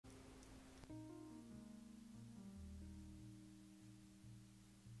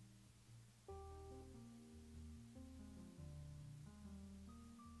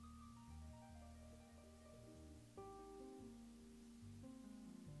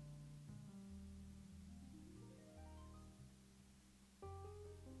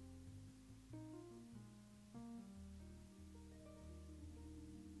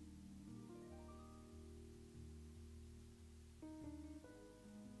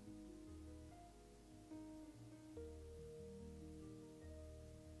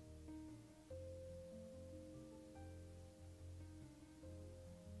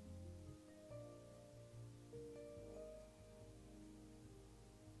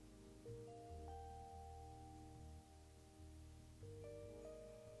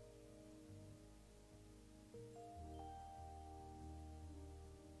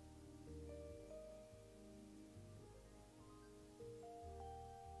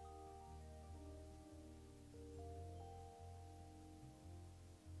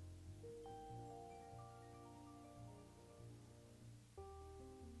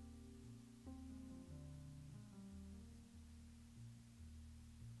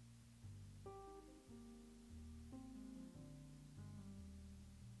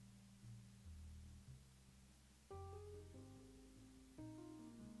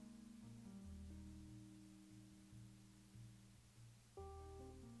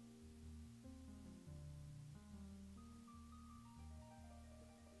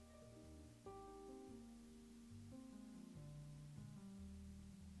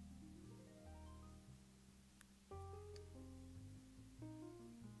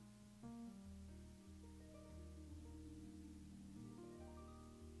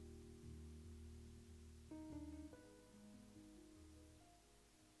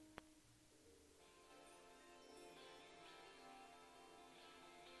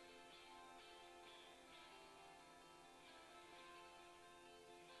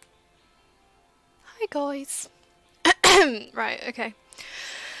Hi guys. Right, okay.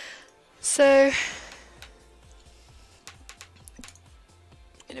 So I'm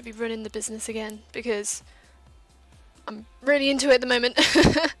gonna be running the business again because I'm really into it at the moment.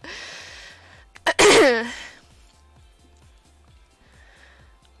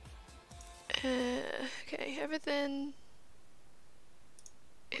 Okay, everything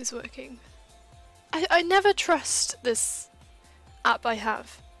is working. I never trust this app I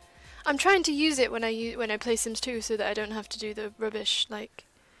have. I'm trying to use it when I play Sims 2 so that I don't have to do the rubbish like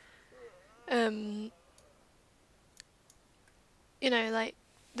you know, like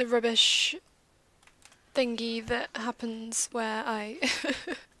the rubbish thingy that happens where I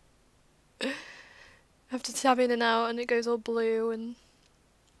have to tab in and out and it goes all blue and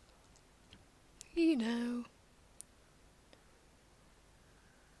you know.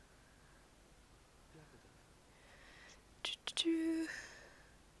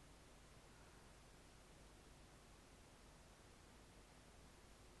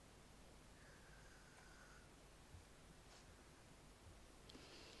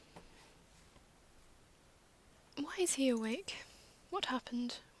 Why is he awake? What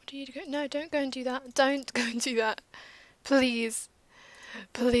happened? What do you do? No, don't go and do that. Don't go and do that. Please.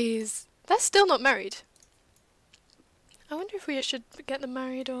 Please. They're still not married. I wonder if we should get them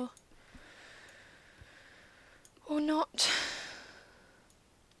married or not.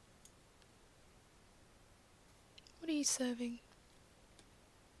 What are you serving?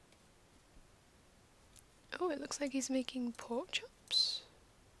 Oh, it looks like he's making pork chops.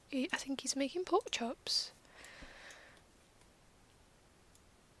 I think he's making pork chops.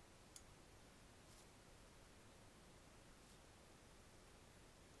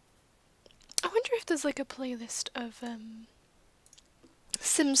 I wonder if there's like a playlist of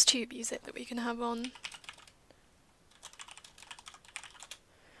Sims 2 music that we can have on.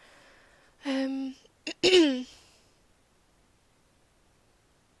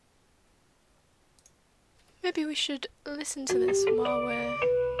 Maybe we should listen to this while we're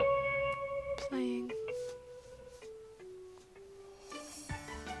playing.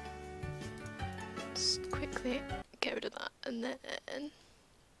 Just quickly get rid of that and then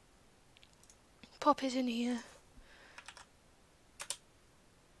pop it in here.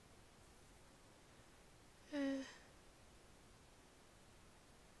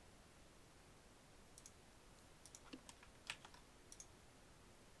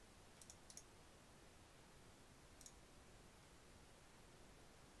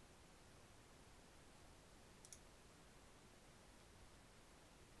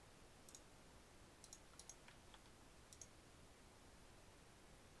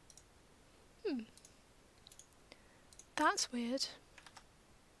 That's weird.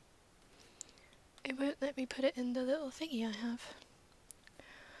 It won't let me put it in the little thingy I have. I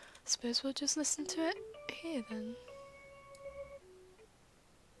suppose we'll just listen to it here then.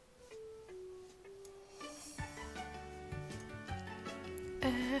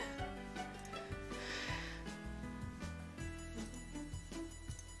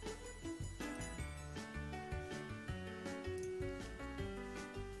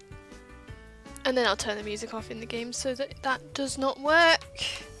 And then I'll turn the music off in the game so that that does not work.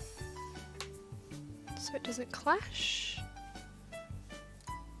 So it doesn't clash.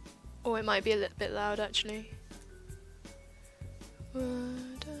 Or it might be a little bit loud actually.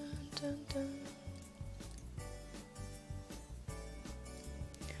 Dun, dun,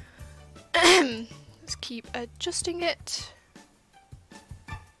 dun. Let's keep adjusting it.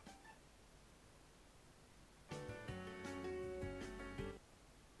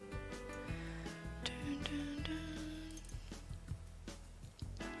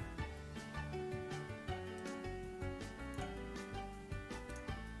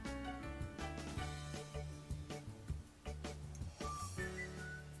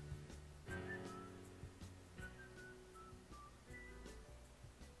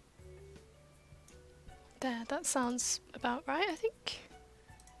 There, that sounds about right, I think.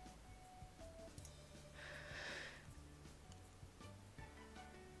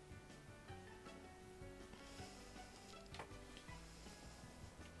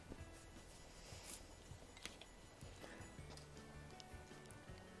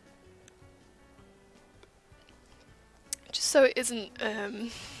 Just so it isn't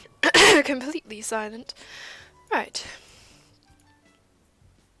completely silent. Right.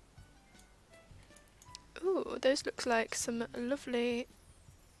 Ooh, those look like some lovely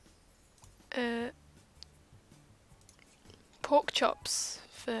pork chops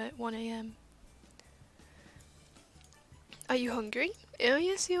for 1 AM. Are you hungry? Oh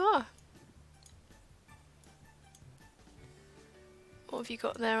yes you are. What have you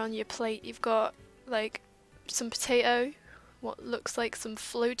got there on your plate? You've got like some potato, what looks like some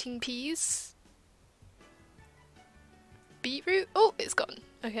floating peas, beetroot. Oh, it's gone.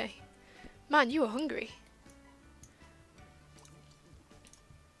 Okay. Man, you are hungry.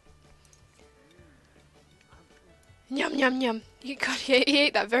 Yum yum yum. He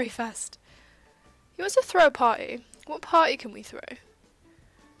ate that very fast. He wants to throw a party. What party can we throw?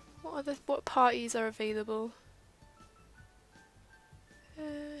 What parties are available?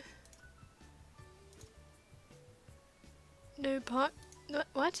 No part.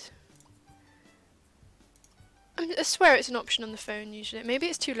 What? I swear it's an option on the phone usually. Maybe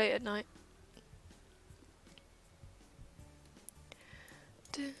it's too late at night.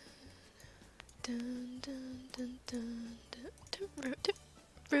 Dun, dun, dun, dun, dun, dun. Don't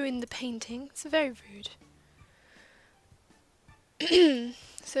ruin the painting. It's very rude.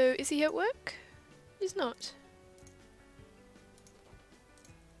 So, is he at work? He's not.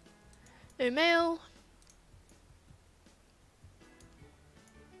 No mail.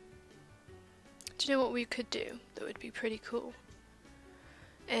 Do you know what we could do that would be pretty cool?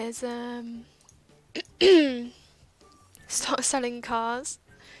 Is start selling cars.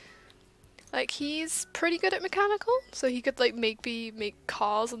 Like, he's pretty good at mechanical, so he could like make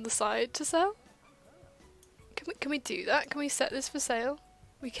cars on the side to sell. Can we do that? Can we set this for sale?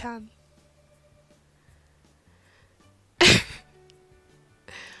 We can.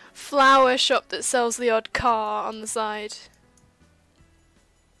 Flower shop that sells the odd car on the side.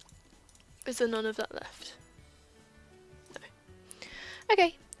 Is there none of that left? No.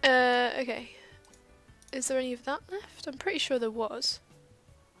 Okay. Okay. Is there any of that left? I'm pretty sure there was.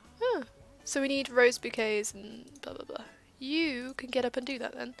 Oh. So we need rose bouquets and blah blah blah. You can get up and do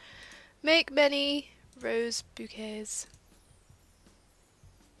that then. Make many rose bouquets.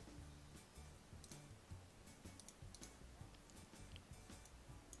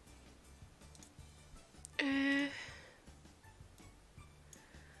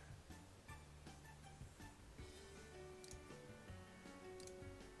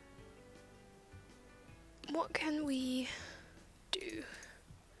 What can we do?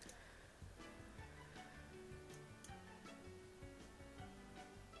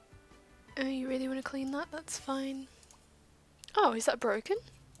 Oh, you really want to clean that? That's fine. Oh, is that broken?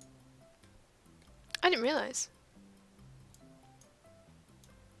 I didn't realise.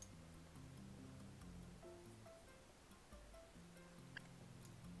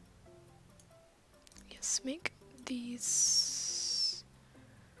 Yes, make these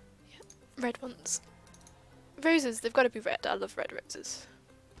red ones. Roses, they've got to be red. I love red roses.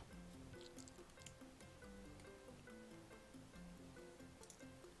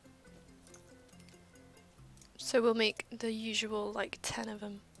 So we'll make the usual like 10 of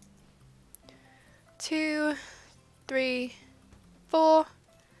them. 2, 3, 4,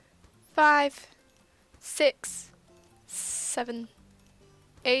 5, 6, 7,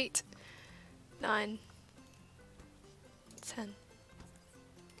 8, 9, 10.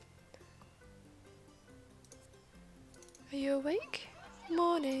 Are you awake?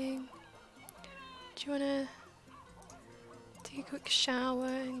 Morning. Do you want to take a quick shower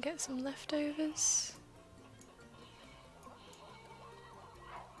and get some leftovers?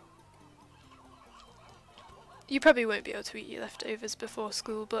 You probably won't be able to eat your leftovers before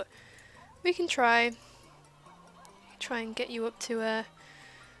school, but we can try. Try and get you up to a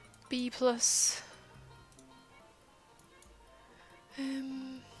B plus.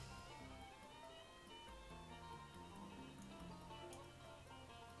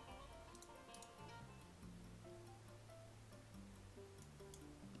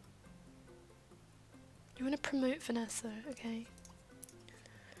 You want to promote Vanessa, okay?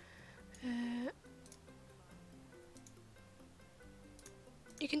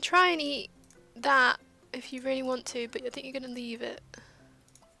 You can try and eat that if you really want to, but I think you're going to leave it.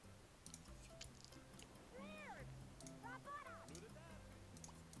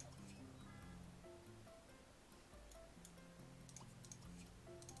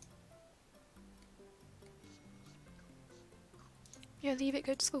 Yeah, leave it,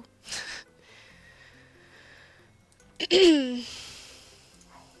 go to school.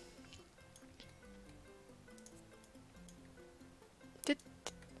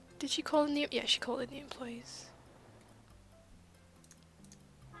 Did she call in the... Yeah, she called in the employees.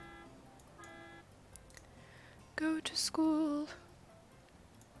 Go to school.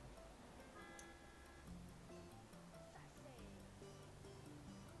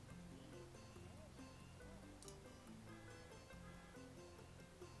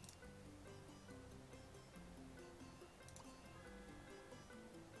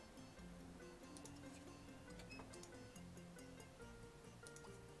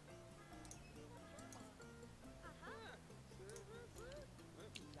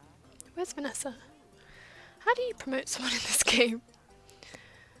 Where's Vanessa? How do you promote someone in this game?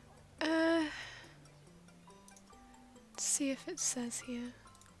 Let's see if it says here.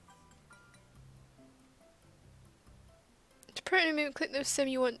 To promote a movement, click the sim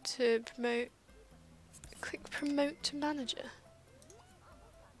you want to promote. Click promote to manager.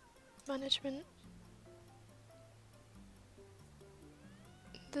 Management.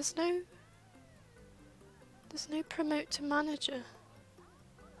 There's no promote to manager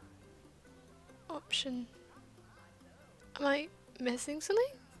option. Am I missing something?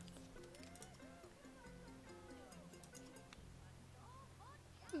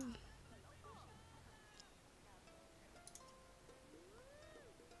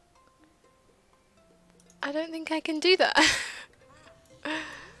 I don't think I can do that.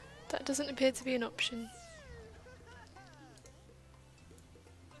 That doesn't appear to be an option.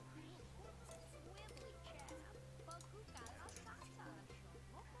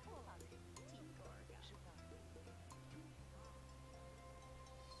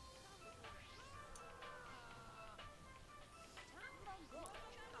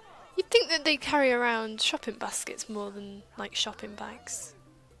 You'd think that they carry around shopping baskets more than like shopping bags.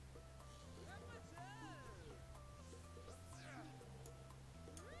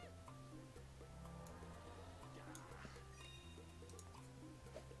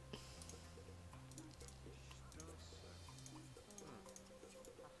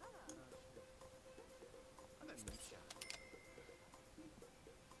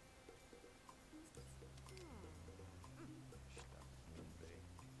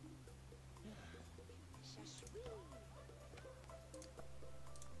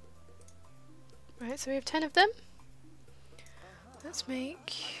 Right, so we have 10 of them. Let's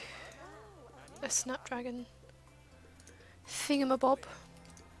make a snapdragon thingamabob.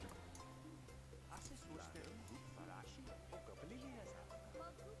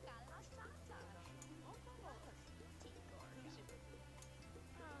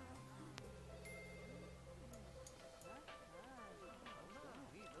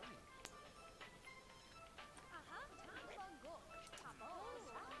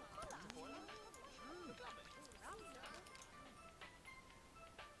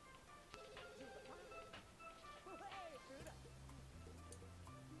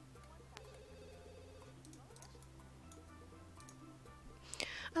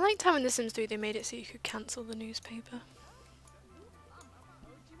 I liked how in The Sims 3 they made it so you could cancel the newspaper.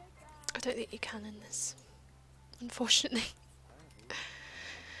 I don't think you can in this, unfortunately.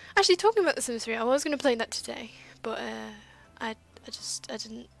 Actually, talking about The Sims 3, I was going to play that today, but I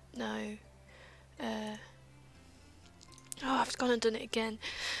didn't know. Oh, I've gone and done it again.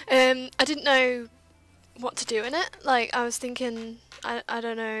 I didn't know what to do in it. Like, I was thinking, I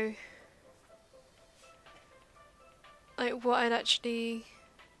don't know, like what I'd actually,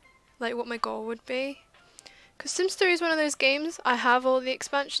 like what my goal would be. Because Sims 3 is one of those games I have all the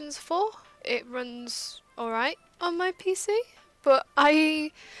expansions for. It runs alright on my PC, but I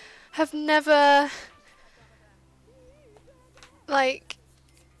have never, like,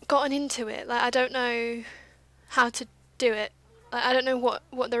 gotten into it. Like, I don't know how to do it. Like, I don't know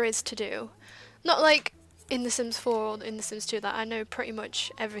what there is to do. Not like in The Sims 4 or in The Sims 2 that I know pretty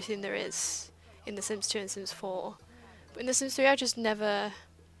much everything there is in The Sims 2 and Sims 4. But in The Sims 3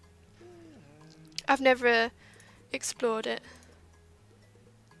 I've never explored it.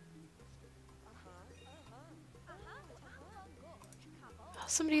 Oh,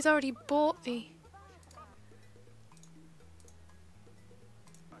 somebody's already bought the...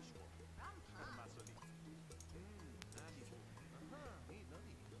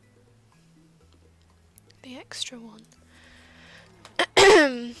 the extra one.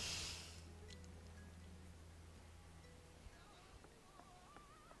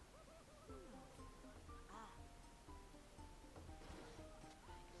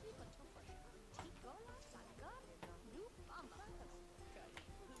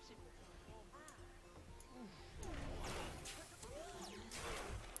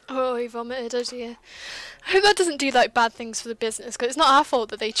 Oh, he vomited, oh dear. I hope that doesn't do like bad things for the business, because it's not our fault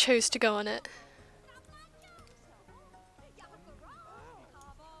that they chose to go on it.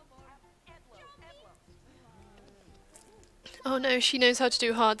 Oh no, she knows how to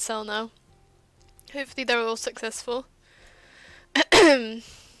do hard sell now. Hopefully they're all successful.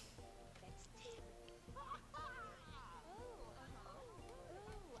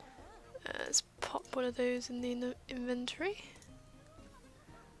 Let's pop one of those in the inventory.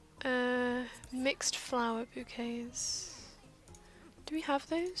 Mixed flower bouquets. Do we have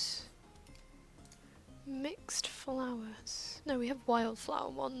those? Mixed flowers. No, we have wildflower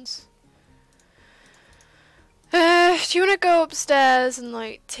ones. Do you want to go upstairs and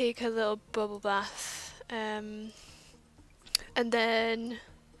like take a little bubble bath? And then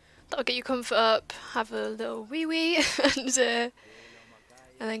that'll get your comfort up, have a little wee wee, and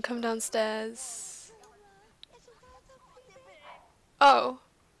then come downstairs. Oh.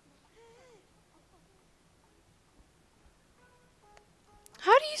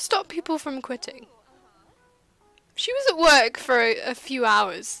 How do you stop people from quitting? She was at work for a few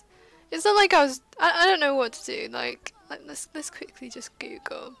hours. It's not like I don't know what to do. Like let's quickly just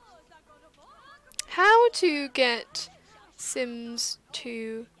Google how to get Sims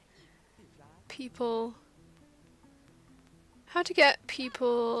to people. How to get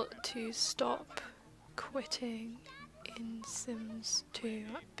people to stop quitting in Sims 2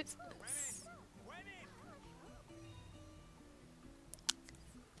 business.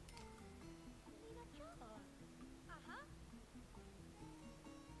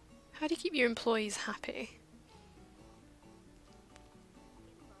 How do you keep your employees happy?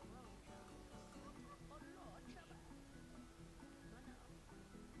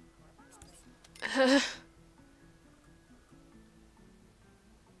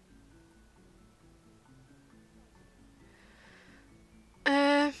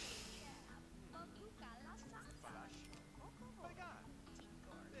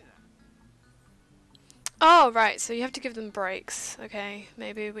 Oh, right, so you have to give them breaks. Okay,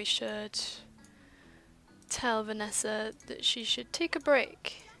 maybe we should tell Vanessa that she should take a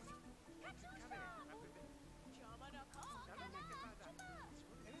break.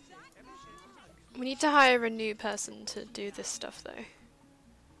 We need to hire a new person to do this stuff, though.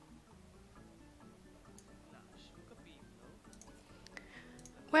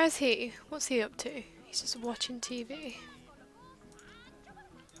 Where's he? What's he up to? He's just watching TV.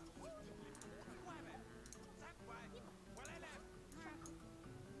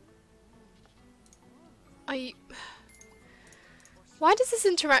 Why does this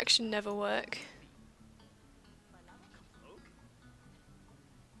interaction never work?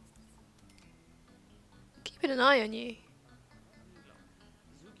 Keeping an eye on you.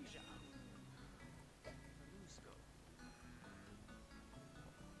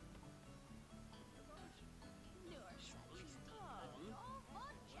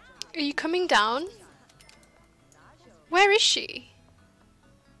 Are you coming down? Where is she?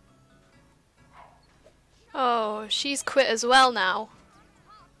 Oh, she's quit as well now.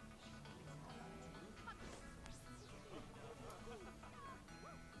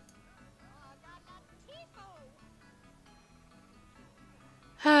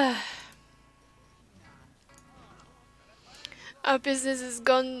 Our business has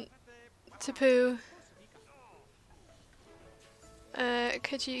gone to poo.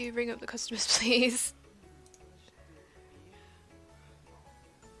 Could you ring up the customers, please?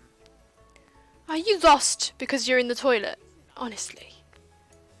 Are you lost because you're in the toilet? Honestly.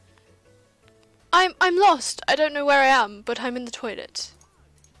 I'm lost. I don't know where I am, but I'm in the toilet.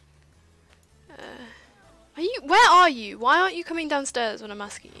 Where are you? Why aren't you coming downstairs when I'm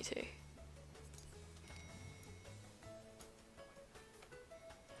asking you to?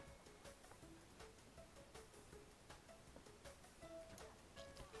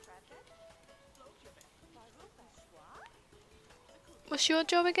 What's your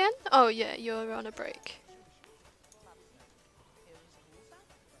job again? Oh yeah, you're on a break.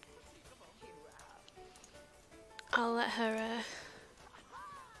 I'll let her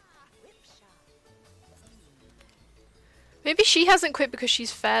maybe she hasn't quit because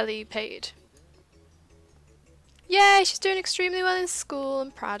she's fairly paid. Yay, she's doing extremely well in school.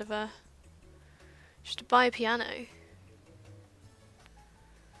 I'm proud of her. She should buy a piano.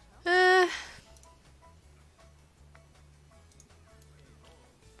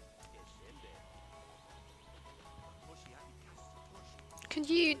 Can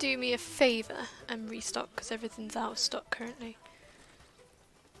you do me a favour and restock, because everything's out of stock currently.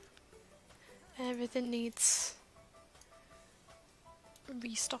 Everything needs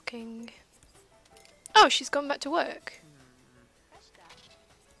restocking. Oh, she's gone back to work.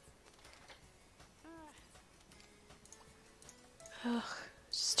 Ugh,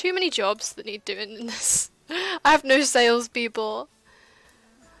 there's too many jobs that need doing in this. I have no salespeople.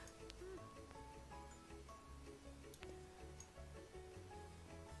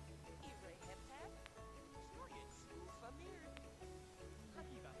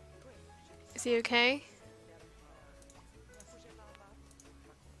 Is he okay?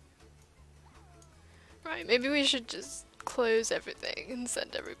 Right, maybe we should just close everything and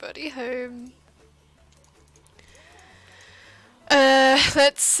send everybody home.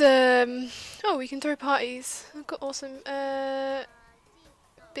 Let's oh, we can throw parties. I've got awesome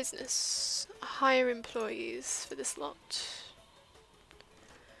Business. Hire employees for this lot.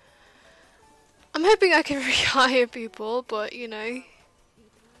 I'm hoping I can rehire people, but you know.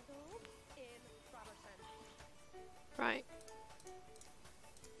 Right.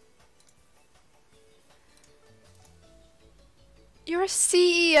 You're a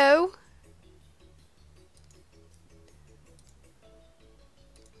CEO?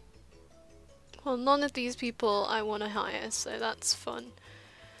 Well, none of these people I want to hire, so that's fun.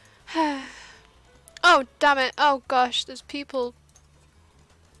 Oh, damn it. Oh gosh, there's people.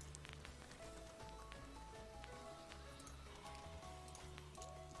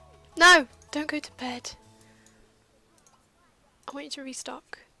 No! Don't go to bed. I want you to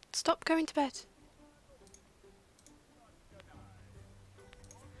restock. Stop going to bed.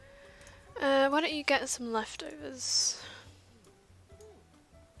 Why don't you get some leftovers?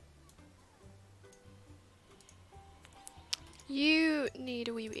 You need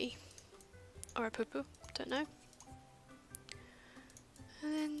a wee wee. Or a poo poo, don't know.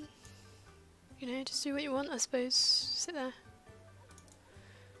 And then, you know, just do what you want, I suppose. Sit there.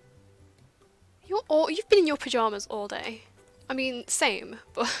 You've been in your pajamas all day. I mean, same,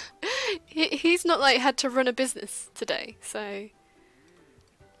 but he's not like had to run a business today, so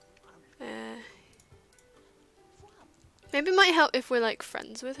maybe it might help if we're like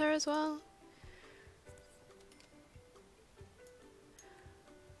friends with her as well.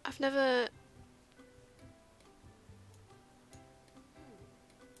 I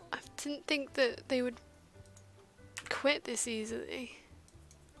didn't think that they would quit this easily.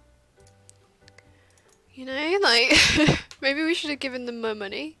 You know, like, maybe we should have given them more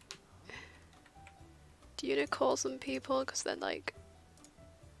money. Do you know, call some people, because they're like...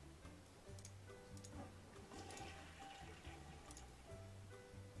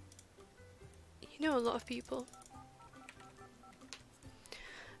 You know a lot of people.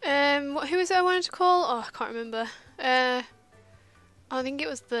 Who was it I wanted to call? Oh, I can't remember. I think it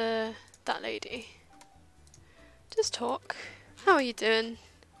was that lady. Just talk. How are you doing?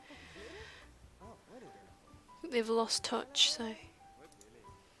 They've lost touch, so...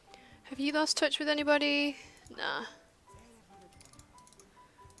 Have you lost touch with anybody? Nah.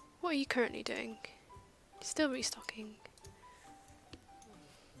 What are you currently doing? Still restocking.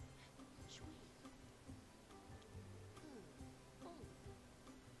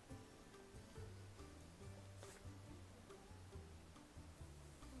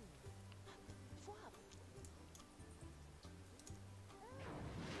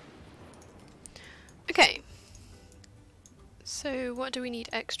 Okay. So what do we need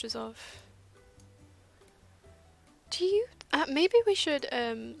extras of? Do you... maybe we should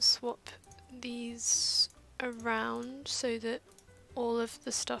swap these around so that all of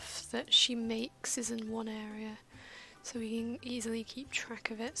the stuff that she makes is in one area, so we can easily keep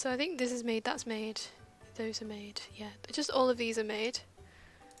track of it. So I think this is made, that's made, those are made, yeah, just all of these are made.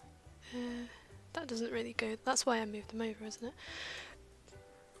 That doesn't really go, that's why I moved them over, isn't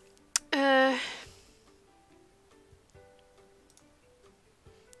it?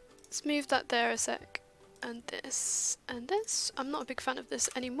 Let's move that there a sec. And this, and this. I'm not a big fan of this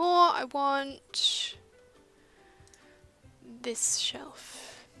anymore. I want this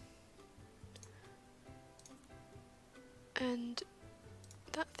shelf. And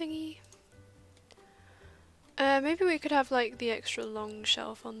that thingy. Maybe we could have like the extra long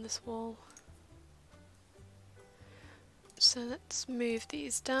shelf on this wall. So let's move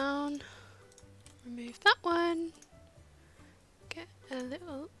these down. Remove that one. Get a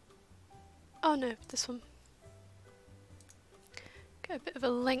little... Oh no, this one. Get a bit of a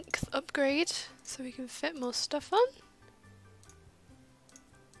length upgrade so we can fit more stuff on.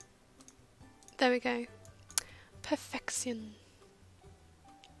 There we go. Perfection.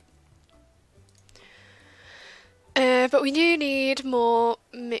 But we do need more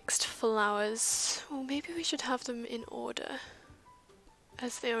mixed flowers. Or maybe we should have them in order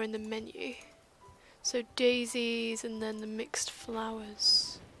as they are in the menu. So daisies and then the mixed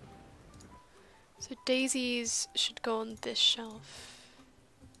flowers. So daisies should go on this shelf.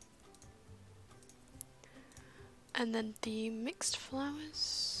 And then the mixed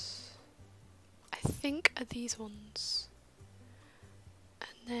flowers, I think, are these ones.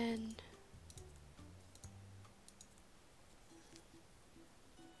 And then...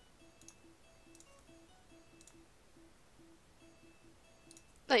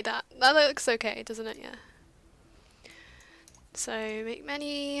 like that. That looks okay, doesn't it? Yeah. So, make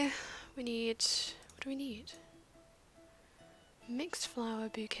many. We need... what do we need? Mixed flower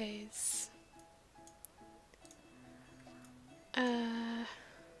bouquets.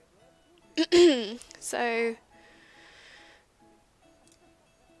 So...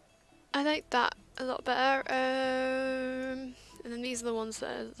 I like that a lot better. And then these are the ones that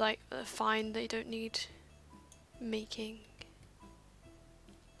are like fine. They don't need making.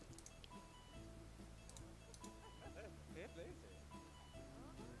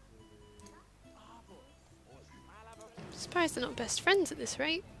 Surprised they're not best friends at this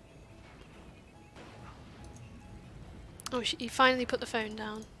rate. Oh, he finally put the phone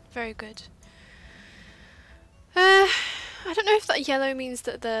down. Very good. I don't know if that yellow means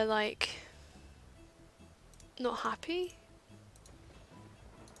that they're like not happy.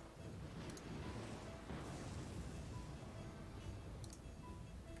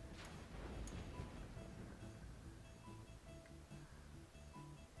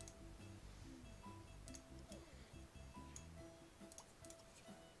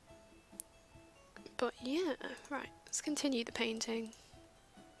 But yeah, right, let's continue the painting.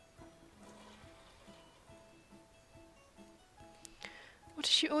 What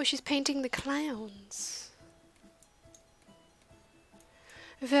is she? Oh, she's painting the clowns.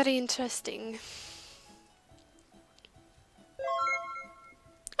 Very interesting.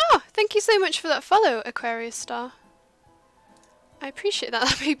 Oh, thank you so much for that follow, Aquarius Star. I appreciate that.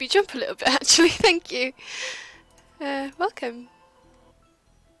 That made me jump a little bit, actually. Thank you. Welcome.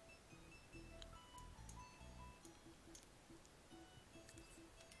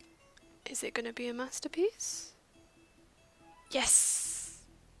 Is it going to be a masterpiece? Yes!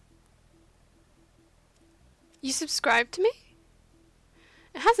 You subscribed to me?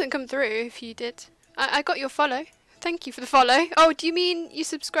 It hasn't come through if you did. I got your follow. Thank you for the follow. Oh, do you mean you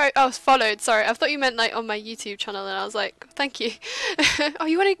subscribed? Oh, followed, sorry. I thought you meant like on my YouTube channel and I was like, thank you. Oh,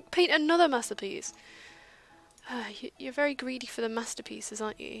 you want to paint another masterpiece? You're very greedy for the masterpieces,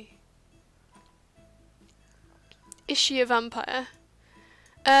 aren't you? Is she a vampire?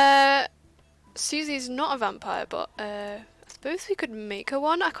 Susie's not a vampire, but I suppose we could make her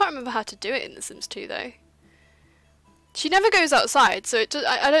one. I can't remember how to do it in The Sims 2 though. She never goes outside, so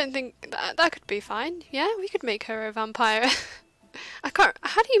I don't think that could be fine. Yeah, we could make her a vampire. I can't.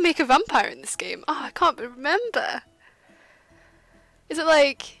 How do you make a vampire in this game? Oh, I can't remember. Is it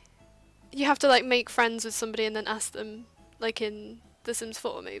like you have to like make friends with somebody and then ask them, like in The Sims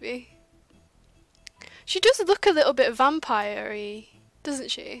 4 maybe? She does look a little bit vampire-y,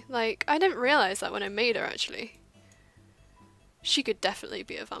 doesn't she? Like, I didn't realise that when I made her, actually. She could definitely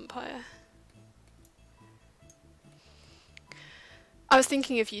be a vampire. I was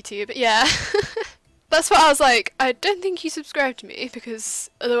thinking of YouTube, but yeah. That's what I was like, I don't think you subscribed to me, because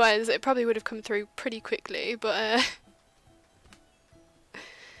otherwise it probably would have come through pretty quickly, but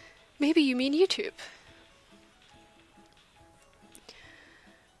maybe you mean YouTube.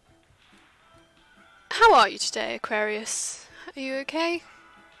 How are you today, Aquarius? Are you okay?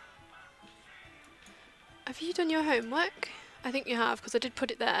 Have you done your homework? I think you have, because I did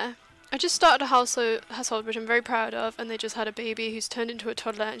put it there. I just started a household which I'm very proud of, and they just had a baby who's turned into a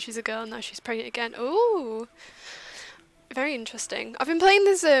toddler, and she's a girl, and now she's pregnant again. Ooh! Very interesting. I've been playing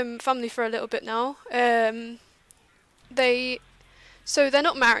this family for a little bit now. So they're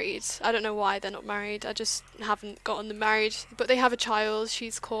not married. I don't know why they're not married. I just haven't gotten them married. But they have a child.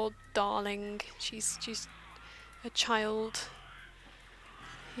 She's called Darling. She's a child.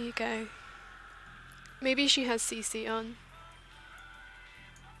 Here you go. Maybe she has CC on.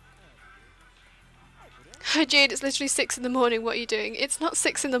 Hi Jade, it's literally 6 in the morning. What are you doing? It's not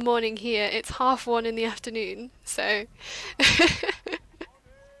 6 in the morning here. It's 1:30 in the afternoon. So...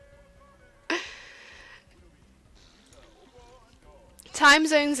 Time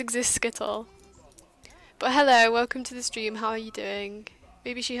zones exist, Skittle. But hello, welcome to the stream. How are you doing?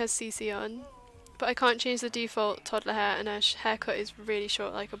 Maybe she has CC on. But I can't change the default toddler hair, and her haircut is really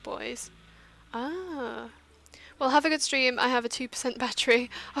short like a boy's. Ah. Well, have a good stream. I have a 2% battery.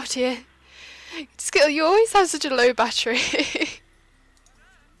 Oh dear. Skittle, you always have such a low battery.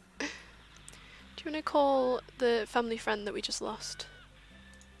 Do you want to call the family friend that we just lost?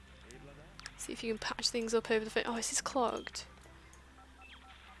 See if you can patch things up over the phone. Oh, is this clogged?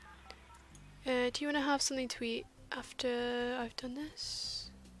 Do you want to have something to eat after I've done this?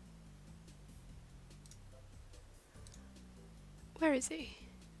 Where is he?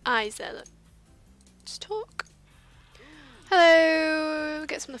 Ah, he's there, look. Let's talk. Hello!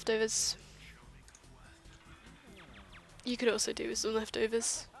 Get some leftovers. You could also do with some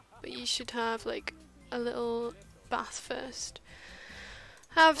leftovers, but you should have like a little bath first.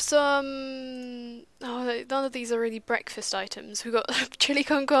 Have some... Oh, none of these are really breakfast items. We've got chili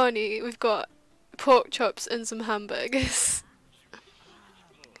con carne, we've got pork chops and some hamburgers.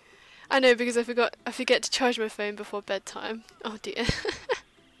 I know, because I forget to charge my phone before bedtime. Oh dear.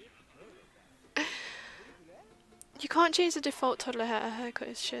 You can't change the default toddler hair. Her haircut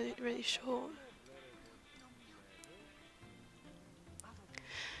is really short.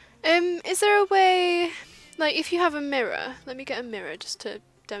 Is there a way, like, if you have a mirror, let me get a mirror just to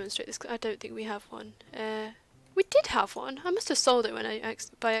demonstrate this, 'cause I don't think we have one. We did have one. I must have sold it when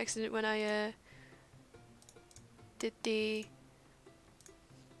by accident when I did the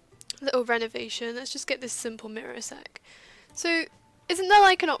little renovation. Let's just get this simple mirror a sec. So, isn't there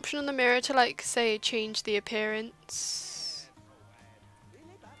like an option on the mirror to, like, say, change the appearance?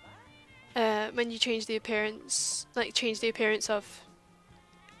 When you change the appearance, like, change the appearance of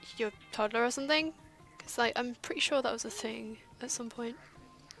your toddler or something? Because, like, I'm pretty sure that was a thing at some point.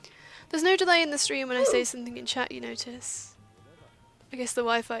 There's no delay in the stream when I say something in chat, you notice. I guess the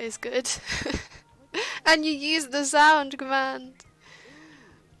Wi-Fi is good. And you use the sound command.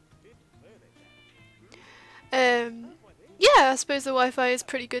 Yeah, I suppose the Wi-Fi is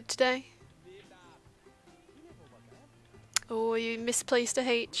pretty good today. Oh, you misplaced a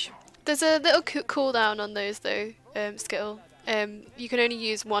H. There's a little cooldown on those though, Skittle. You can only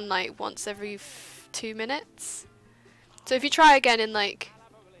use one light once every 2 minutes. So if you try again in like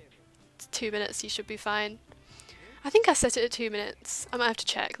 2 minutes, you should be fine. I think I set it at 2 minutes. I might have to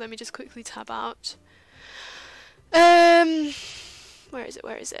check. Let me just quickly tab out. Where is it?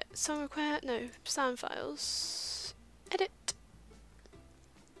 Where is it? Song request? No, sound files. Edit.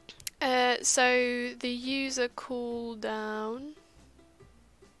 So the user cooldown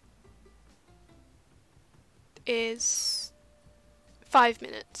is 5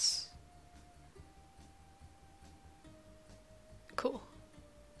 minutes. Cool.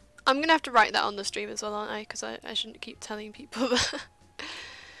 I'm gonna have to write that on the stream as well, aren't I? Because I shouldn't keep telling people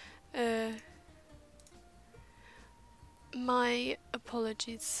that. My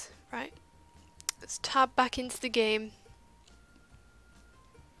apologies. Right. Let's tab back into the game.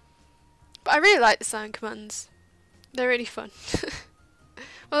 But I really like the sound commands. They're really fun.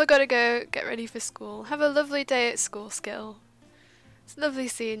 Well, I gotta go get ready for school. Have a lovely day at school, Skill. It's lovely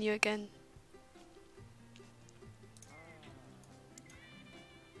seeing you again.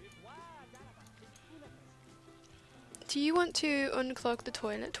 Do you want to unclog the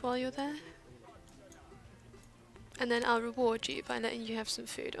toilet while you're there? And then I'll reward you by letting you have some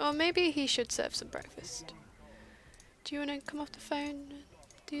food. Or maybe he should serve some breakfast. Do you want to come off the phone and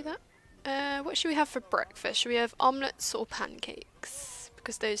do that? What should we have for breakfast? Should we have omelettes or pancakes?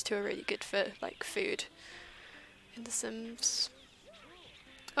 Because those two are really good for, like, food in The Sims.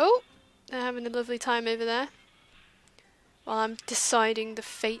 Oh! They're having a lovely time over there. While I'm deciding the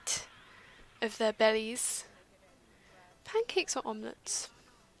fate of their bellies. Pancakes or omelettes?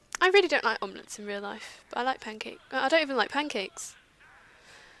 I really don't like omelettes in real life, but I like pancakes. I don't even like pancakes.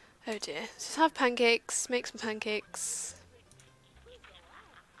 Oh dear. Just have pancakes, make some pancakes.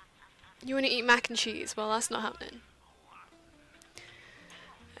 You want to eat mac and cheese? Well, that's not happening.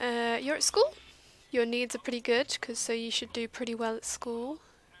 You're at school? Your needs are pretty good, so you should do pretty well at school.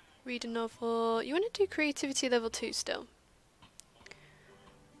 Read a novel. You want to do creativity level 2 still.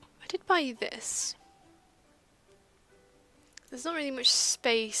 I did buy you this. There's not really much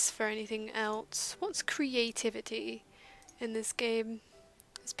space for anything else. What's creativity in this game?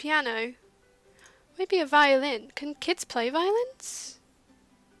 There's piano. Maybe a violin. Can kids play violins?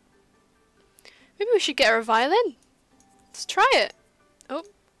 Maybe we should get her a violin. Let's try it. Oh,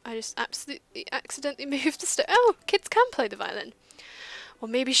 I just absolutely accidentally moved the stone. Oh, kids can play the violin. Or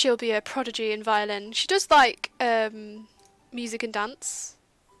maybe she'll be a prodigy in violin. She does like music and dance.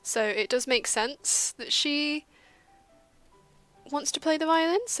 So it does make sense that she wants to play the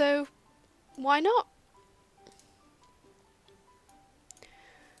violin, so why not?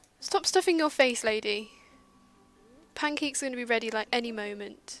 Stop stuffing your face, lady. Pancakes are going to be ready like any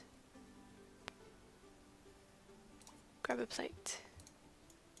moment. Grab a plate.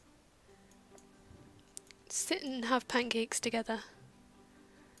 Sit and have pancakes together.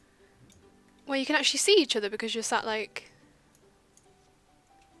 Well, you can actually see each other because you're sat like...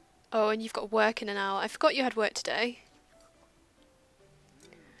 Oh, and you've got work in an hour. I forgot you had work today.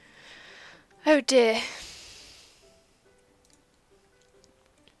 Oh dear.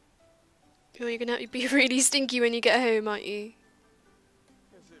 Oh, you're gonna be really stinky when you get home, aren't you?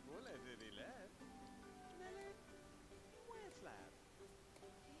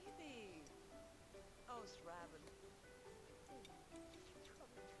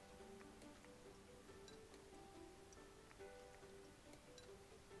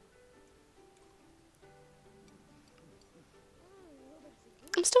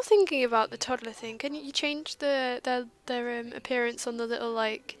 I'm still thinking about the toddler thing. Can you change their appearance on the little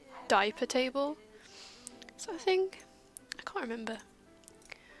like diaper table? Is that a thing? I can't remember.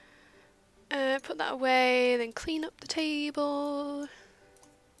 Put that away, then clean up the table.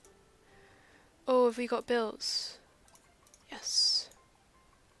 Oh, have we got bills? Yes.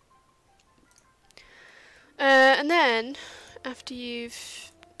 And then, after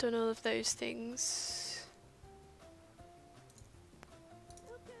you've done all of those things,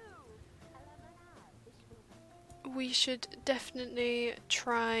 we should definitely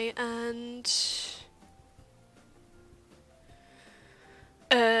try and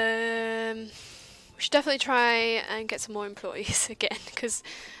get some more employees again, because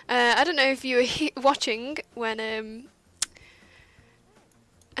I don't know if you were watching when it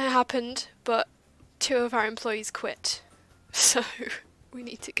happened, but 2 of our employees quit, so we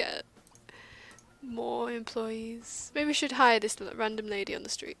need to get more employees. Maybe we should hire this random lady on the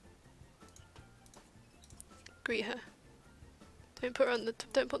street. Greet her. Don't put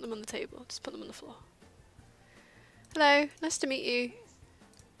them on the table. Just put them on the floor. Hello, nice to meet you.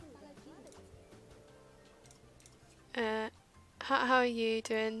 How are you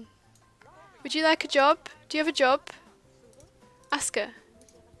doing? Would you like a job? Do you have a job? Ask her.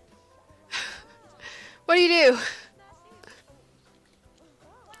 What do you do?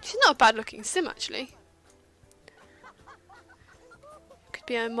 She's not a bad looking sim actually. Could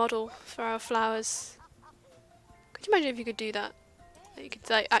be a model for our flowers. Could you imagine if you could do that? Like you could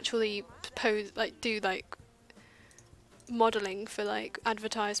like actually pose, like do like modelling for like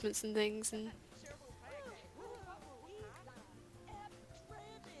advertisements and things and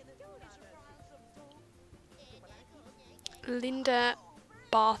Linda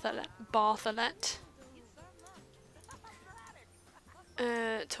Bartholet.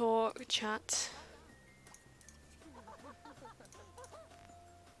 Talk, chat.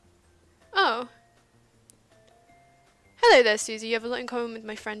 Oh. Hello there, Susie. You have a lot in common with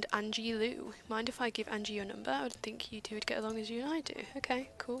my friend Angie Lou. Mind if I give Angie your number? I would think you two would get along as you and I do. Okay,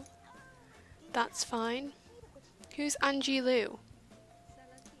 cool. That's fine. Who's Angie Lou?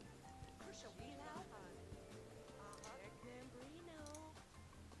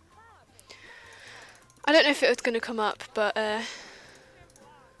 I don't know if it was going to come up, but I'm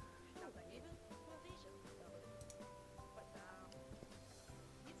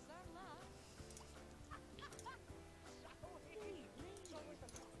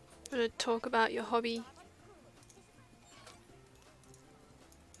going to talk about your hobby.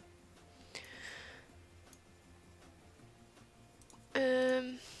 I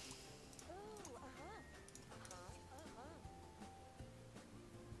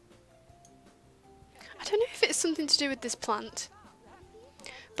don't know if it's something to do with this plant,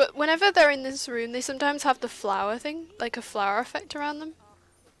 but whenever they're in this room, they sometimes have the flower thing, like a flower effect around them.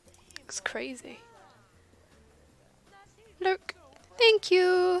 It's crazy. Lurk. Thank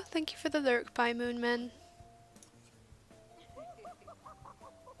you. Thank you for the lurk, by Moonmen.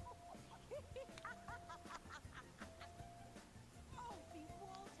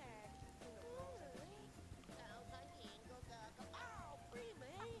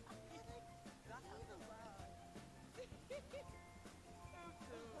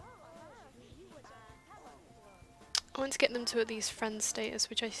 I want to get them to at least friend status,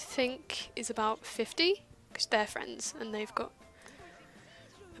 which I think is about 50, because they're friends and they've got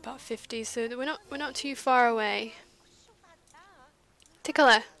about 50, so we're not too far away. Tickle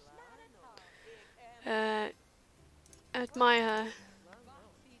her. Admire her.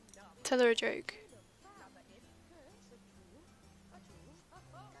 Tell her a joke.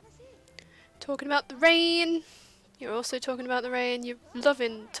 Talking about the rain. You're also talking about the rain. You're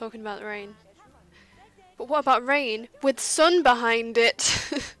loving talking about the rain. But what about rain with sun behind it?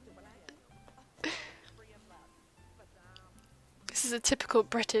 This is a typical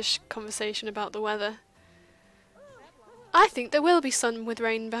British conversation about the weather. I think there will be sun with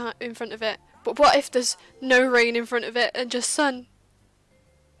rain in front of it. But what if there's no rain in front of it and just sun?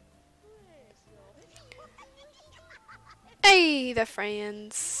 Hey, they're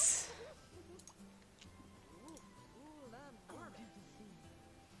friends.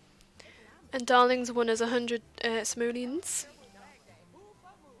 And Darling's won us 100 simoleons.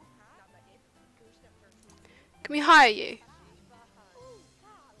 Can we hire you?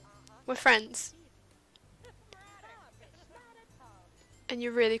 We're friends. And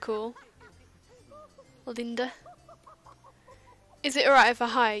you're really cool. Linda. Is it alright if I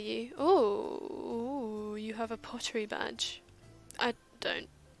hire you? Oh, you have a pottery badge. I don't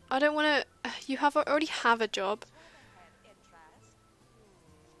want to... You already have a job.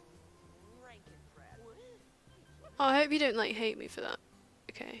 Oh, I hope you don't like hate me for that.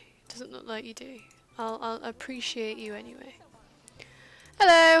 Okay, doesn't look like you do. I'll appreciate you anyway.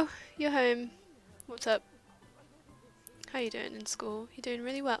 Hello, you're home. What's up? How you doing in school? You're doing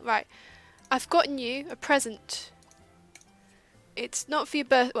really well. Right, I've gotten you a present. It's not for your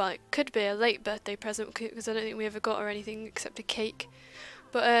birth. Well, it could be a late birthday present because I don't think we ever got her anything except a cake.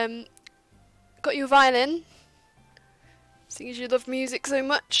 But got you a violin. Seeing as you love music so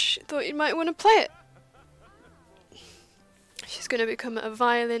much, thought you might want to play it. She's going to become a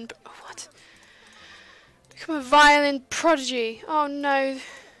violin. What? Become a violin prodigy. Oh no.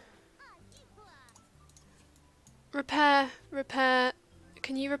 Repair.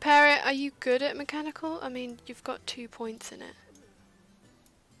 Can you repair it? Are you good at mechanical? I mean, you've got 2 points in it.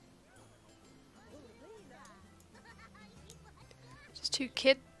 Just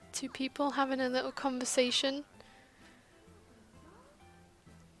two people having a little conversation.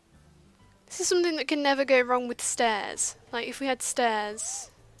 This is something that can never go wrong with stairs. Like, if we had stairs,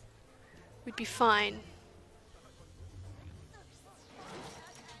 we'd be fine.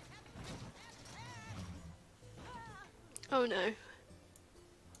 Oh no.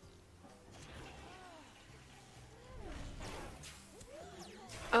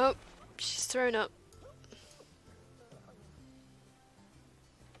 Oh, she's thrown up.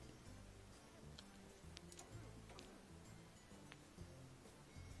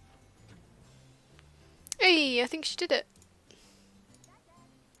 Hey, I think she did it.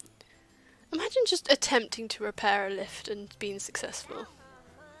 Imagine just attempting to repair a lift and being successful.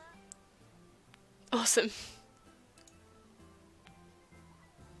 Awesome.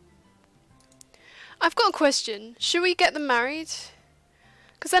 I've got a question. Should we get them married?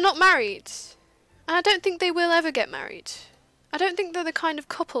 Because they're not married. And I don't think they will ever get married. I don't think they're the kind of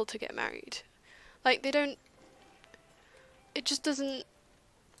couple to get married. Like, they don't... It just doesn't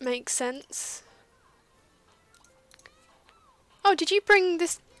make sense. Oh, did you bring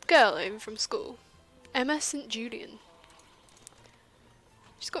this girl over from school? Emma St. Julian.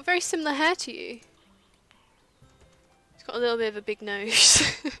 She's got very similar hair to you. She's got a little bit of a big nose.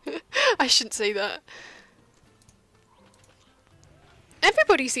 I shouldn't say that.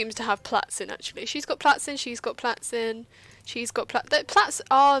 Everybody seems to have plaits in, actually. She's got plaits in, she's got plaits in, she's got plaits. The plaits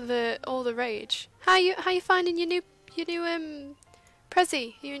are all the rage. How you finding your new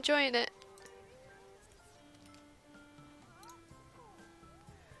Prezi? Are you enjoying it?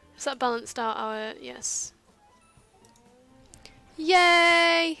 Has that balanced out our... yes.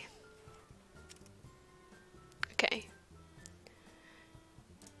 Yay! Okay.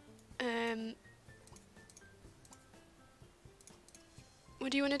 What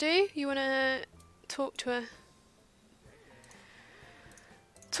do you want to do? You want to talk to her?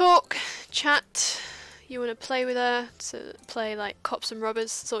 Talk, chat. You want to play with her? So play like cops and robbers.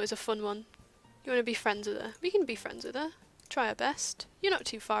 It's always a fun one. You want to be friends with her? We can be friends with her. Try our best. You're not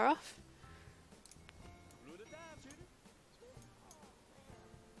too far off.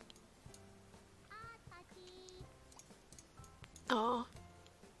 Aw.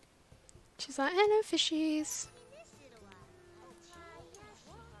 She's like, hello fishies.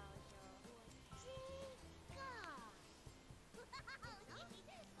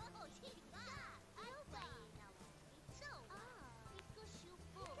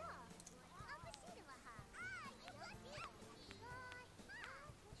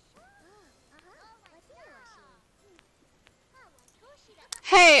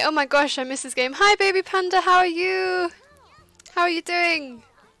 Hey, oh my gosh, I miss this game. Hi baby panda, how are you? How are you doing?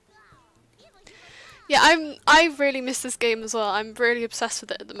 Yeah, I really miss this game as well. I'm really obsessed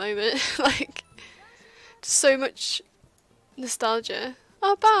with it at the moment. Like, just so much nostalgia.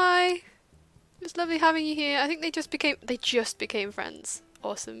 Oh, bye. It was lovely having you here. I think they just became friends.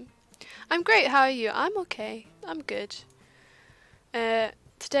 Awesome. I'm great. How are you? I'm okay. I'm good.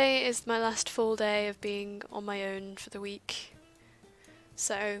 Today is my last full day of being on my own for the week.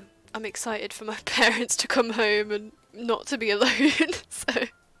 So, I'm excited for my parents to come home and not to be alone. So,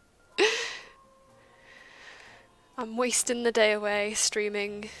 I'm wasting the day away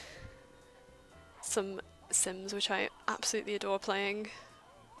streaming some Sims, which I absolutely adore playing.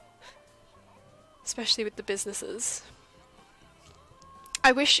 Especially with the businesses.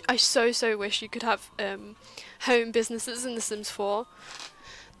 I so wish you could have home businesses in The Sims 4.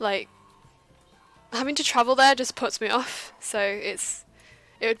 Like, having to travel there just puts me off, so it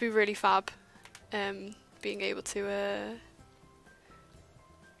would be really fab being able to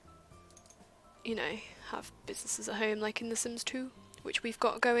you know, have businesses at home like in The Sims 2, which we've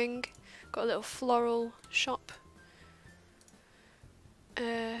got going. Got a little floral shop.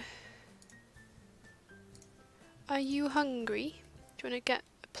 Are you hungry? Do you want to get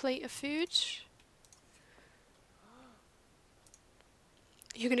a plate of food?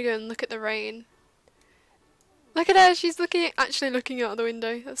 You're gonna go and look at the rain. Look at her, she's actually looking out the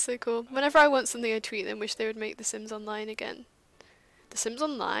window. That's so cool. Whenever I want something I tweet them, wish they would make The Sims Online again. The Sims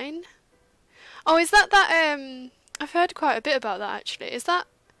Online? Oh, is that I've heard quite a bit about that actually. Is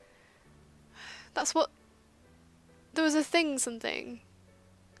that's what, there was a thing something.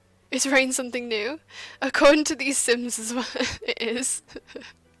 Is rain something new? According to these Sims as well, it is.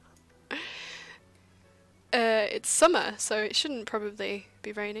 It's summer, so it shouldn't probably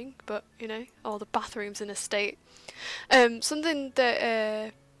be raining, but you know, all the bathrooms in a state. Something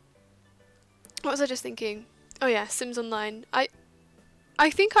that what was I just thinking? Oh yeah, Sims Online. I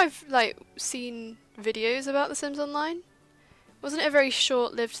think I've like seen videos about the Sims Online. Wasn't it a very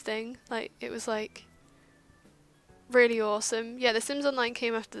short-lived thing? Like it was like really awesome. Yeah, the Sims Online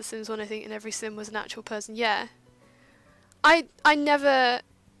came after the Sims 1, I think, and every Sim was an actual person. Yeah. I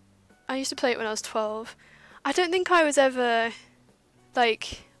used to play it when I was 12. I don't think I was ever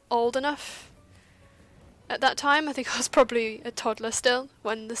like old enough at that time. I think I was probably a toddler still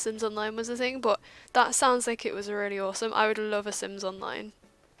when the Sims Online was a thing, but that sounds like it was really awesome. I would love a Sims Online.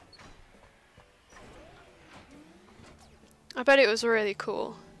 I bet it was really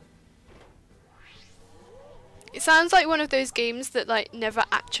cool. It sounds like one of those games that like never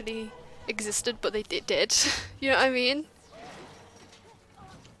actually existed, but they did. You know what I mean?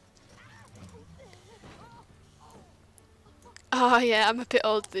 Oh yeah, I'm a bit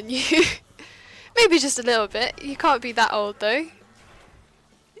older than you. Maybe just a little bit. You can't be that old though.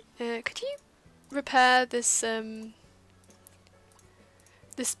 Could you repair this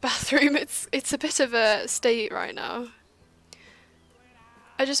this bathroom? It's a bit of a state right now.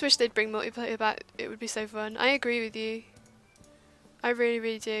 I just wish they'd bring multiplayer back. It would be so fun. I agree with you. I really,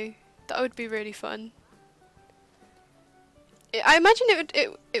 really do. That would be really fun. I imagine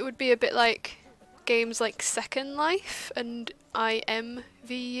it would be a bit like games like Second Life and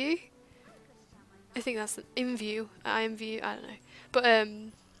IMVU. I think that's IMVU. IMVU. I don't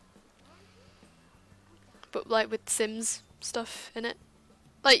know. But like with Sims stuff in it.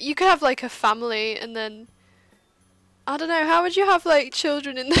 Like you could have like a family and then I don't know, how would you have like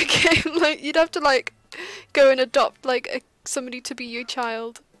children in the game? Like you'd have to like go and adopt like somebody to be your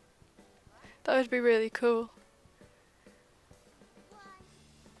child. That would be really cool.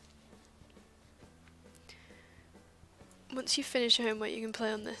 Once you finish your homework you can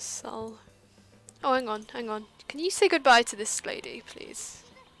play on this. Oh, hang on. Can you say goodbye to this lady, please?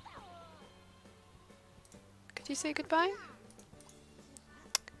 Could you say goodbye?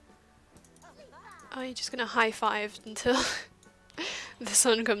 Oh, you're just gonna high five until the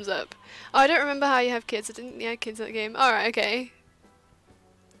sun comes up. Oh, I don't remember how you have kids. I didn't think you had kids in the game. Alright, okay.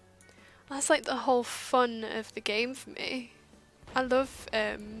 That's like the whole fun of the game for me. I love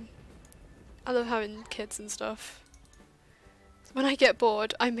having kids and stuff. When I get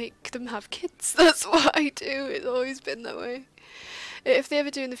bored, I make them have kids. That's what I do. It's always been that way. If they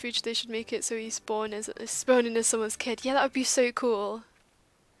ever do in the future, they should make it so he's spawning as someone's kid. Yeah, that would be so cool.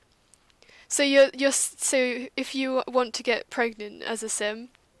 So so if you want to get pregnant as a Sim,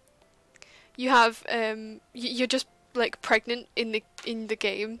 you have you're just like pregnant in the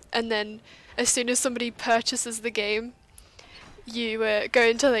game, and then as soon as somebody purchases the game, you go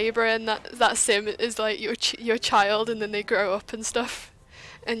into labour, and that Sim is like your child, and then they grow up and stuff,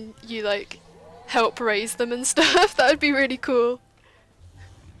 and you like help raise them and stuff. That would be really cool.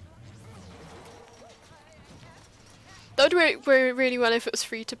 That would work really well if it was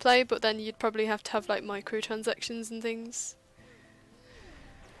free to play, but then you'd probably have to have like microtransactions and things.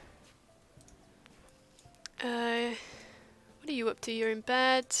 What are you up to? You're in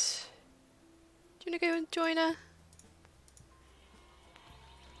bed. Do you want to go and join her?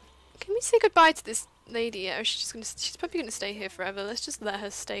 Can we say goodbye to this lady? Or she's probably gonna stay here forever. Let's just let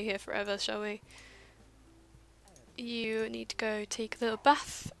her stay here forever, shall we? You need to go take a little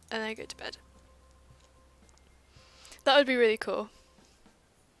bath and then go to bed. That would be really cool.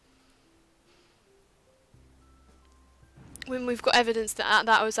 When we've got evidence that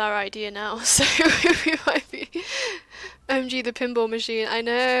that was our idea now, so we might be OMG the pinball machine. I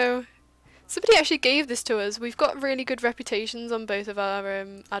know. Somebody actually gave this to us. We've got really good reputations on both of our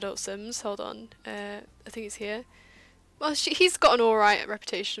adult Sims. Hold on, I think it's here. Well, he's got an alright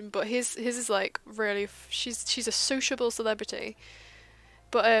reputation, but his is like really. She's a sociable celebrity,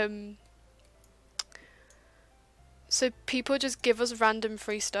 but so people just give us random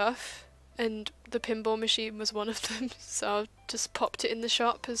free stuff, and the pinball machine was one of them, so I just popped it in the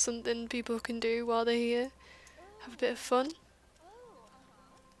shop as something people can do while they're here. Have a bit of fun.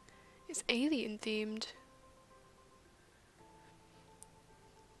 It's alien themed.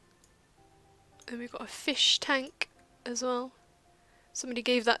 And we've got a fish tank as well. Somebody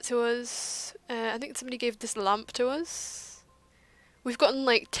gave that to us. I think somebody gave this lamp to us. We've gotten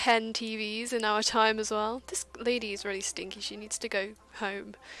like 10 TVs in our time as well. This lady is really stinky. She needs to go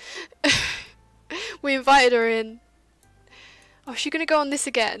home. We invited her in. Oh, is she gonna go on this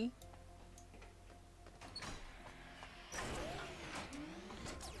again?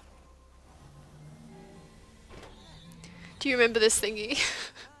 Do you remember this thingy?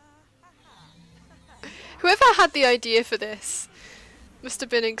 Whoever had the idea for this must have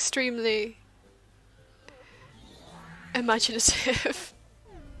been extremely imaginative.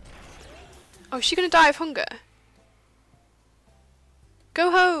 Oh, is she gonna die of hunger?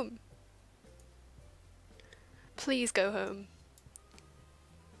 Go home! Please go home.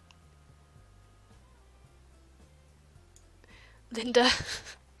 Linda,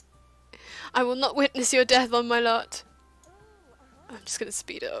 I will not witness your death on my lot. I'm just gonna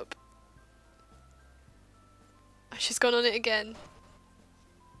speed it up. Oh, she's gone on it again.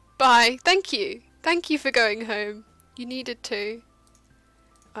 Bye. Thank you. Thank you for going home. You needed to.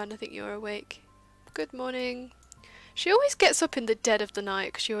 Oh, and I think you're awake. Good morning. She always gets up in the dead of the night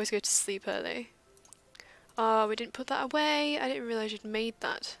because she always goes to sleep early. Oh, we didn't put that away. I didn't realise you'd made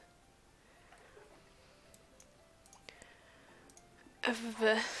that. You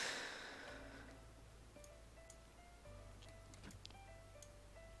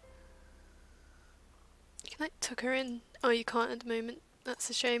can like tuck her in. Oh, you can't at the moment. That's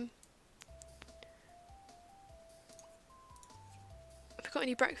a shame. Have we got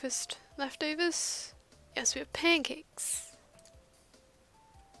any breakfast leftovers? Yes, we have pancakes.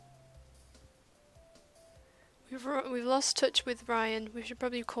 We've lost touch with Ryan. We should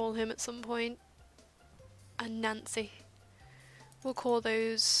probably call him at some point. And Nancy. We'll call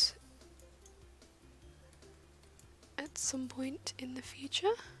those at some point in the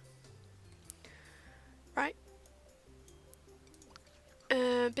future. Right.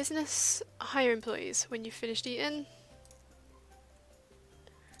 Business, hire employees when you've finished eating.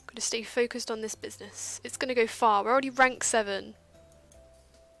 Gotta stay focused on this business. It's gonna go far. We're already rank 7.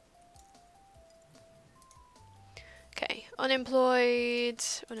 Okay, unemployed,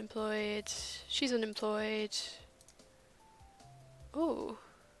 unemployed. She's unemployed. Oh,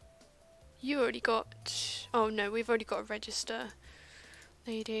 you already got... Oh no, we've already got a register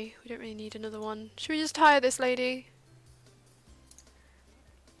lady. We don't really need another one. Should we just hire this lady?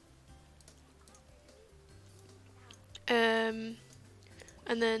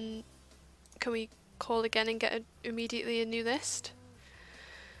 And then can we call again and get immediately a new list?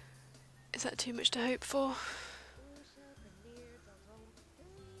 Is that too much to hope for?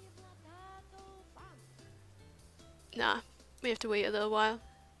 Nah. We have to wait a little while.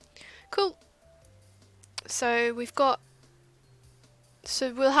 Cool. So we've got...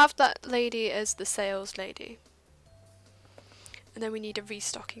 So we'll have that lady as the sales lady. And then we need a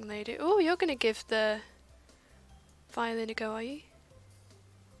restocking lady. Oh, you're going to give the violin a go, are you?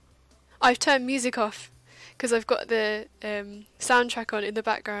 I've turned music off because I've got the soundtrack on in the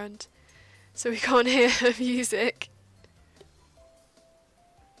background. So we can't hear music.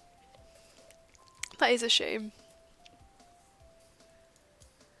 That is a shame.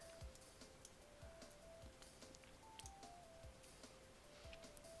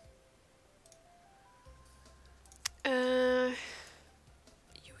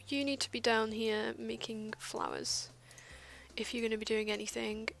 You need to be down here making flowers. If you're going to be doing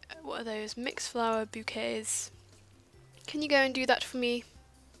anything. What are those? Mixed flower bouquets. Can you go and do that for me?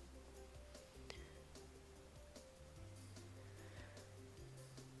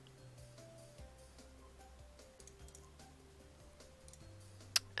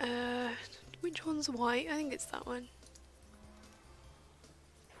 Which one's white? I think it's that one.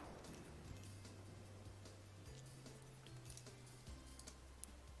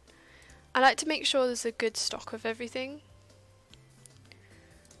 I like to make sure there's a good stock of everything.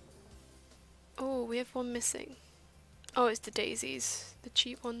 Oh, we have one missing. Oh, it's the daisies, the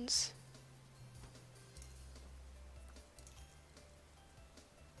cheap ones.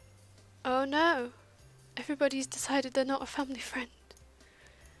 Oh no! Everybody's decided they're not a family friend.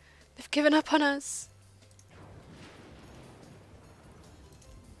 They've given up on us.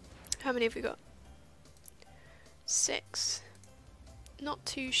 How many have we got? 6. Not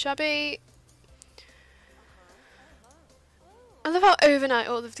too shabby. I love how overnight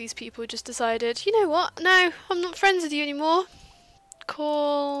all of these people just decided, you know what, no, I'm not friends with you anymore.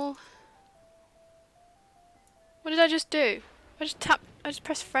 Call... What did I just do? I just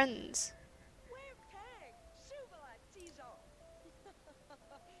pressed friends.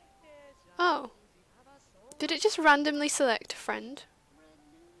 Oh. Did it just randomly select a friend?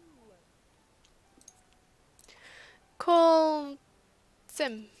 Call...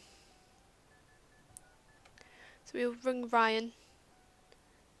 Sim. So we'll ring Ryan.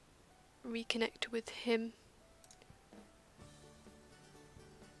 Reconnect with him.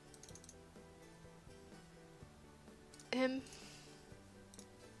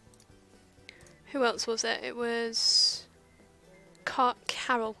 Who else was it? It was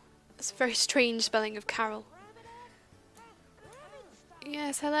Carol. That's a very strange spelling of Carol.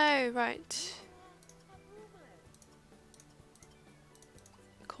 Yes, hello, right.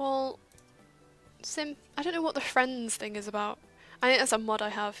 Call Sim. I don't know what the friends thing is about. I think that's a mod I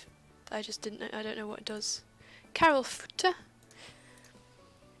have. I just didn't know, I don't know what it does. Carol Footer.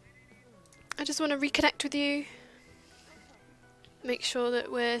 I just want to reconnect with you. Make sure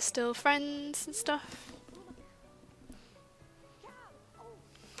that we're still friends and stuff.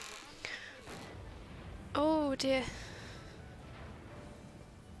 Oh dear.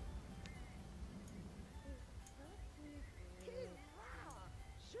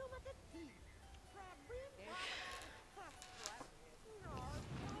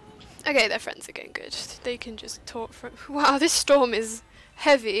 Okay, they're friends again, good. They can just talk from— Wow, this storm is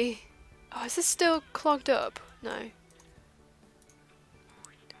heavy. Oh, is this still clogged up? No.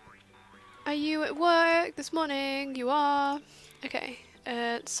 Are you at work this morning? You are. Okay,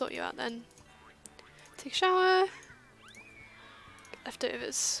 let's sort you out then. Take a shower. Get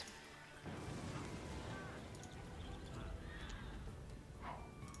leftovers.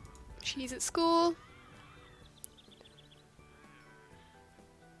 She's at school.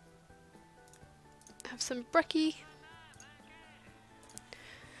 Have some brekkie.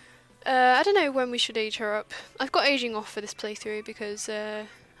 I don't know when we should age her up. I've got aging off for this playthrough because I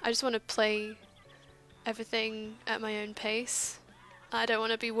just want to play everything at my own pace. I don't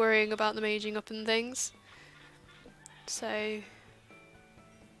want to be worrying about them aging up and things. So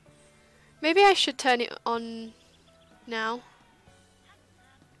maybe I should turn it on now.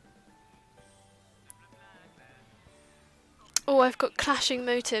 Oh, I've got clashing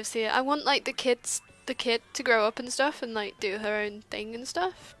motives here. I want like the kid to grow up and stuff and like do her own thing and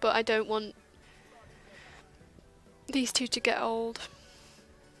stuff, but I don't want these two to get old.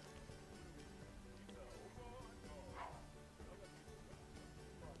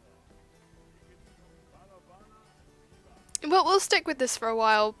 Well, we'll stick with this for a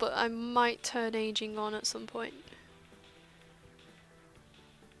while, but I might turn aging on at some point.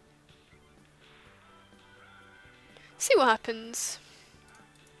 See what happens.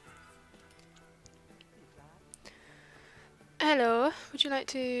 Hello, would you like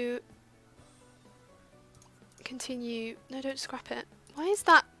to continue? No, don't scrap it. Why is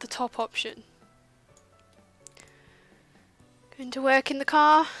that the top option? Going to work in the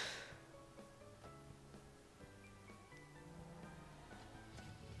car.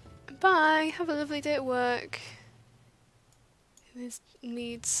 Bye, have a lovely day at work. There's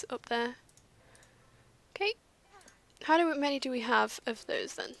needs up there. Okay. How many do we have of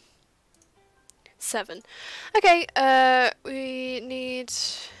those then? 7. Okay, we need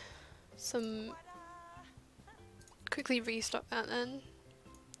some... Quickly restock that then.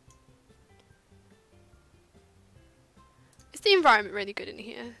 Is the environment really good in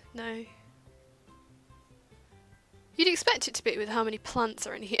here? No. You'd expect it to be with how many plants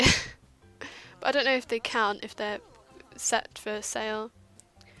are in here. But I don't know if they count, if they're set for sale.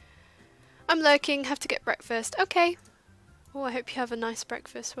 I'm lurking, have to get breakfast. Okay. Oh, I hope you have a nice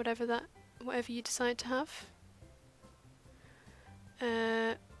breakfast, whatever you decide to have.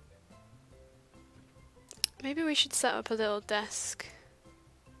 Maybe we should set up a little desk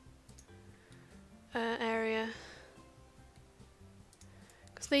area.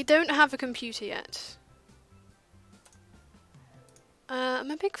 Because they don't have a computer yet. I'm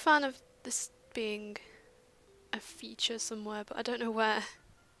a big fan of this being a feature somewhere, but I don't know where.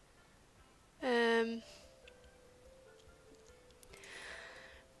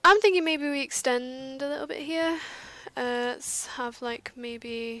 I'm thinking maybe we extend a little bit here. Let's have like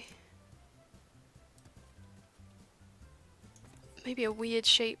maybe a weird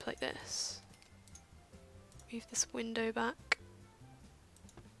shape like this. Move this window back.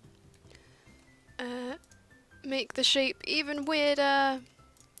 Make the shape even weirder.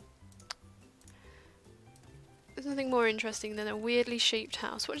 There's nothing more interesting than a weirdly shaped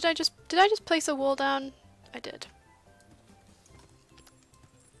house. What did I just place a wall down? I did.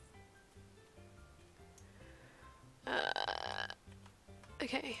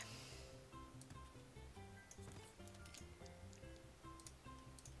 Okay.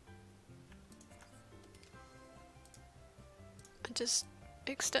 I just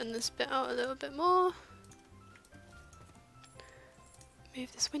extend this bit out a little bit more.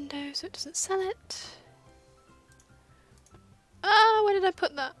 Move this window so it doesn't sell it. Ah, where did I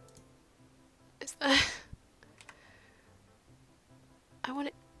put that? Is there? I want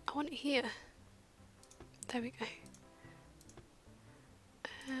it here. There we go.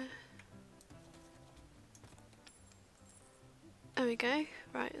 There we go.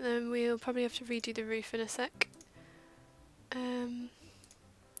 Right, then we'll probably have to redo the roof in a sec.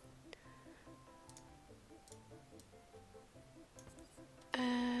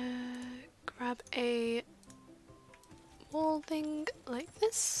 Grab a wall thing like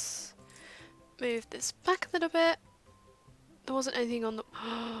this. Move this back a little bit. There wasn't anything on the...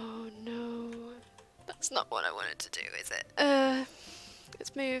 Oh no. That's not what I wanted to do, is it?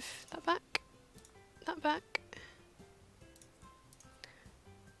 Let's move that back. That back.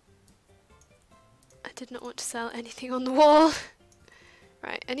 I did not want to sell anything on the wall.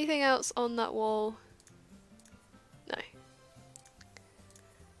 Right, anything else on that wall? No.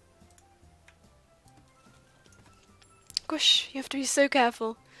 Gosh, you have to be so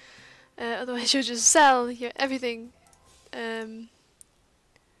careful. Otherwise you'll just sell your everything. That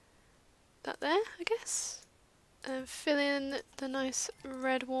there, I guess. Fill in the nice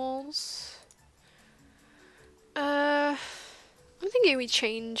red walls. I'm thinking we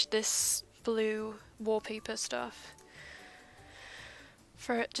change this blue wallpaper stuff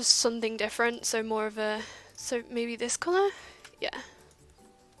for just something different, so more of a, so maybe this colour? Yeah.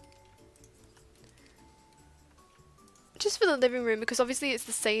 Just for the living room, because obviously it's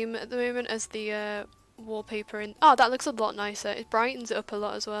the same at the moment as the wallpaper in... Oh, that looks a lot nicer. It brightens it up a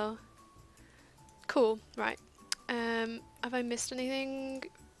lot as well. Cool, right. Have I missed anything?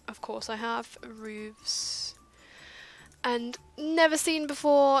 Of course I have. Roofs. And never seen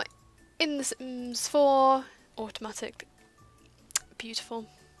before in The Sims 4. Automatic. Beautiful.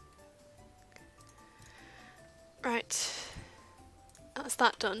 Right. That's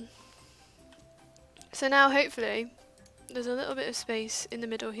that done. So now hopefully there's a little bit of space in the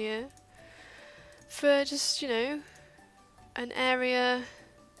middle here for just, you know, an area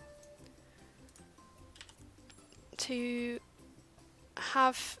to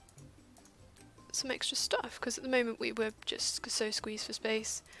have some extra stuff, because at the moment we were just so squeezed for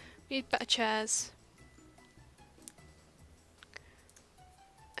space. We need better chairs.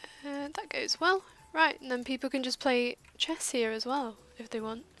 That goes well. Right, and then people can just play chess here as well if they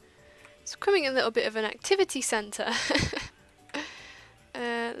want. It's becoming a little bit of an activity centre.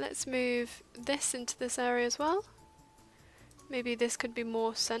 Let's move this into this area as well. Maybe this could be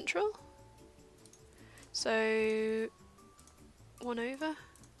more central. So, one over.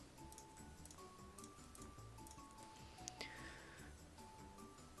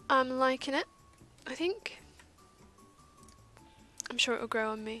 I'm liking it, I think. I'm sure it'll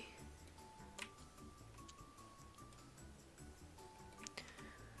grow on me.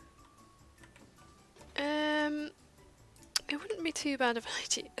 It wouldn't be too bad of an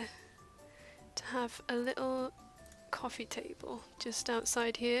idea to have a little coffee table just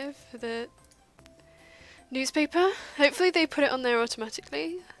outside here for the newspaper. Hopefully they put it on there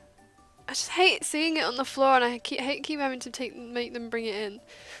automatically. I just hate seeing it on the floor, and I hate having to make them bring it in.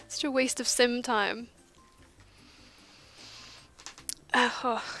 It's such a waste of sim time.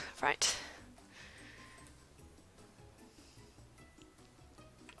 Oh, right.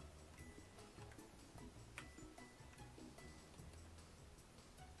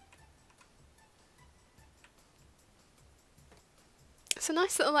 It's a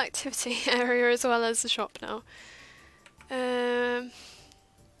nice little activity area as well as the shop now.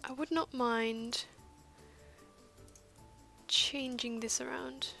 I would not mind changing this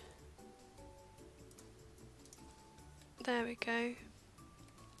around. There we go.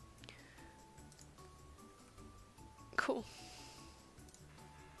 Cool.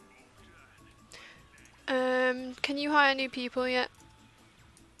 Can you hire new people yet?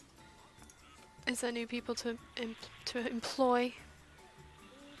 Is there new people to employ?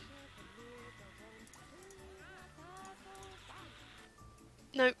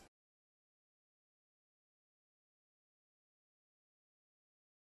 Nope.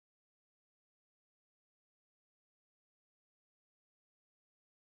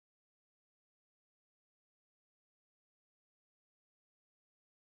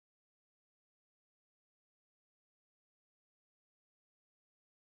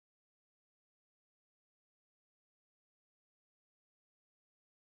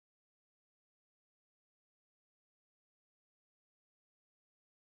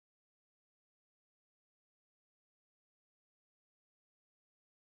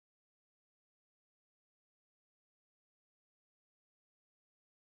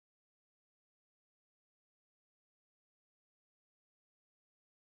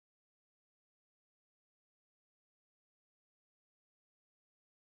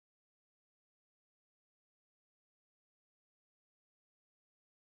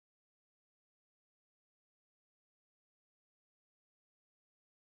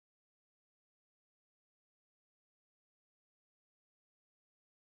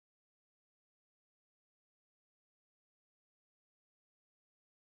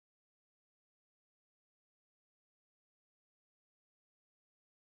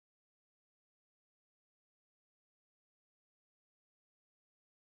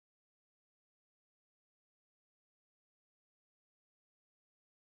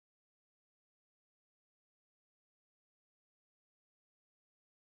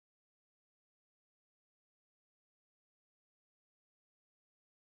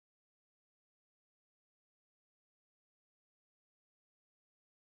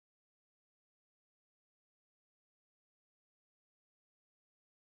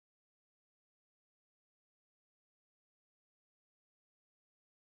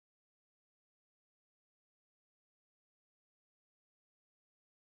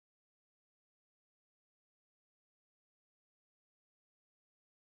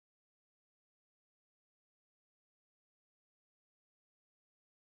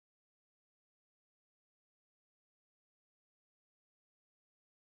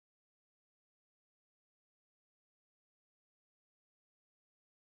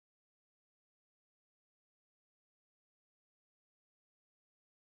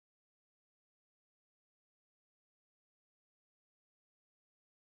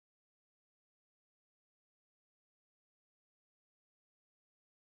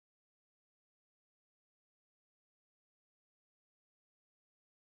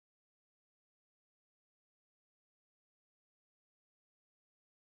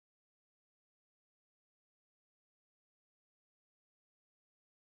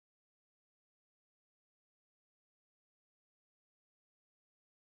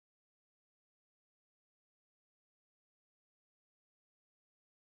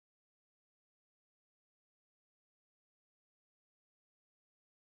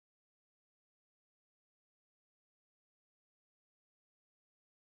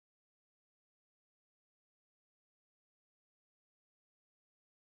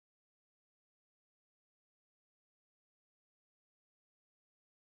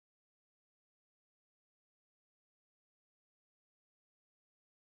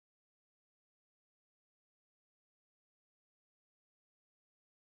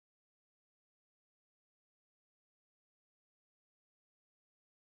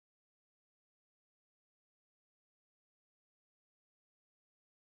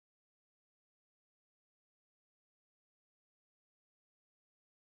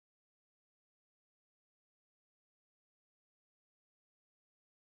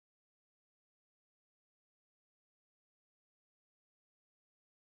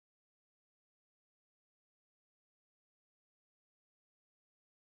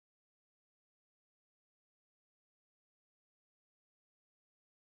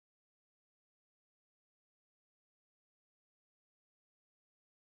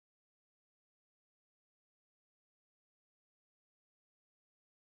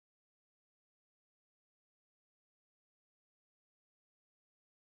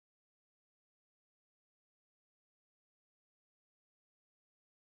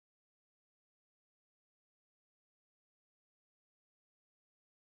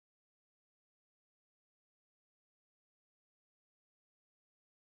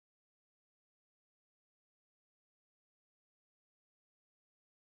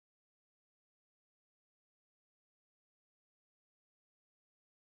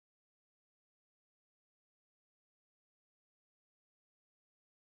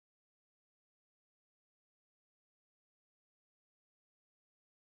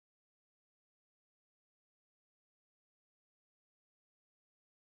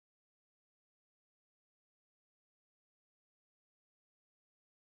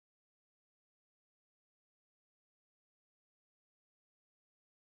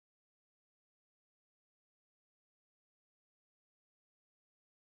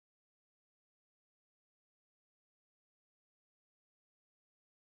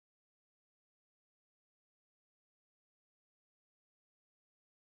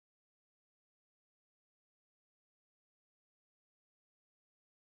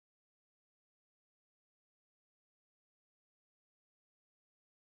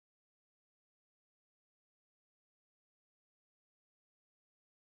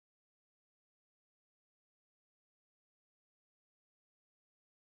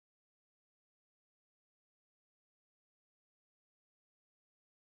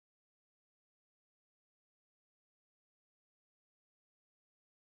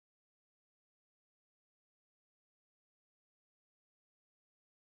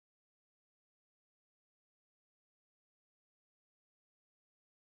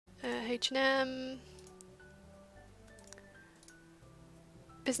 H&M.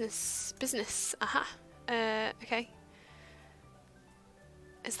 Business, aha. Okay.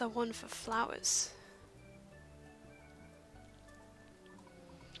 Is there one for flowers?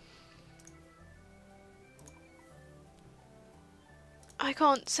 I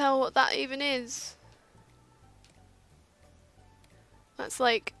can't tell what that even is. That's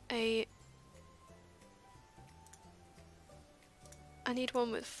like a... I need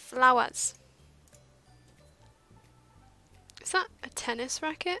one with flowers. Is that a tennis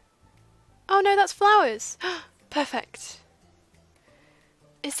racket? Oh no, that's flowers! Perfect.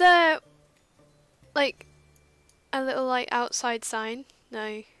 Is there like a little like outside sign?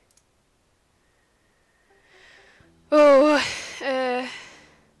 No. Oh,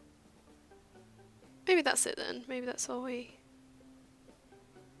 maybe that's it then. Maybe that's all we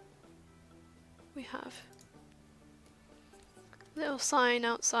have. Little sign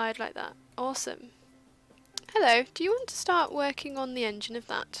outside like that. Awesome. Hello, do you want to start working on the engine of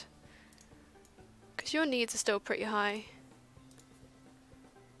that? Because your needs are still pretty high.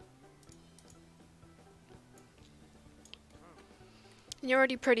 And you're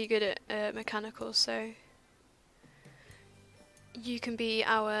already pretty good at mechanical, so you can be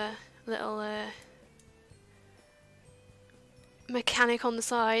our little mechanic on the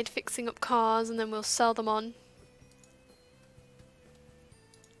side, fixing up cars, and then we'll sell them on.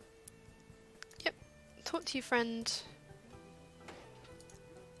 Yep. Talk to your friend.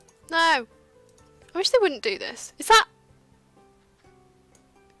 No! I wish they wouldn't do this. Is that...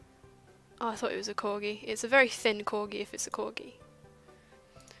 Oh, I thought it was a corgi. It's a very thin corgi if it's a corgi.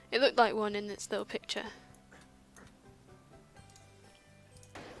 It looked like one in its little picture.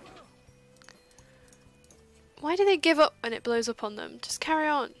 Why do they give up when it blows up on them? Just carry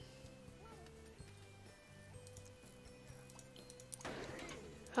on.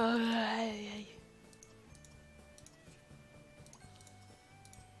 Oh,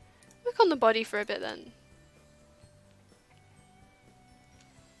 look on the body for a bit then.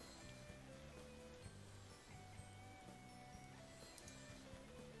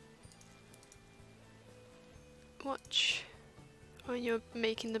 Watch. Oh, you're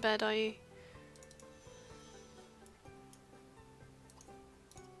making the bed, are you?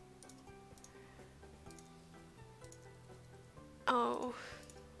 Oh.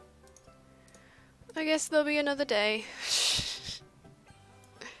 I guess there'll be another day.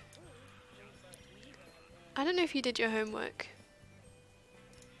 I don't know if you did your homework.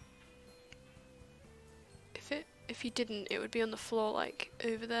 If you didn't, it would be on the floor, like,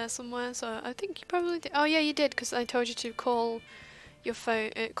 over there somewhere, so I think you probably did. Oh yeah, you did, because I told you to call your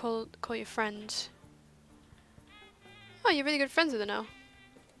phone, call your friend. Oh, you're really good friends with her now.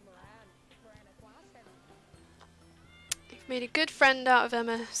 You've made a good friend out of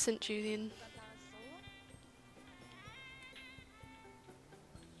Emma St. Julian.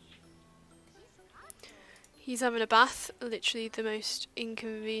 He's having a bath, literally the most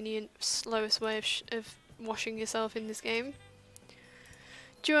inconvenient, slowest way of washing yourself in this game.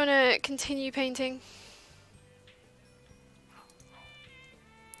 Do you want to continue painting?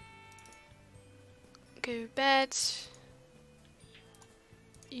 Go to bed.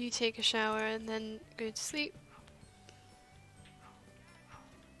 You take a shower and then go to sleep.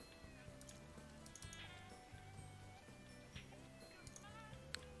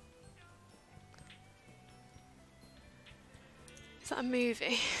 Is that a movie?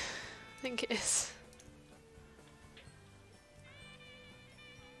 I think it is.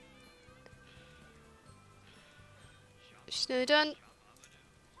 She's nearly done.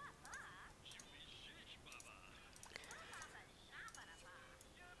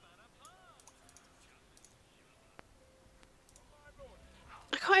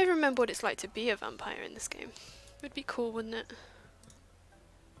 I can't even remember what it's like to be a vampire in this game. It would be cool, wouldn't it?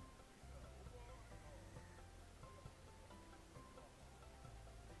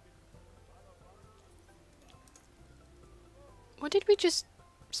 What did we just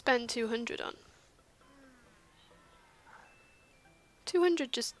spend 200 on?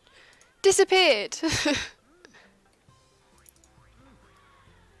 200 just disappeared! Good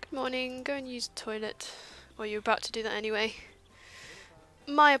morning, go and use the toilet. Or you're about to do that anyway.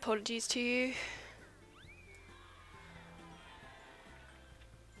 My apologies to you.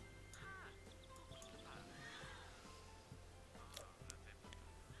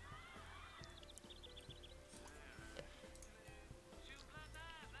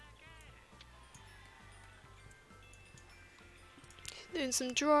 Doing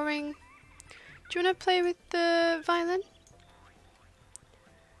some drawing. Do you want to play with the violin?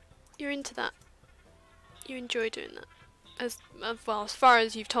 You're into that. You enjoy doing that. well, as far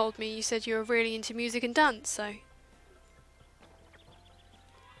as you've told me, you said you were really into music and dance, so.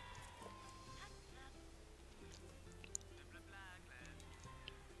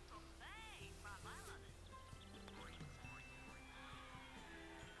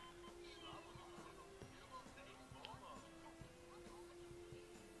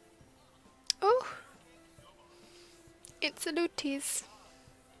 Oh, it's a Looties.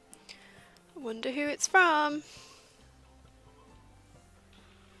 I wonder who it's from.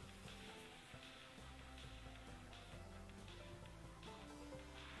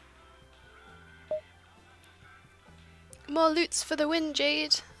 More loots for the win,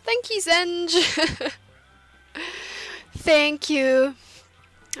 Jade. Thank you, Zenge. Thank you.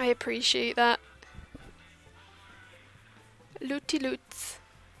 I appreciate that. Looty loots.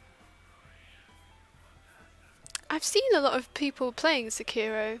 I've seen a lot of people playing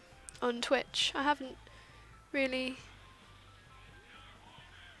Sekiro on Twitch. I haven't really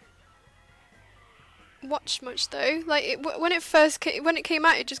watched much though. Like when it came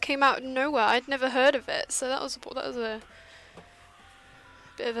out, it just came out of nowhere. I'd never heard of it, so that was a bit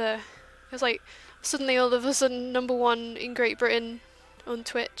of a. It was like suddenly all of a sudden #1 in Great Britain on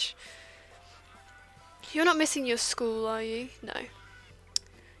Twitch. You're not missing your school, are you? No,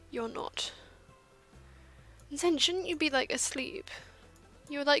 you're not. And then shouldn't you be like asleep?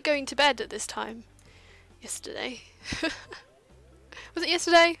 You were like going to bed at this time yesterday. Was it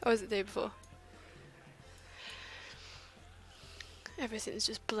yesterday or was it the day before? Everything's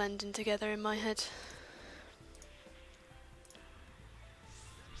just blending together in my head.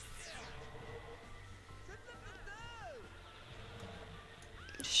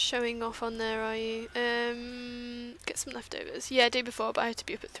 Just showing off on there, are you? Get some leftovers. Yeah, day before, but I had to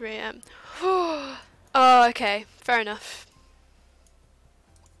be up at 3 AM. Oh, okay, fair enough.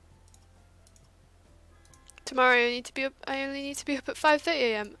 Tomorrow I only need to be up at 5:30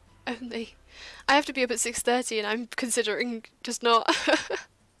 AM. Only. I have to be up at 6:30 and I'm considering just not.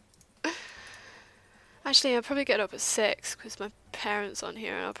 Actually, I'll probably get up at 6 because my parents on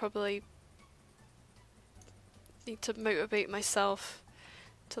here and I'll probably need to motivate myself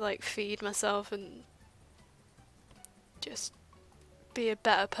to like feed myself and just be a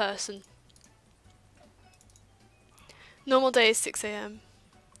better person. Normal day is 6 AM.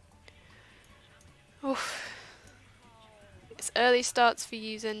 Oof. It's early starts for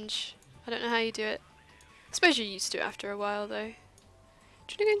you, Zinj. I don't know how you do it. I suppose you're used to it after a while, though.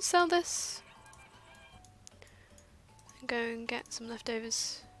 Do you want to go and sell this? And go and get some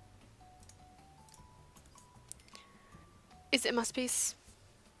leftovers. Is it a masterpiece?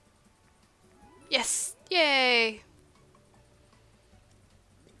 Yes! Yay!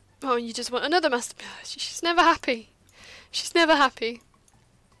 Oh, you just want another masterpiece. She's never happy. She's never happy.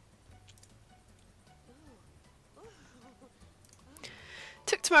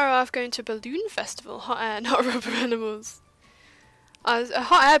 Took tomorrow off going to a balloon festival. Hot air, not rubber animals. A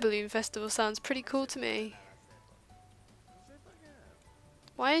hot air balloon festival sounds pretty cool to me.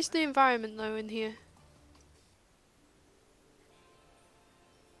 Why is the environment low in here?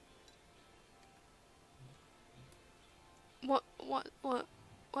 What?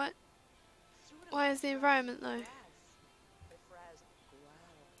 Why is the environment low?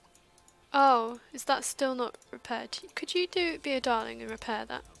 Oh, is that still not repaired? Could you be a darling and repair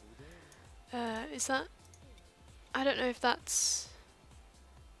that? Is that... I don't know if that's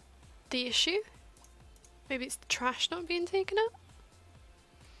the issue. Maybe it's the trash not being taken out?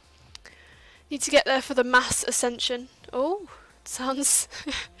 Need to get there for the mass ascension. Oh, sounds...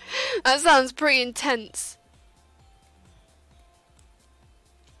 that sounds pretty intense.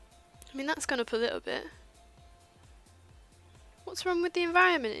 I mean, that's gone up a little bit. What's wrong with the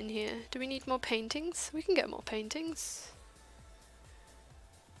environment in here? Do we need more paintings? We can get more paintings.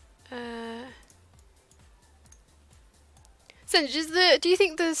 So, do you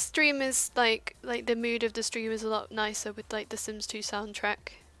think the stream is like the mood of the stream is a lot nicer with like the Sims 2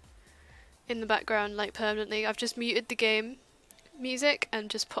 soundtrack in the background, like permanently? I've just muted the game music and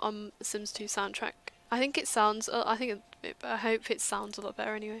just put on the Sims 2 soundtrack. I think it sounds. I hope it sounds a lot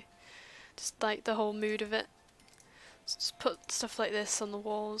better anyway. Just like the whole mood of it. Just put stuff like this on the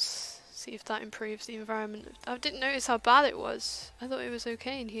walls, see if that improves the environment. I didn't notice how bad it was. I thought it was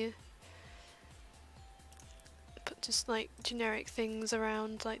okay in here. Put just like generic things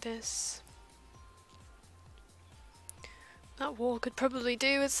around like this. That wall could probably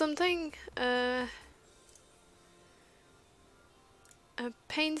do with something. A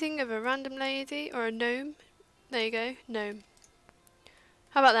painting of a random lady or a gnome. There you go, gnome.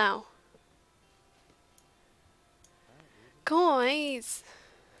 How about now? Guys,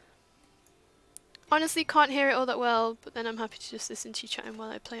 Honestly, can't hear it all that well, but then I'm happy to just listen to you chatting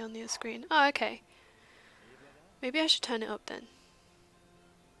while I play on the screen. Oh, okay. Maybe I should turn it up then.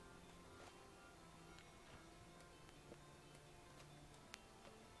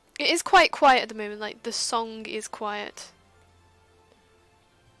 It is quite quiet at the moment, like the song is quiet.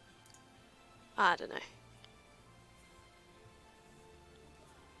 I don't know.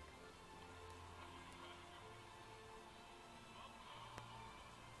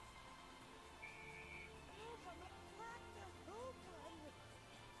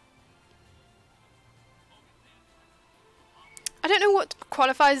 I don't know what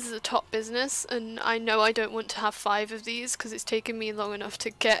qualifies as a top business, and I know I don't want to have 5 of these because it's taken me long enough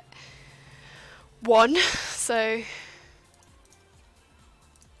to get one, so...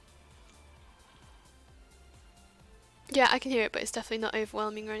 Yeah, I can hear it, but it's definitely not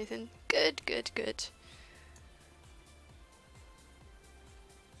overwhelming or anything. Good, good, good.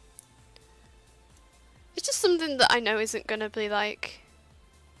 It's just something that I know isn't gonna be like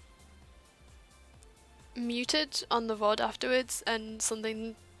muted on the VOD afterwards, and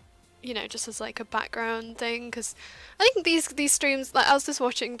something, you know, just as like a background thing, because I think these streams, like I was just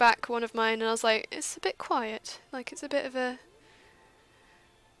watching back one of mine and I was like, it's a bit quiet, like it's a bit of a,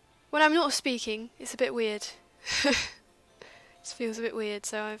 when I'm not speaking, it's a bit weird. It just feels a bit weird,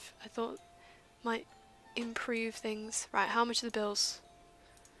 so I thought might improve things. Right, how much are the bills?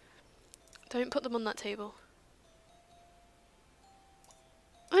 Don't put them on that table.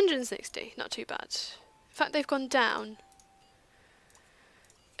 160, not too bad. In fact, they've gone down.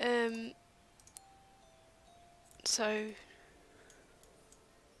 So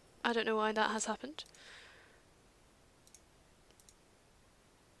I don't know why that has happened.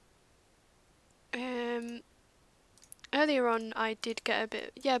 Earlier on I did get a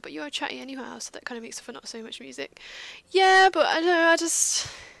bit, yeah, but you're chatty anyhow, so that kind of makes for not so much music. Yeah, but I don't know, I just,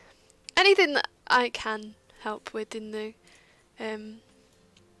 anything that I can help with in the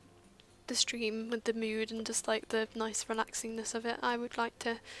stream, with the mood and just like the nice relaxingness of it, I would like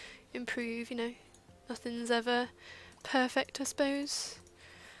to improve, you know. Nothing's ever perfect, I suppose.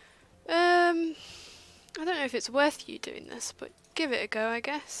 I don't know if it's worth you doing this, but give it a go, I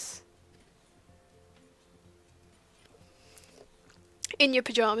guess. In your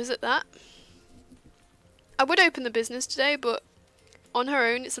pyjamas at that. I would open the business today, but on her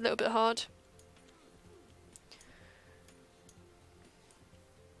own it's a little bit hard.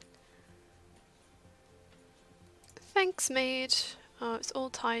 Thanks, maid. Oh, it's all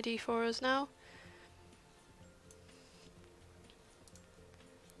tidy for us now.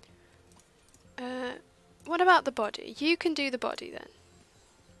 What about the body? You can do the body then.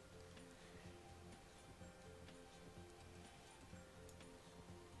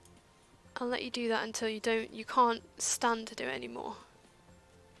 I'll let you do that until you can't stand to do it anymore.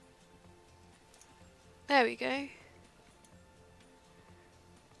 There we go.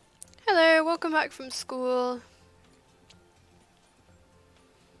 Hello, welcome back from school.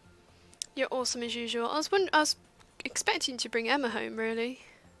 You're awesome as usual. I was expecting to bring Emma home, really.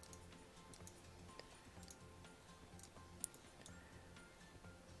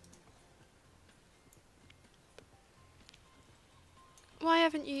 Why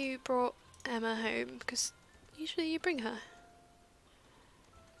haven't you brought Emma home? Because usually you bring her.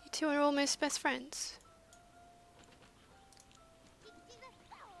 You two are almost best friends.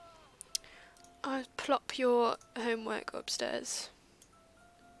 I'll plop your homework upstairs.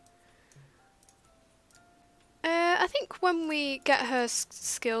 I think when we get her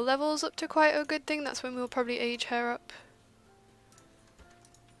skill levels up to quite a good thing, that's when we'll probably age her up.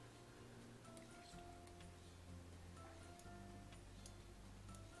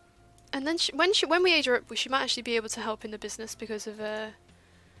 And then when we age her up, she might actually be able to help in the business because of her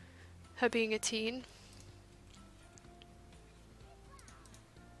being a teen.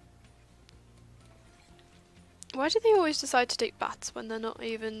 Why do they always decide to take bats when they're not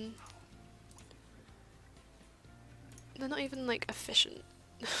even like efficient?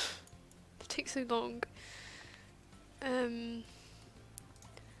 It takes so long.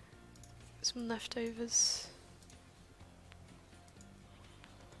 Some leftovers.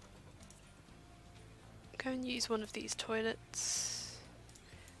 Go and use one of these toilets.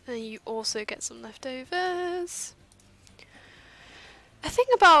 And you also get some leftovers. The thing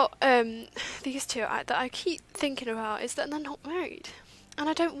about these two that I keep thinking about is that they're not married. And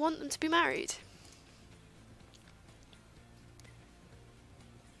I don't want them to be married.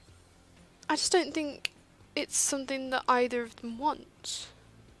 I just don't think it's something that either of them wants.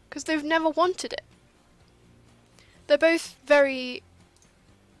 Because they've never wanted it. They're both very...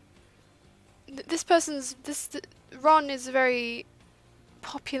 Ron is very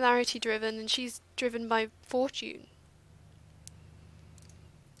popularity driven and she's driven by fortune.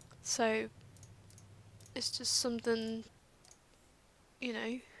 So it's just something, you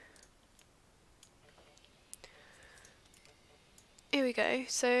know. Here we go.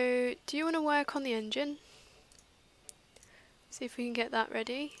 So do you want to work on the engine? See if we can get that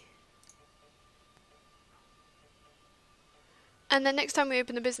ready. And then next time we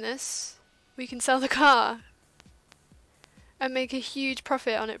open the business, we can sell the car and make a huge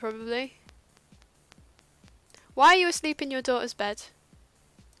profit on it probably. Why are you asleep in your daughter's bed?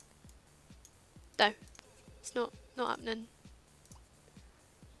 No, it's not happening.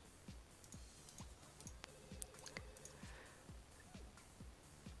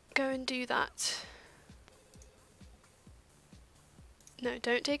 Go and do that. No,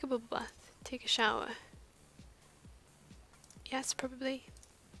 don't take a bubble bath. Take a shower. Yes, probably.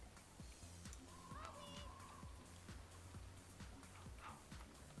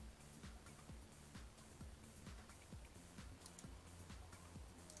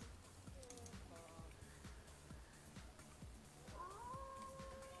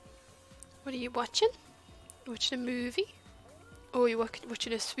 What are you watching? Watching a movie? Or are you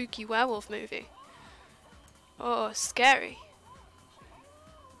watching a spooky werewolf movie? Oh, scary.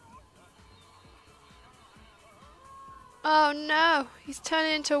 Oh no, he's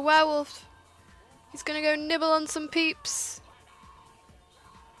turning into a werewolf. He's gonna go nibble on some peeps.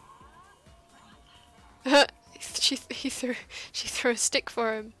 she threw a stick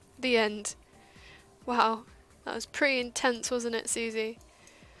for him. The end. Wow, that was pretty intense, wasn't it, Susie?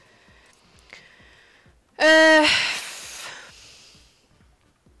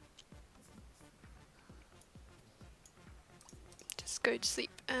 Just go to sleep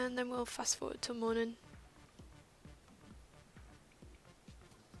and then we'll fast forward till morning.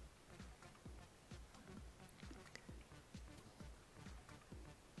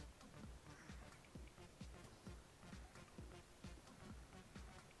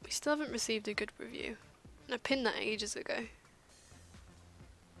 We still haven't received a good review. And I pinned that ages ago.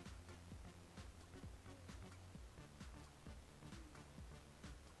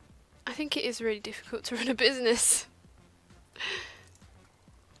 I think it is really difficult to run a business.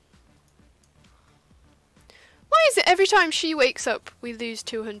 Why is it every time she wakes up we lose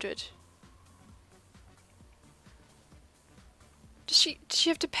 200? Does she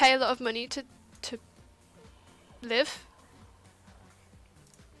have to pay a lot of money to live?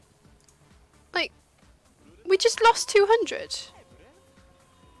 Like, we just lost 200.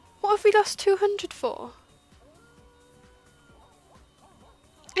 What have we lost 200 for?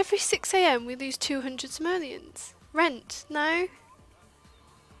 Every 6 AM we lose 200 simoleons. Rent? No.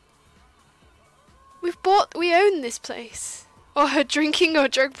 We own this place. Or her drinking or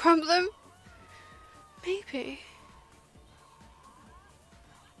drug problem? Maybe.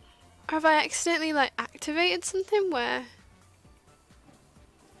 Or have I accidentally like activated something where...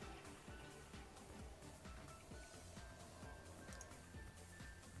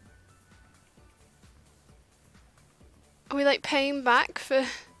 Are we like paying back for...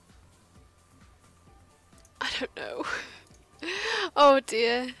 I don't know. Oh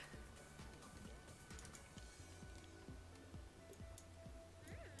dear.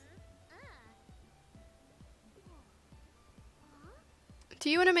 Do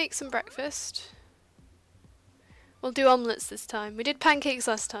you want to make some breakfast? We'll do omelettes this time. We did pancakes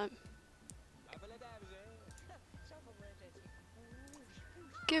last time.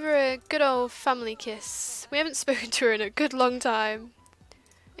 Give her a good old family kiss. We haven't spoken to her in a good long time.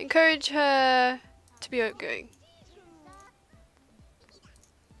 Encourage her to be outgoing.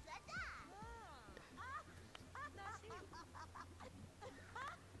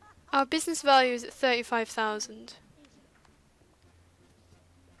 Our business value is at 35,000.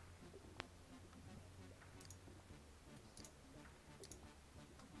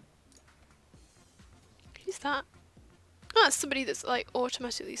 Who's that? Oh, that's somebody that's like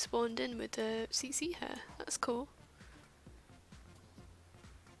automatically spawned in with the CC hair. That's cool.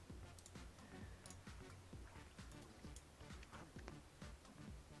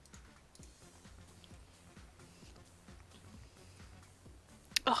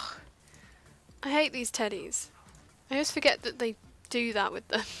 Ugh. I hate these teddies. I always forget that they do that with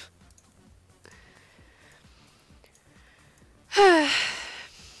them.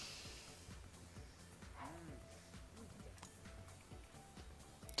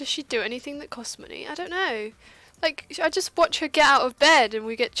 Does she do anything that costs money? I don't know. Like, I just watch her get out of bed and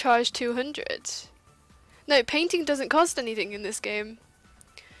we get charged 200. No, painting doesn't cost anything in this game.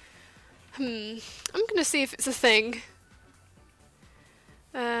 I'm gonna see if it's a thing.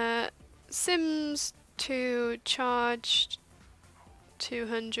 Sims to charge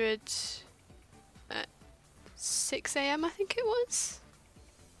 200 at 6 AM I think it was.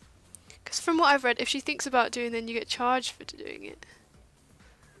 Because from what I've read, if she thinks about doing, then you get charged for doing it.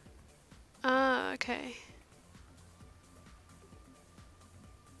 Ah, okay.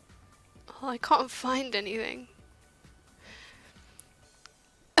 Well, I can't find anything.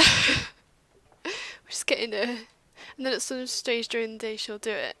 We're just getting her. And then at some stage during the day she'll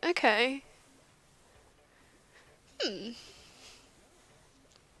do it. Okay. It's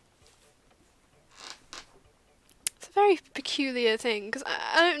a very peculiar thing, because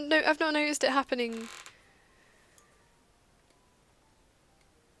I don't know, I've not noticed it happening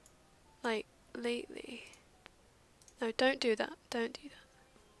like lately. No, don't do that. Don't do that.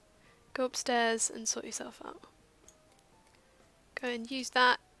 Go upstairs and sort yourself out. Go and use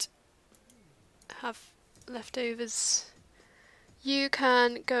that. Have leftovers. You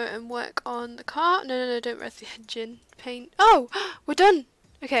can go and work on the car. No, no, no, don't rest the engine. Paint. Oh, we're done.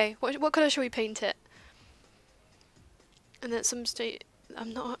 Okay, what colour shall we paint it? And at some state,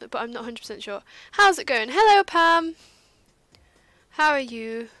 I'm not 100% sure. How's it going? Hello, Pam. How are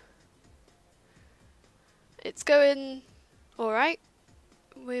you? It's going all right.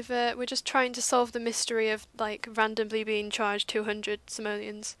 We're just trying to solve the mystery of like randomly being charged 200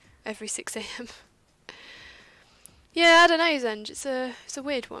 simoleons every 6 AM. Yeah, I don't know, Zenj. It's a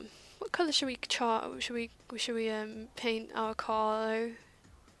weird one. What colour should we paint our car though?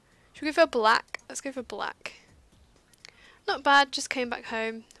 Should we go for black? Let's go for black. Not bad. Just came back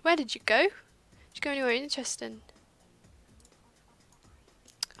home. Where did you go? Did you go anywhere interesting?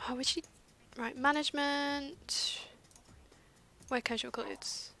 Oh, would she? Right, management. Wear casual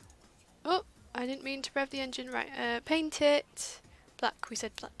clothes. Oh, I didn't mean to rev the engine. Right, paint it. Black. We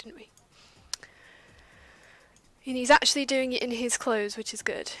said black, didn't we? And he's actually doing it in his clothes, which is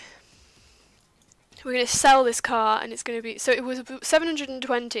good. We're going to sell this car, and it's going to be... So it was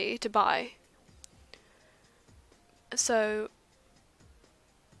 720 to buy. So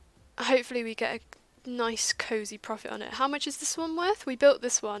hopefully we get a nice, cozy profit on it. How much is this one worth? We built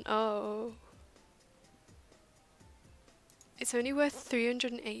this one. Oh. It's only worth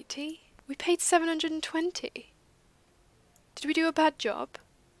 380? We paid 720. Did we do a bad job?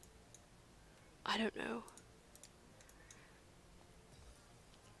 I don't know.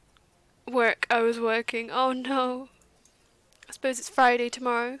 Work. I was working. Oh no. I suppose it's Friday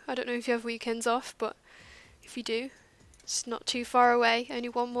tomorrow. I don't know if you have weekends off, but if you do, it's not too far away. Only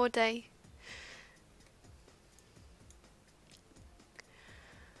one more day.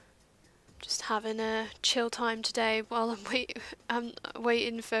 Just having a chill time today while I'm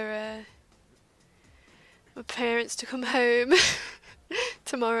waiting for my parents to come home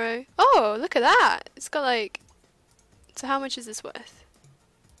tomorrow. Oh, look at that! It's got like... So how much is this worth?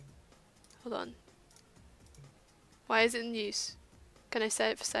 Hold on. Why is it in use? Can I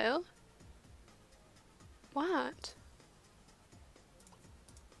set it for sale? What?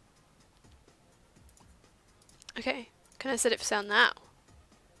 Okay, can I set it for sale now?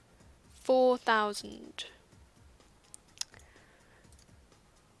 4,000.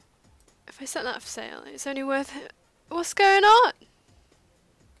 If I set that for sale, it's only worth... What's going on?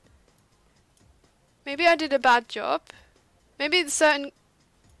 Maybe I did a bad job. Maybe certain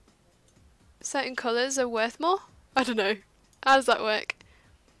colours are worth more? I don't know. How does that work?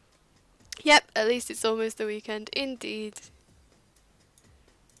 Yep, at least it's almost the weekend. Indeed.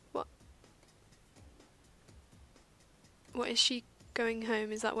 What? What is she going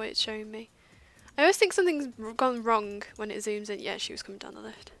home? Is that what it's showing me? I always think something's gone wrong when it zooms in. Yeah, she was coming down the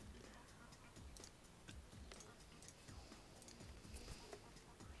lift.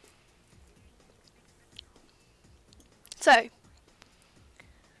 So,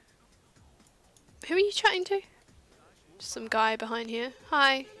 who are you chatting to? Just some guy behind here.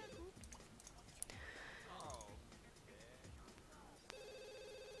 Hi.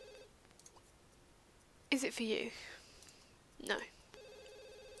 Is it for you? No.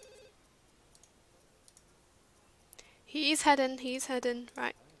 He's heading.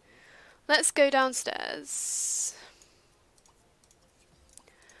 Right. Let's go downstairs.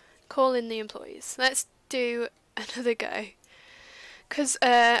 Call in the employees. Let's do another go. Because,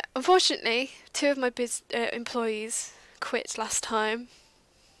 unfortunately, 2 of my employees quit last time.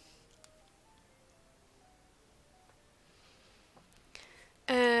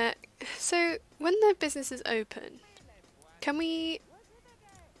 So, when the business is open, can we...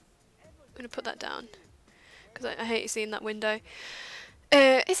 I'm going to put that down, because I hate seeing that window.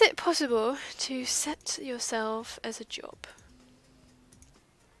 Is it possible to set yourself as a job?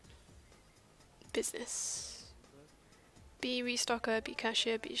 Business. Be restocker, be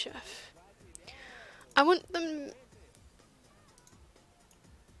cashier, be chef. I want them...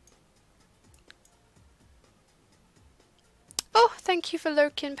 Thank you for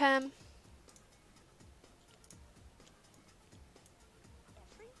lurking, Pam.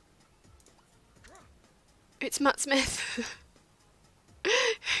 It's Matt Smith.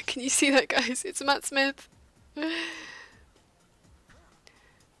 Can you see that, guys? It's Matt Smith.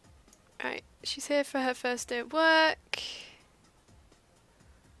 Right, she's here for her first day at work.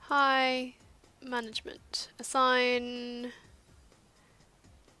 Hi, management. Assign.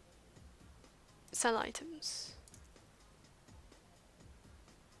 Sell items.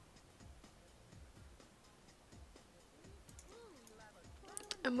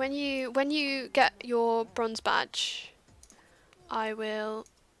 And when you get your bronze badge, I will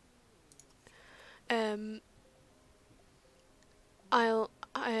I'll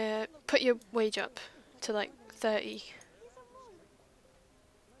put your wage up to like 30.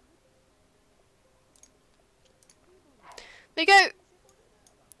 There you go.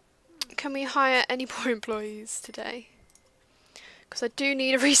 Can we hire any more employees today? Because I do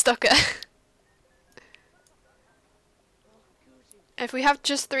need a restocker. If we have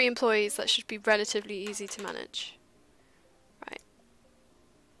just 3 employees, that should be relatively easy to manage. Right.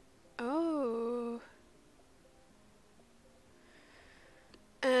 Oh.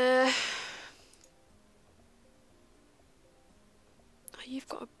 Oh, you've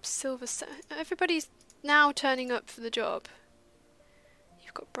got a silver set. Everybody's now turning up for the job.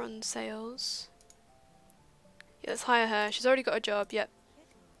 You've got bronze sales. Yeah, let's hire her. She's already got a job, yep.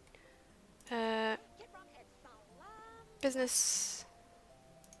 Business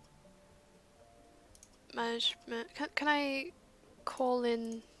management. Can I call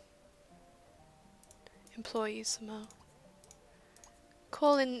in employees somehow?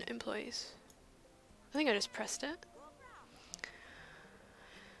 Call in employees. I think I just pressed it.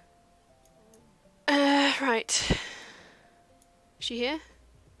 Right. Is she here?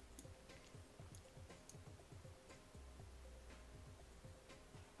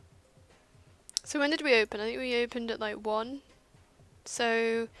 So when did we open? I think we opened at like 1.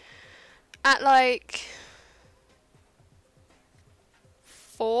 So at like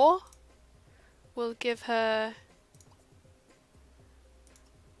 4, we'll give her...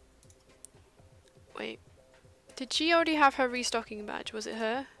 Wait. Did she already have her restocking badge? Was it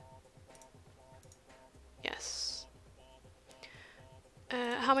her? Yes.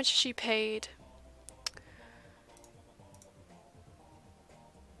 How much is she paid?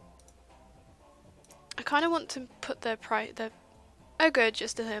 I kind of want to put their price. Oh, good,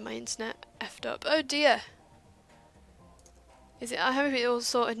 just to hear my internet effed up. Oh dear. Is it? I hope it's all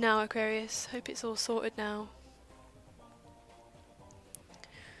sorted now, Aquarius. Hope it's all sorted now.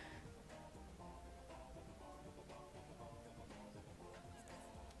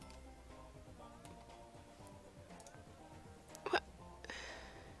 What?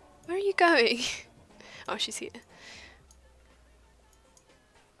 Where are you going? Oh, she's here.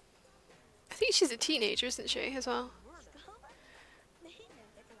 I think she's a teenager, isn't she, as well?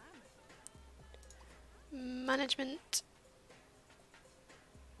 Management.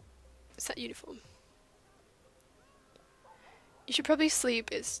 Set uniform. You should probably sleep.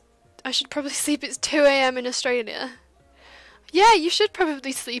 I should probably sleep. It's 2 AM in Australia. Yeah, you should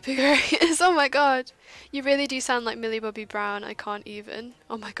probably sleep, Aquarius. Oh my god. You really do sound like Millie Bobby Brown. I can't even.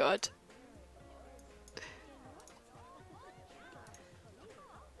 Oh my god.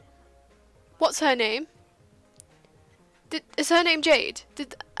 What's her name? Is her name Jade?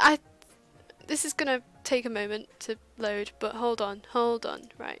 This is gonna take a moment to load, but hold on.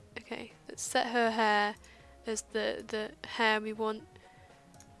 Right, okay. Let's set her hair as the hair we want.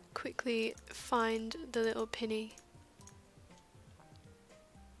 Quickly find the little pinny.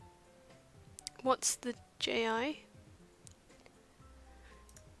 What's the JI?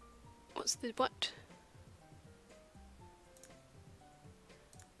 What's the what?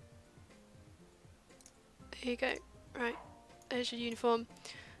 There you go. Right. There's your uniform.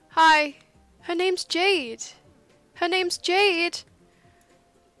 Hi. Her name's Jade. Her name's Jade.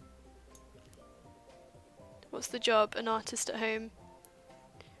 What's the job? An artist at home.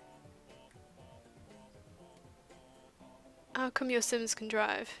 How come your Sims can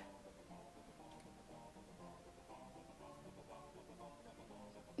drive?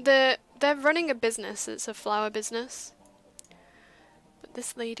 They're running a business. It's a flower business. But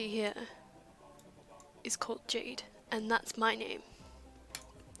this lady here is called Jade, and that's my name.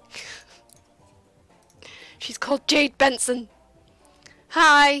 She's called Jade Benson.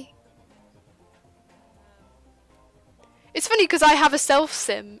 Hi. It's funny because I have a self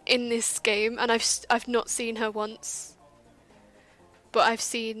sim in this game, and I've not seen her once, but I've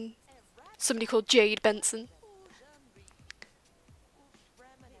seen somebody called Jade Benson.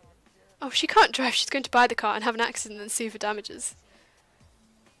 Oh, she can't drive. She's going to buy the car and have an accident and sue for damages.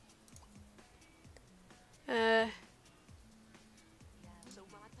 Uh,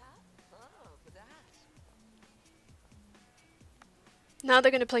 Now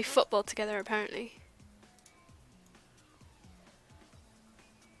they're going to play football together, apparently.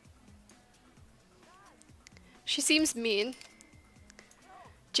 She seems mean.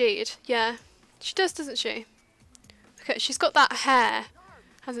 Jade, yeah. She does, doesn't she? Okay, she's got that hair,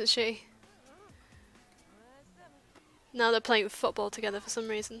 hasn't she? Now they're playing football together for some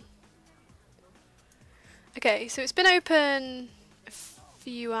reason. Okay, so it's been open a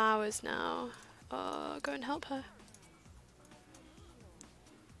few hours now. Go and help her.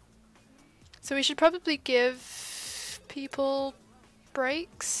 So we should probably give people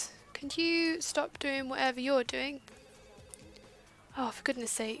breaks. Can you stop doing whatever you're doing? Oh, for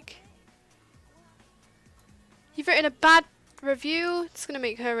goodness sake. You've written a bad review? It's going to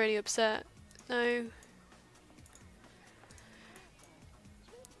make her really upset. No.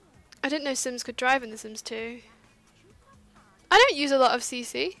 I didn't know Sims could drive in The Sims 2. I don't use a lot of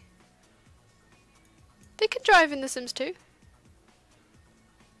CC. They can drive in The Sims 2.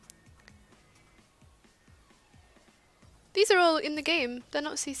 These are all in the game. They're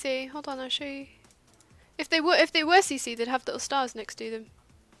not CC. Hold on, I'll show you. If they were CC, they'd have little stars next to them.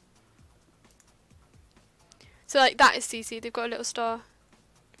 So like that is CC. They've got a little star.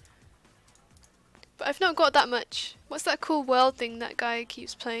 But I've not got that much. What's that cool world thing that guy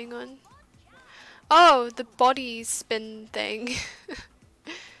keeps playing on? Oh, the body spin thing.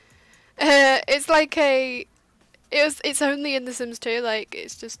 It's like a. It's only in The Sims 2. Like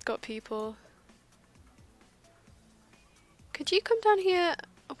it's just got people. Could you come down here?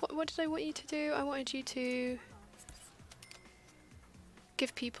 What did I want you to do? I wanted you to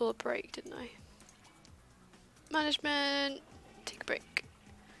give people a break, didn't I? Management, take a break.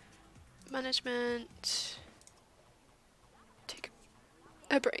 Management, take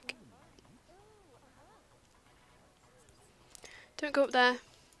a break. Don't go up there.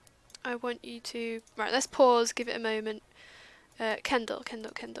 I want you to... Right, let's pause, give it a moment. Kendall,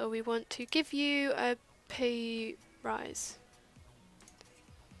 we want to give you a pay rise.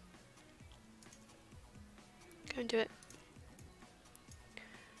 Go and do it.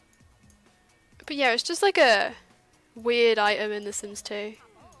 But yeah, it's just like a weird item in The Sims 2.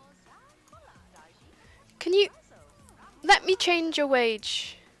 Can you let me change your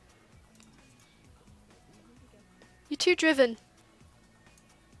wage? You're too driven.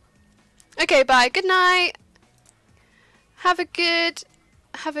 Okay, bye. Good night. Have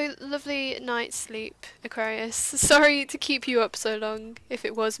a lovely night's sleep, Aquarius. Sorry to keep you up so long. If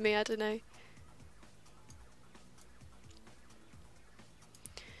it was me, I don't know.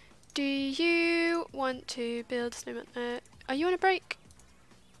 Do you want to build a snowman? Are you on a break?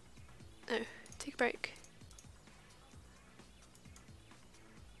 No, take a break.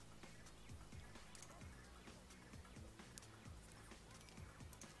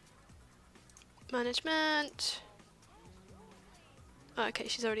 Management. Oh, okay,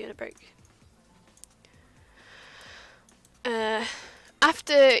 she's already on a break.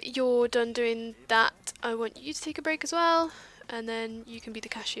 After you're done doing that, I want you to take a break as well. And then you can be the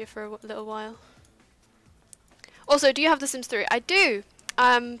cashier for a little while. Also, do you have The Sims 3? I do!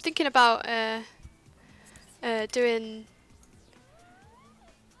 I'm thinking about doing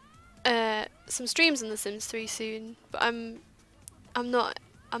some streams on The Sims 3 soon, but I'm not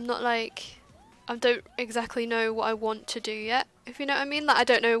like, I don't exactly know what I want to do yet, if you know what I mean. Like, I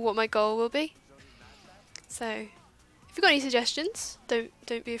don't know what my goal will be. So, if you've got any suggestions,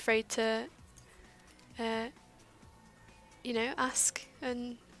 don't be afraid to you know, ask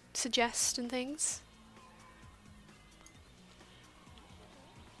and suggest and things.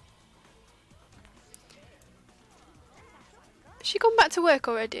 Has she gone back to work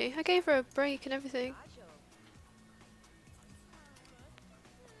already? I gave her a break and everything.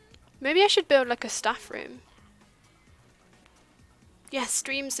 Maybe I should build like a staff room. Yes,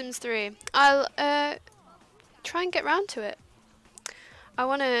 stream Sims 3. I'll try and get round to it. I'm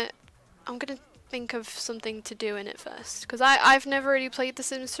gonna think of something to do in it first, because I've never really played The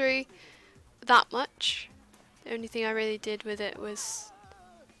Sims 3 that much. The only thing I really did with it was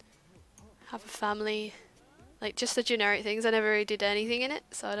have a family, like just the generic things. I never really did anything in it,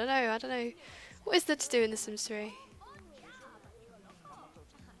 so I don't know. What is there to do in The Sims 3?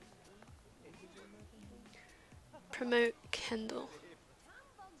 Promote Kendall.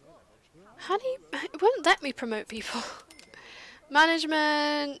 How do you... It won't let me promote people.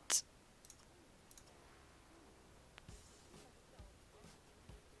 Management.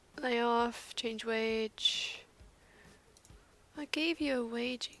 Lay off, change wage. I gave you a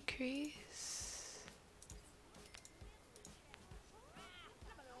wage increase.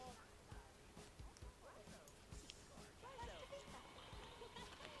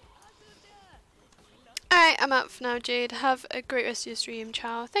 I'm out for now, Jade. Have a great rest of your stream.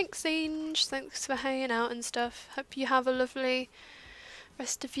 Ciao. Thanks, Ange. Thanks for hanging out and stuff. Hope you have a lovely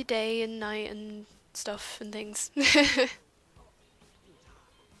rest of your day and night and stuff and things.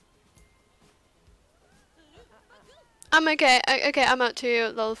 I'm okay. Okay, I'm out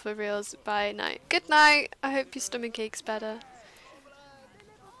too. Lol for reals. Bye. Night. Good night. I hope your stomach ache's better.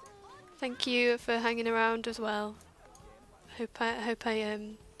 Thank you for hanging around as well. Hope I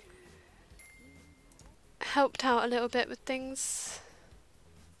helped out a little bit with things.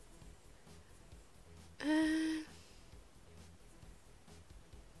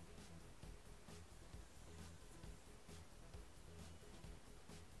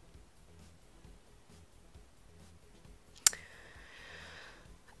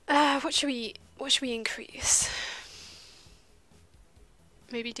 What should we increase?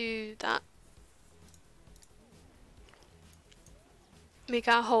 Maybe do that. Make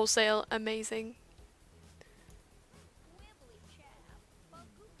our wholesale amazing.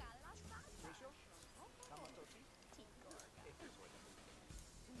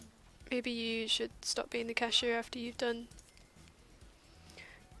 Maybe you should stop being the cashier after you've done.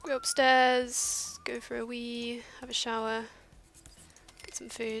 Go upstairs, go for a wee, have a shower, get some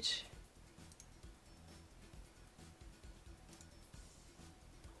food.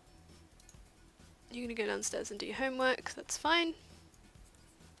 You're gonna go downstairs and do your homework, that's fine.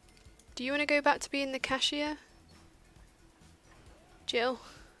 Do you want to go back to being the cashier? Jill?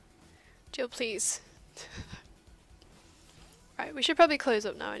 Jill, please. Right, we should probably close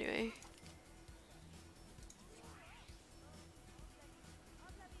up now anyway.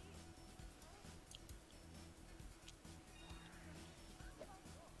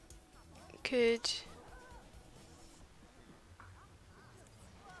 Could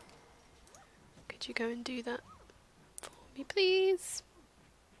you go and do that for me, please?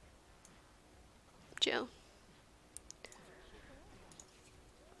 Jill.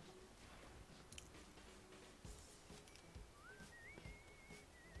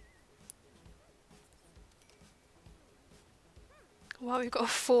 Wow, we've got a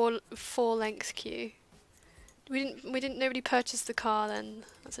four length queue. Nobody purchased the car then.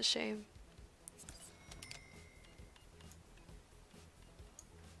 That's a shame.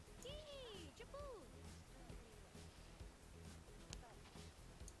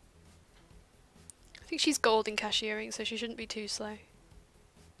 I think she's gold in cashiering, so she shouldn't be too slow.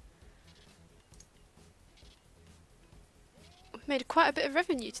 We've made quite a bit of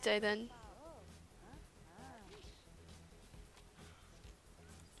revenue today then.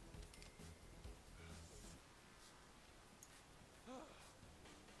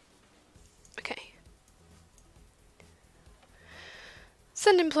 Okay.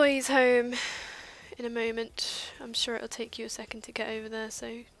 Send employees home in a moment. I'm sure it'll take you a second to get over there,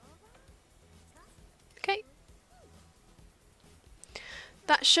 so... Okay.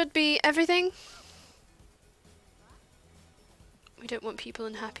 That should be everything. We don't want people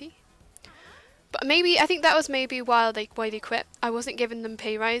unhappy. But maybe, I think that was maybe why they quit. I wasn't giving them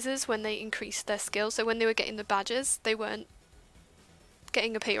pay rises when they increased their skills. So when they were getting the badges, they weren't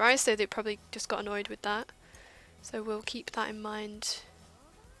getting a pay rise, so they probably just got annoyed with that. So we'll keep that in mind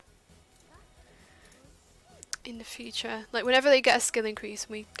in the future. Like whenever they get a skill increase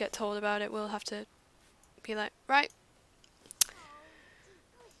and we get told about it, we'll have to be like, right,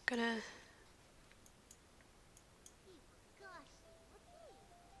 gonna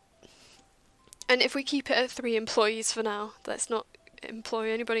and if we keep it at 3 employees for now, let's not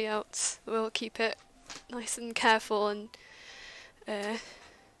employ anybody else. We'll keep it nice and careful and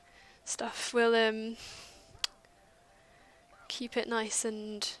stuff. We'll keep it nice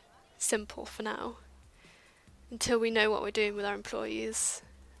and simple for now until we know what we're doing with our employees,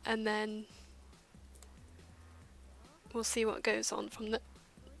 and then we'll see what goes on from the...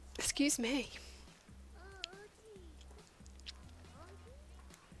 Excuse me.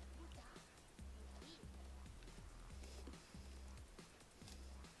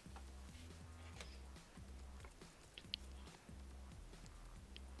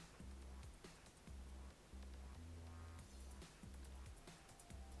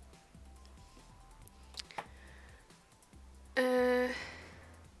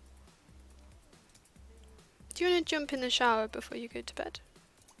 Do you want to jump in the shower before you go to bed?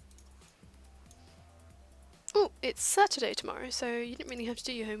 Oh, it's Saturday tomorrow, so you didn't really have to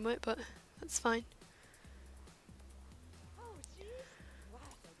do your homework, but that's fine.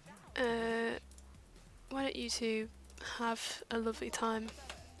 Why don't you two have a lovely time?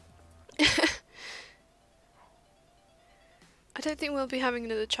 I don't think we'll be having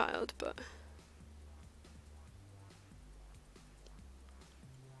another child, but...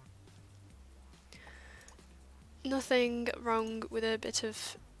 nothing wrong with a bit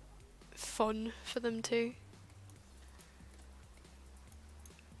of fun for them too.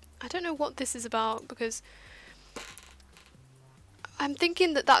 I don't know what this is about, because I'm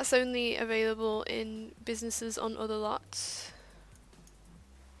thinking that that's only available in businesses on other lots.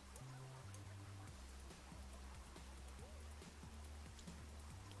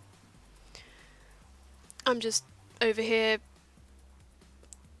 I'm just over here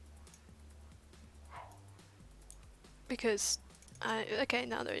because okay,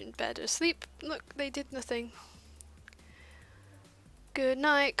 now they're in bed asleep. Look, they did nothing. Good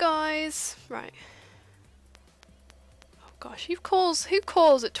night, guys. Right. Oh gosh, who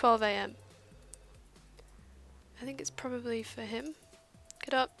calls at 12 AM? I think it's probably for him.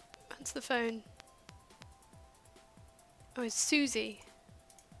 Get up, answer the phone. Oh, it's Susie.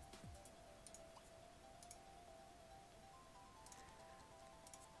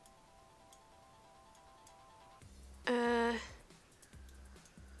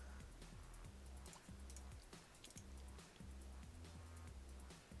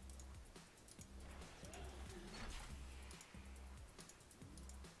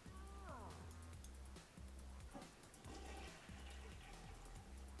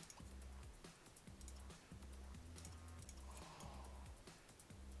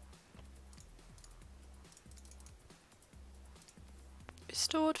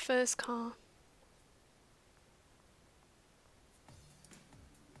 Restored first car.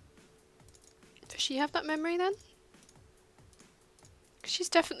 Does she have that memory then? 'Cause she's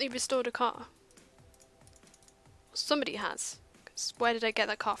definitely restored a car. Well, somebody has. 'Cause where did I get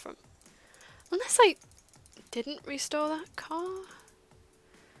that car from? Unless I didn't restore that car?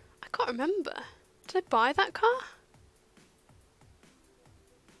 I can't remember. Did I buy that car?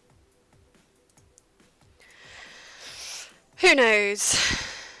 Who knows?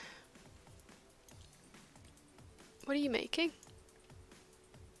 What are you making?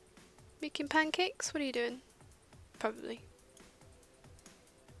 Making pancakes? What are you doing? Probably.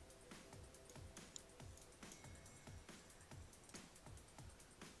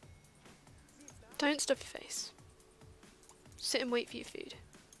 Don't stuff your face. Sit and wait for your food.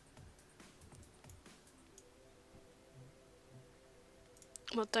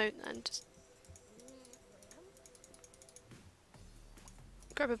 Well, don't then. Just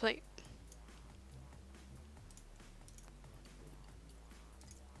grab a plate.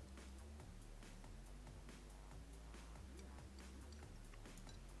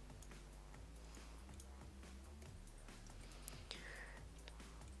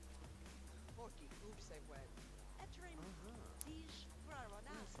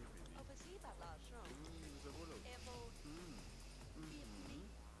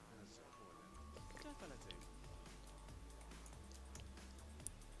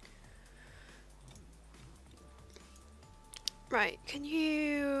 Right, can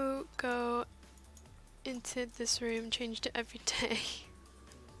you go into this room, changed it every day?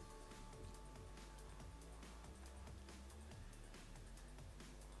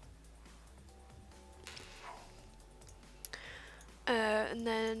 And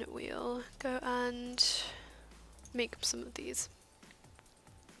then we'll go and make some of these.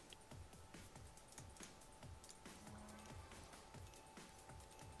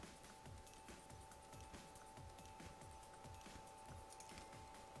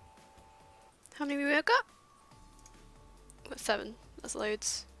 How many we got? Got 7. That's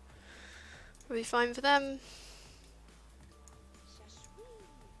loads. We'll be fine for them.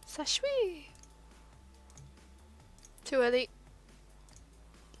 Sashwi! Too early.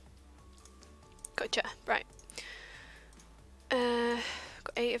 Gotcha. Right.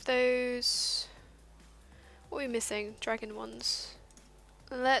 Got 8 of those. What are we missing? Dragon ones.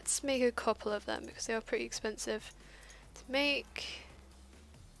 Let's make a couple of them because they are pretty expensive to make.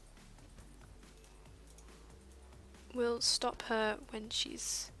 We'll stop her when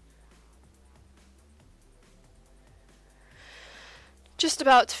she's just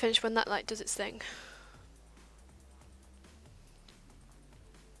about to finish, when that light does its thing.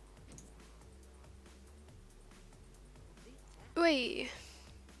 Wait.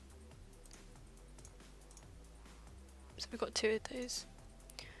 So we've got 2 of those.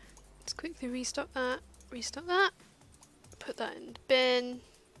 Let's quickly restock that, put that in the bin.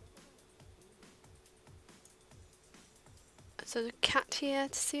 So there's a cat here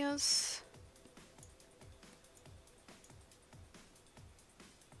to see us.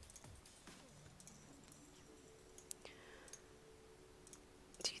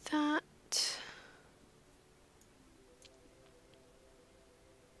 Do that.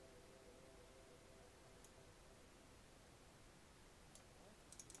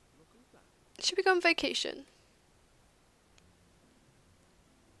 Should we go on vacation?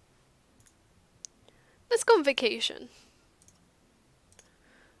 Let's go on vacation.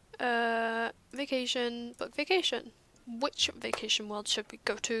 Vacation, book vacation. Which vacation world should we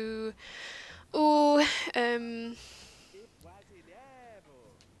go to? Oh,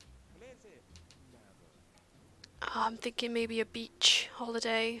 I'm thinking maybe a beach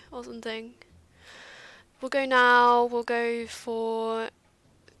holiday or something. We'll go now. We'll go for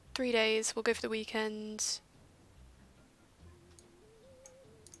 3 days. We'll go for the weekend.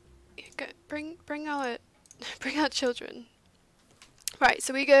 Go, bring our bring our children. Right,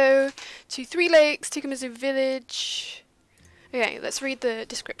 so we go to 3 Lakes, Tikamizu Village. Okay, let's read the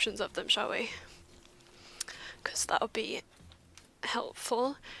descriptions of them, shall we? Because that'll be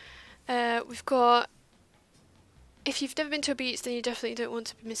helpful. We've got, if you've never been to a beach, then you definitely don't want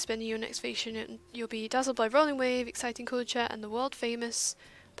to miss spending your next vacation. You'll be dazzled by rolling wave, exciting culture, and the world-famous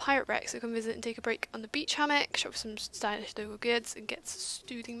pirate wreck. So come visit and take a break on the beach hammock, shop some stylish local goods, and get a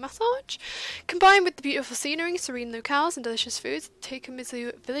soothing massage. Combined with the beautiful scenery, serene locales, and delicious foods,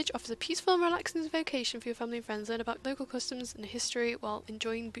 Takamizu Village offers a peaceful and relaxing vacation for your family and friends. Learn about local customs and history while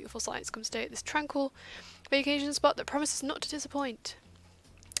enjoying beautiful sights. Come stay at this tranquil vacation spot that promises not to disappoint.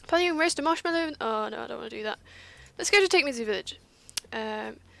 Planning on roast a marshmallow? Oh no, I don't want to do that. Let's go to Takamizu Village.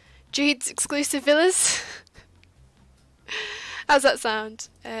 Jade's exclusive villas. How's that sound?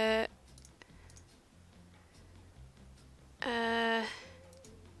 I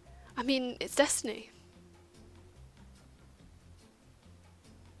mean, it's Destiny.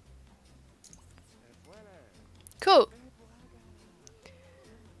 Cool.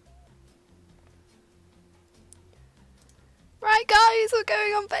 Right, guys, we're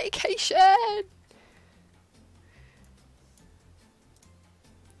going on vacation.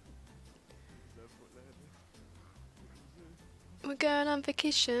 We're going on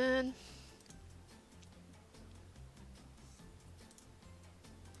vacation.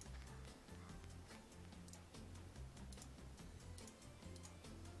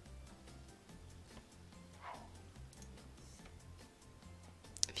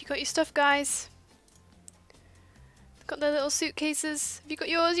 Have you got your stuff, guys? Got their little suitcases. Have you got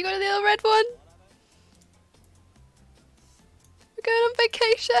yours? You got a little red one? We're going on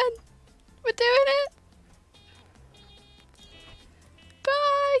vacation. We're doing it.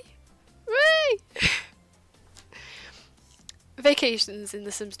 Bye! Whee! Vacations in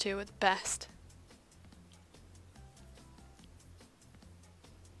The Sims 2 are the best.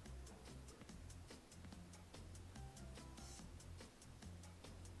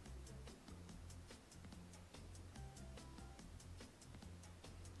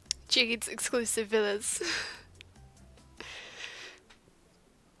 Jade's exclusive villas.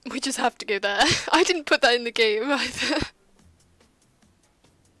 We just have to go there. I didn't put that in the game either.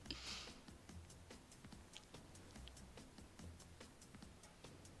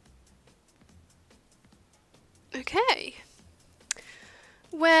 Okay.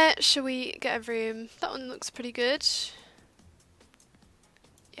 Where shall we get a room? That one looks pretty good.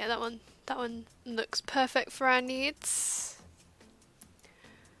 Yeah, that one looks perfect for our needs.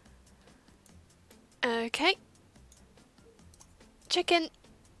 Okay. Chicken.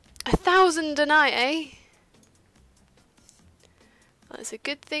 1,000 a night, eh? Well, it's a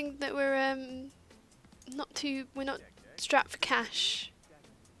good thing that we're not strapped for cash.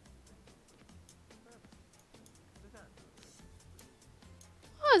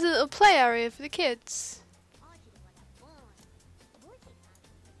 Oh, there's a little play area for the kids.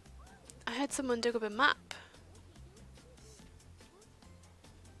 I had someone dig up a map.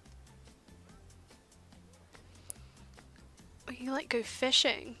 We can like go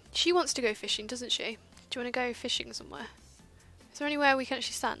fishing. She wants to go fishing, doesn't she? Do you want to go fishing somewhere? Is there anywhere we can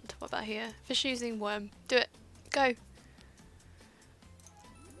actually stand? What about here? Fish using worm. Do it. Go.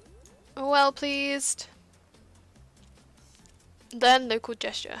 Well pleased. Then local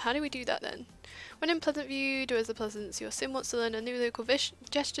gesture. How do we do that then? When in Pleasant View, do as the Pleasance. Your sim wants to learn a new local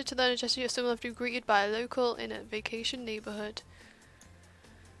gesture. To learn a gesture, your sim will have to be greeted by a local in a vacation neighbourhood.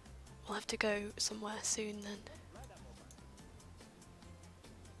 We'll have to go somewhere soon then.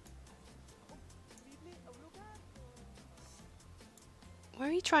 Where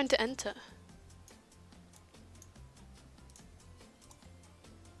are you trying to enter?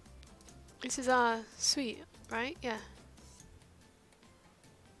 This is our suite, right? Yeah.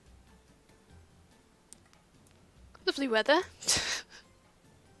 Lovely weather.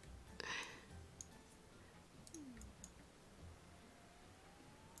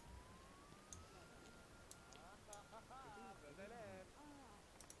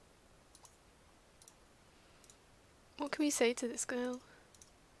 What can we say to this girl?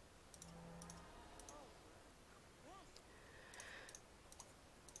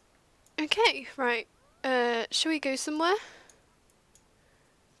 Okay, right. Should we go somewhere?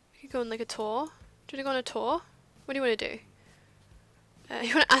 We could go on like a tour. Do you want to go on a tour? What do you want to do?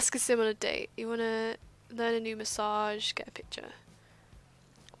 You want to ask a sim on a date. You want to learn a new massage, get a picture.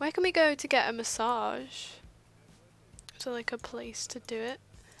 Where can we go to get a massage? Is there like a place to do it?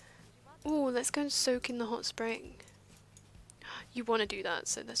 Ooh, let's go and soak in the hot spring. You want to do that,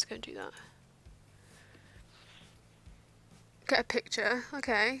 so let's go and do that. Get a picture,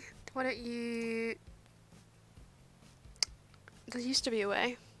 okay. Why don't you... There used to be a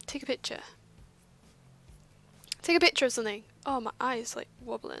way. Take a picture. Take a picture of something. Oh, my eye is like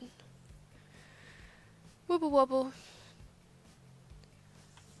wobbling. Wobble wobble.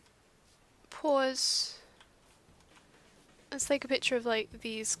 Pause. Let's take a picture of like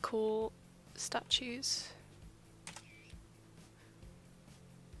these cool statues.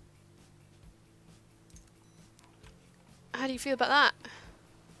 How do you feel about that?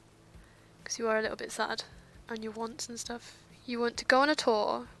 Because you are a little bit sad on your wants and stuff. You want to go on a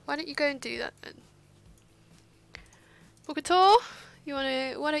tour. Why don't you go and do that then? Book a tour?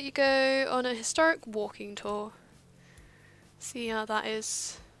 Why don't you go on a historic walking tour? See how that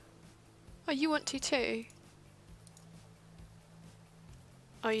is. Oh, you want to too?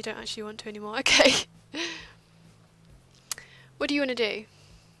 Oh, you don't actually want to anymore. Okay. What do you want to do?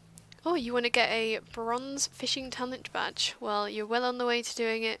 Oh, you want to get a bronze fishing talent badge. Well, you're well on the way to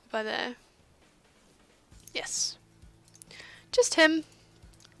doing it by there. Yes. Just him.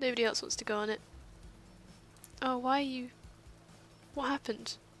 Nobody else wants to go on it. Oh, why are you... What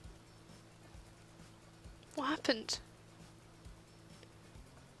happened? What happened?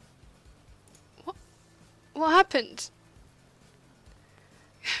 What happened?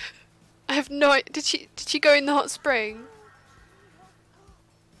 I have no idea. Did she go in the hot spring?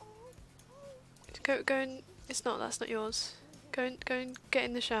 Go and... It's not, that's not yours. Go and get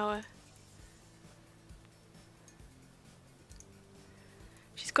in the shower.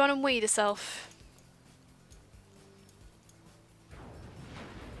 She's gone and weed herself.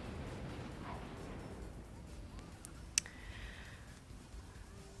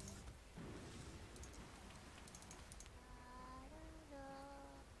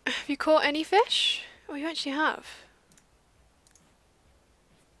 Have you caught any fish? Oh, you actually have.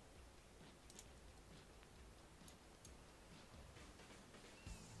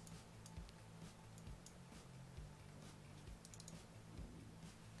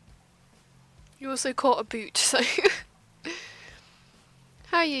 You also caught a boot, so...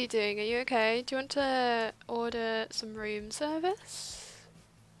 How are you doing? Are you okay? Do you want to order some room service?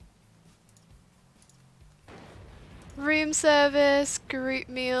 Room service, group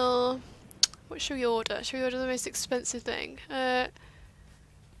meal... What should we order? Should we order the most expensive thing?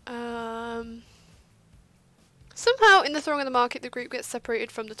 Somehow, in the throng of the market, the group gets separated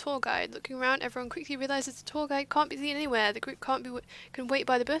from the tour guide. Looking around, everyone quickly realizes the tour guide can't be seen anywhere. The group can wait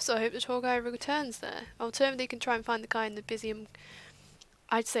by the bus or hope the tour guide returns there. Alternatively, they can try and find the guy in the busy and...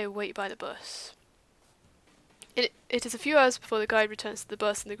 I'd say wait by the bus. It is a few hours before the guide returns to the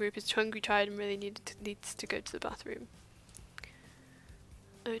bus, and the group is hungry, tired, and really needs to go to the bathroom.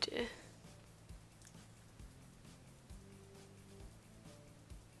 Oh dear.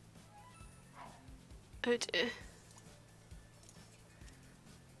 Oh dear.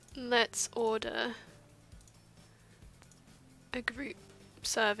 Let's order a group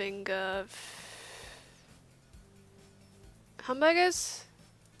serving of hamburgers,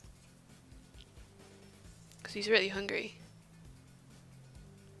 because he's really hungry.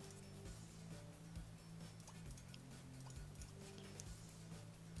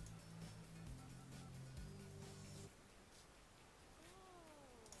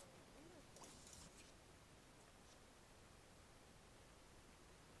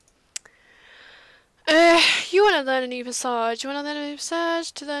 You want to learn a new massage. You want to learn a new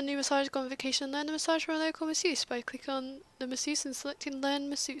massage? To learn a new massage, go on vacation and learn the massage from a local masseuse by clicking on the masseuse and selecting Learn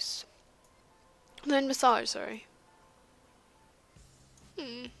Masseuse. Learn Massage, sorry.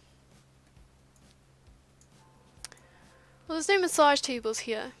 Well, there's no massage tables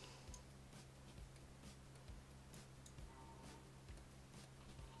here.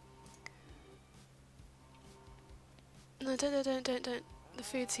 No, don't. The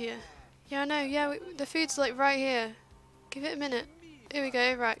food's here. Yeah, I know, yeah, the food's like right here. Give it a minute. Here we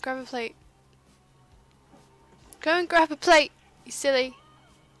go, right, grab a plate. Go and grab a plate, you silly.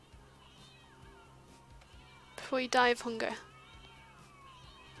 Before you die of hunger.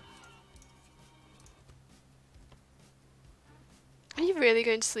 Are you really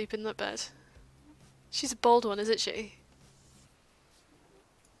going to sleep in that bed? She's a bold one, isn't she?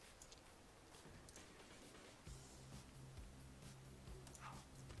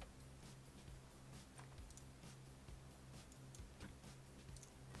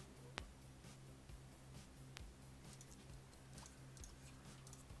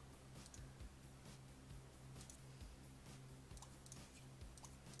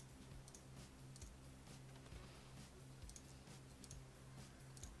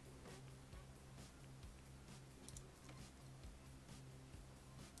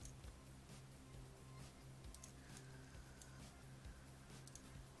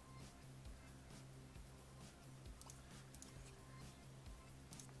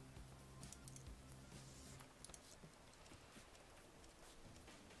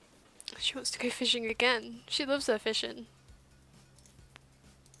 She wants to go fishing again. She loves her fishing.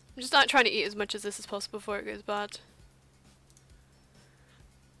 I'm just not trying to eat as much as this as possible before it goes bad.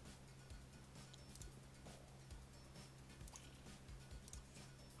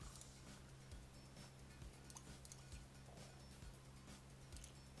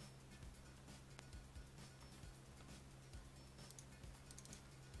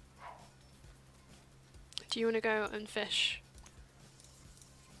 Do you want to go and fish?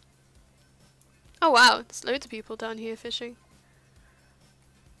 Oh wow, there's loads of people down here fishing.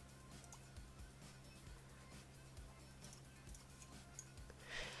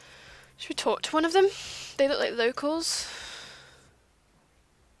 Should we talk to one of them? They look like locals.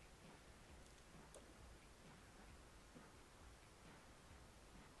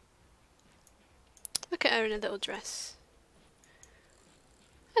 Look at her in a little dress.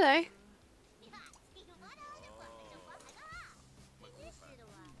 Hello.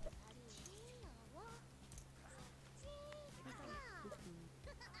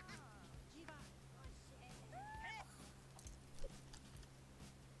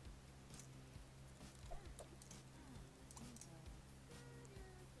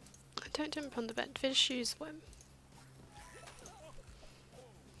 Don't jump on the bed. Fish use swim.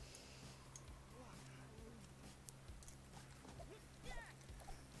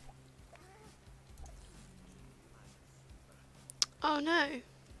 Oh no.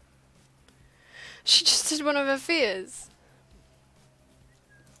 She just did one of her fears.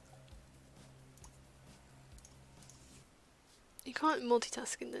 You can't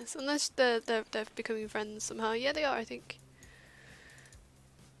multitask in this unless they're becoming friends somehow. Yeah, they are, I think.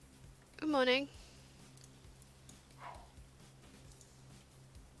 Good morning.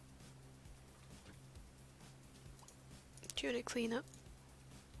 Do you want to clean up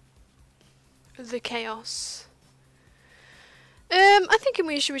the chaos? I think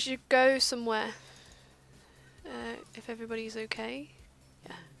we should go somewhere. If everybody's okay.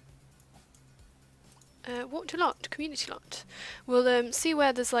 Yeah. Walk to lot, community lot. We'll see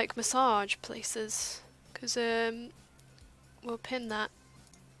where there's like massage places, because we'll pin that.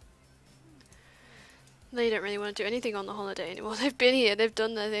 They don't really want to do anything on the holiday anymore. They've been here, they've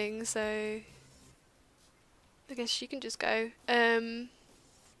done their thing, so I guess she can just go.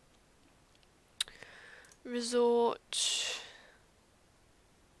 Resort.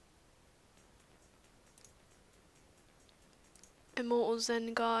 Immortal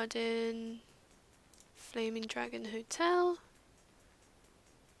Zen Garden. Flaming Dragon Hotel.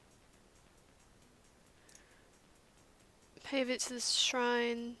 Pay a visit to the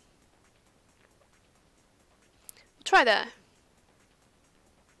shrine. We'll try there.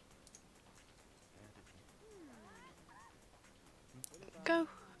 Go.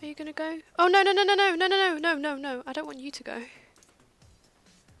 Are you gonna go? Oh no no no no no no no no no no! I don't want you to go.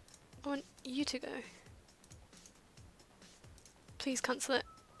 I want you to go. Please cancel it.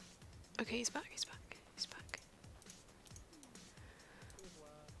 Okay, he's back. He's back. He's back.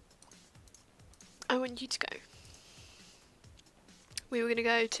 I want you to go. We were gonna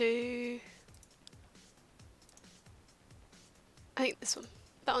go to. I think this one.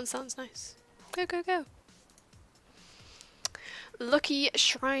 That one sounds nice. Go go go. Lucky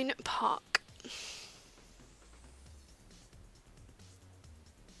Shrine Park.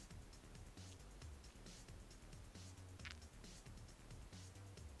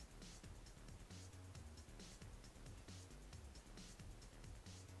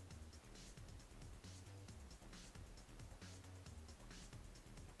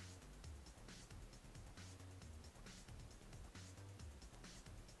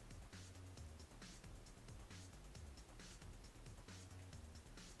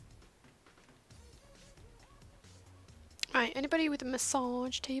 Right, anybody with a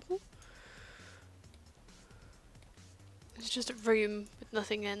massage table? It's just a room with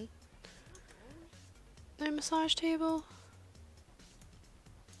nothing in. No massage table?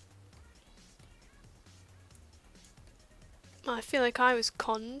 I feel like I was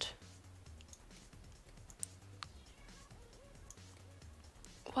conned.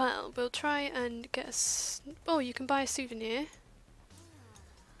 Well, we'll try and get a oh, you can buy a souvenir.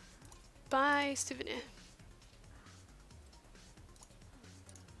 Buy a souvenir.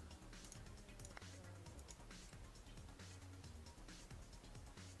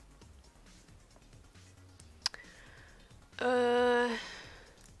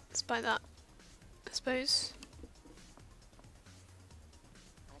 Let's buy that, I suppose.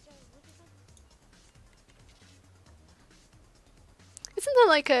 Isn't there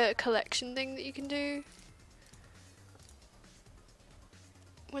like a collection thing that you can do?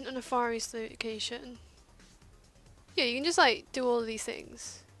 Went on a Far East location. Yeah, you can just like do all of these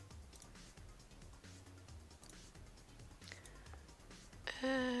things.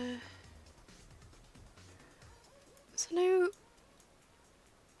 There's no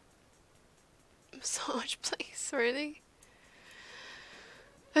massage place, really?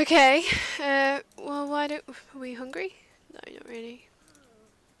 Okay, well, why don't... Are we hungry? No, not really.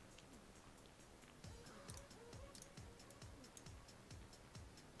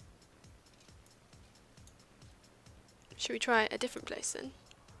 Should we try a different place then?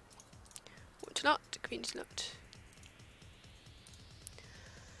 Water lot, community lot.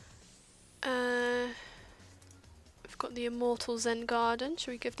 We've got the Immortal Zen Garden.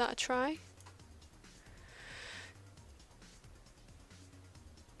 Should we give that a try?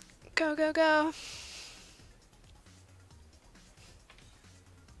 Go, go, go!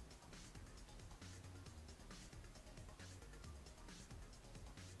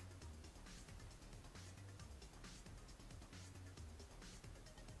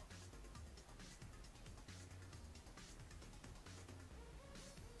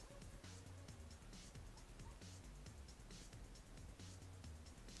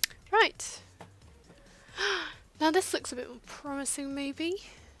 Right. Now this looks a bit more promising, maybe?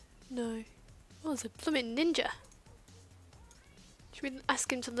 No. Oh, there's a blooming ninja. Should we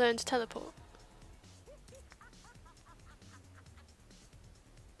ask him to learn to teleport?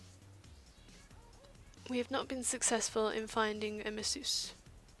 We have not been successful in finding a masseuse.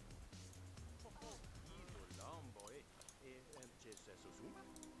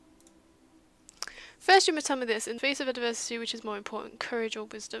 First you must tell me this, in the face of adversity which is more important, courage or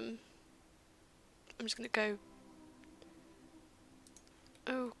wisdom? I'm just gonna go.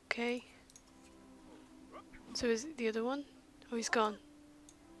 Okay. So is it the other one? Oh, he's gone.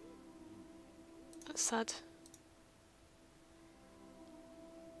 That's sad.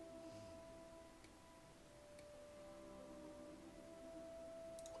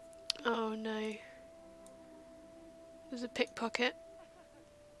 Oh no. There's a pickpocket.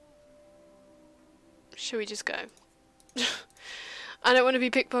 Should we just go? I don't want to be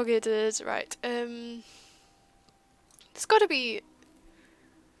pickpocketed. Right, there's gotta be...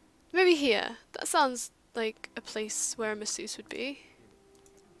 Maybe here. That sounds like a place where a masseuse would be.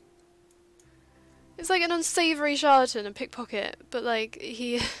 It's like an unsavoury charlatan, a pickpocket, but like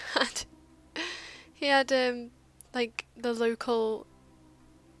he had like the local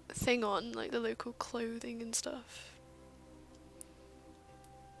thing on, like the local clothing and stuff.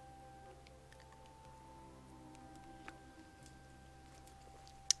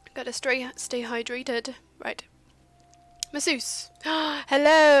 Gotta stay hydrated. Right. Masseuse.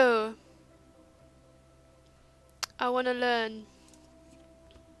 Hello! I wanna learn.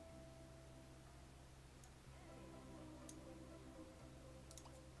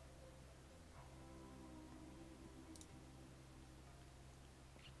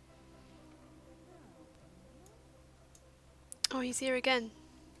 Oh, he's here again.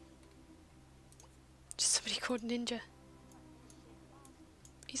 Just somebody called Ninja.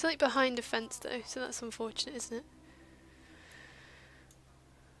 He's like behind a fence though, so that's unfortunate, isn't it?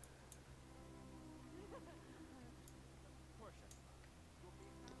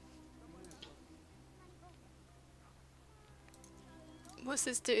 What's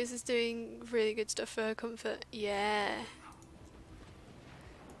this do? Is this doing really good stuff for her comfort? Yeah.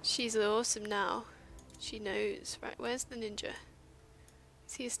 She's awesome now. She knows. Right, where's the ninja?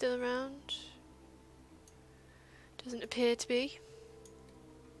 Is he still around? Doesn't appear to be.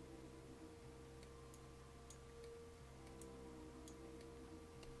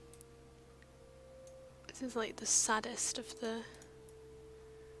 This is like the saddest of the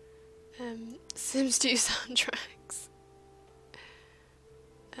Sims 2 soundtracks.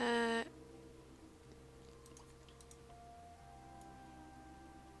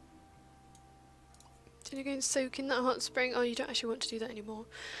 Did you go and soak in that hot spring? Oh, you don't actually want to do that anymore.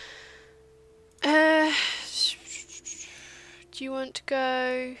 Do you want to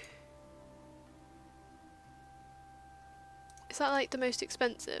go... Is that like the most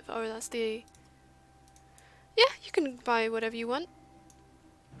expensive? Or that's the... Yeah, you can buy whatever you want.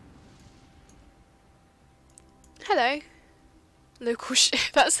 Hello. Local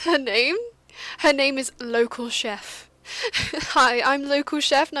chef. That's her name. Her name is Local Chef. Hi, I'm Local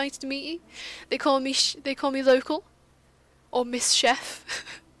Chef. Nice to meet you. They call me Local, or Miss Chef.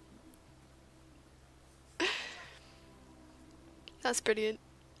 That's brilliant.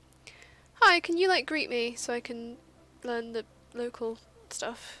 Hi, can you like greet me so I can learn the local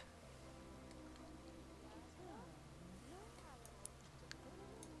stuff?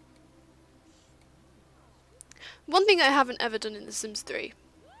 One thing I haven't ever done in The Sims 3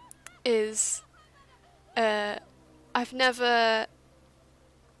 is I've never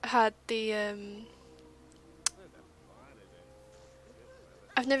had the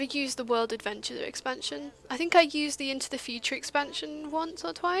I've never used the World Adventure expansion. I think I used the Into the Future expansion once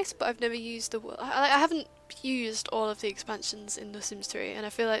or twice, but I've never used the I haven't used all of the expansions in The Sims 3, and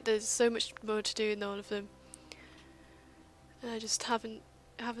I feel like there's so much more to do in all of them, and I just haven't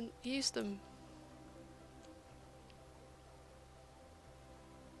used them.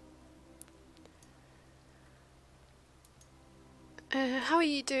 How are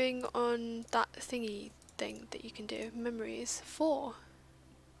you doing on that thingy thing that you can do? Memories 4.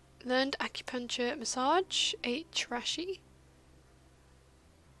 Learned acupuncture massage, 8 trashy.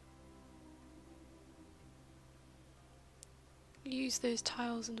 Use those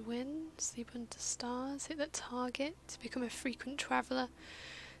tiles and win, sleep under stars, hit that target, become a frequent traveller.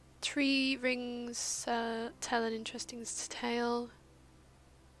 3 rings, tell an interesting tale.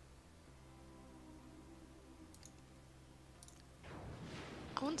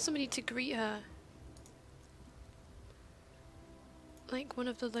 I want somebody to greet her. Like one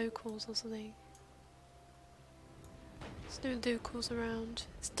of the locals or something. There's no locals around.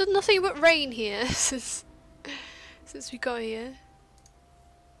 It's done nothing but rain here since we got here.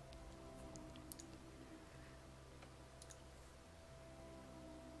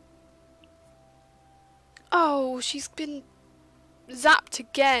 Oh, she's been zapped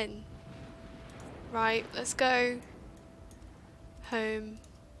again. Right, let's go home.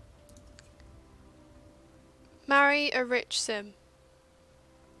 Marry a rich sim.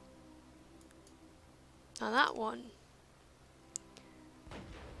 Now that one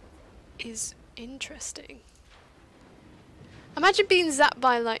is interesting. Imagine being zapped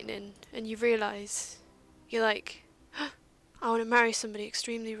by lightning and you realise you're like, I want to marry somebody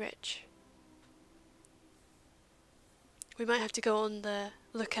extremely rich. We might have to go on the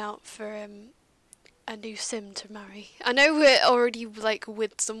lookout for a new sim to marry. I know we're already like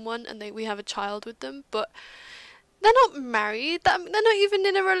with someone and we have a child with them, but they're not married. They're not even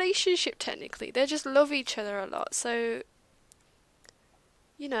in a relationship technically. They just love each other a lot. So,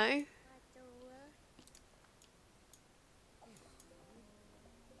 you know.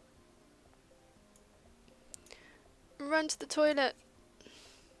 Run to the toilet.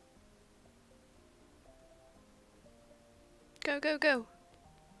 Go, go, go.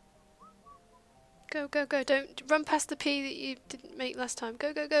 Go, go, go. Don't run past the pee that you didn't make last time.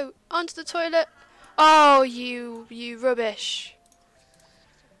 Go, go, go. Onto the toilet. Oh, you rubbish.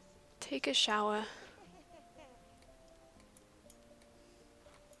 Take a shower.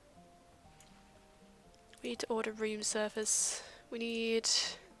 We need to order room service. We need...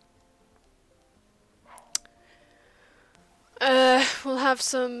 we'll have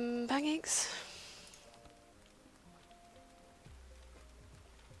some pancakes.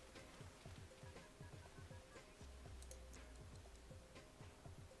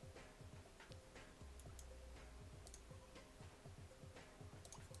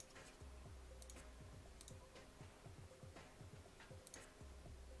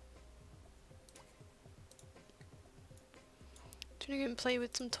 Do you want to go and play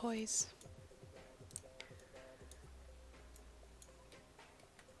with some toys?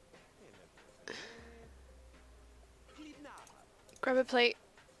 Grab a plate.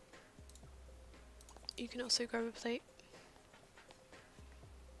 You can also grab a plate.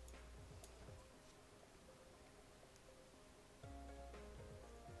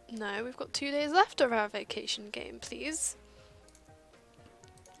 No, we've got 2 days left of our vacation game, please.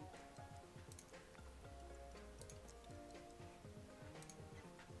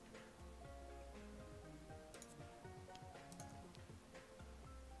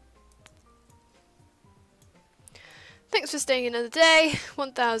 Thanks for staying another day.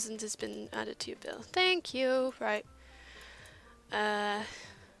 1,000 has been added to your bill. Thank you. Right.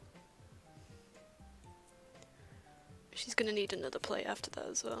 She's gonna need another plate after that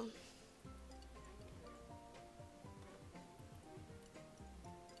as well.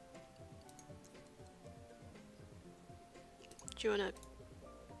 Do you wanna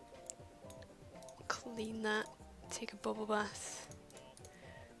clean that? Take a bubble bath.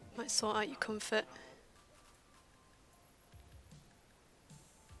 Might sort out your comfort.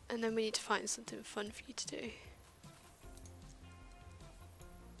 And then we need to find something fun for you to do.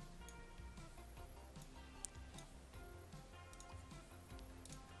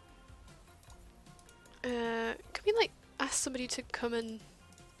 Can we like ask somebody to come and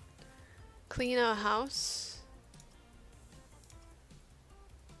clean our house?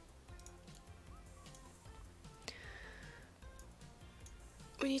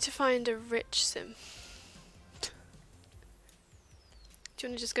 We need to find a rich sim. Do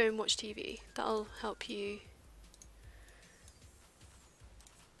you want to just go and watch TV? That'll help you.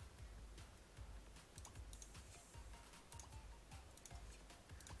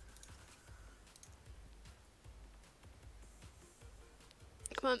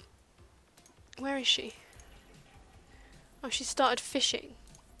 Where is she? Oh, she started fishing.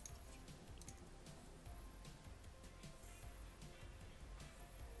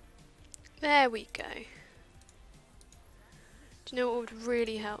 There we go. Do you know what would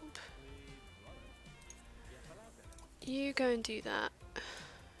really help? You go and do that.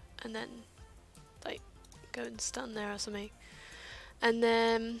 And then, like, go and stand there or something. And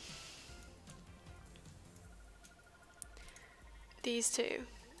then... these two.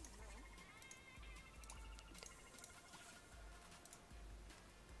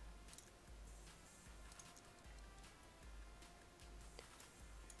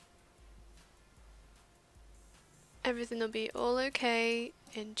 Everything will be all okay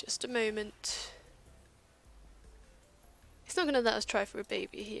in just a moment. It's not going to let us try for a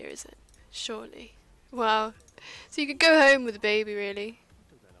baby here, is it? Surely. Wow. So you could go home with a baby, really.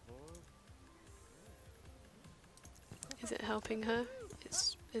 Is it helping her?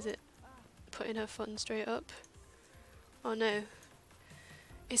 Is it putting her fun straight up? Oh no.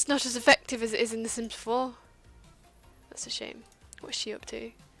 It's not as effective as it is in The Sims 4. That's a shame. What's she up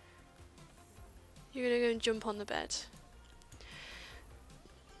to? You're gonna go and jump on the bed.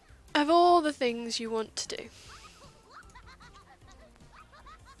 Of all the things you want to do.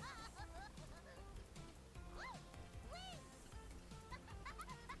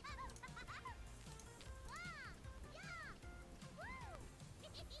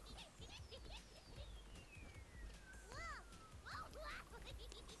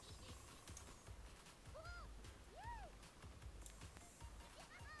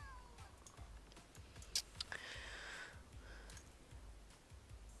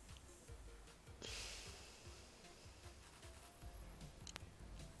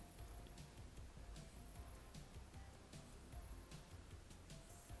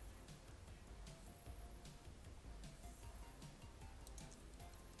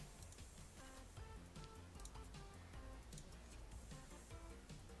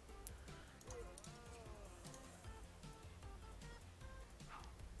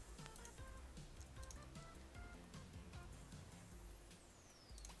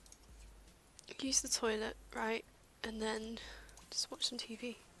 Use the toilet, right? And then just watch some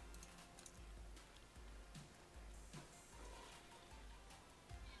TV.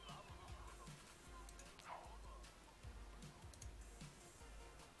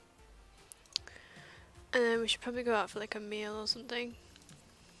 And then we should probably go out for like a meal or something.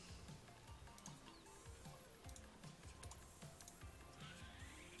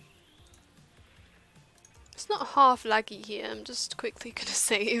 It's not half laggy here, I'm just quickly gonna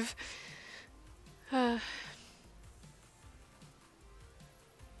save.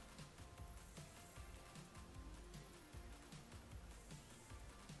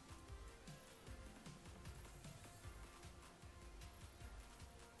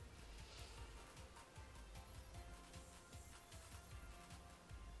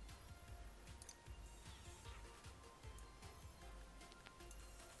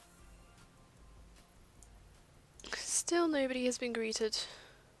 Still nobody has been greeted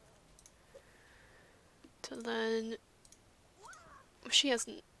to learn. Well, she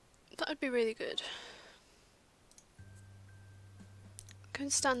hasn't. That would be really good. Go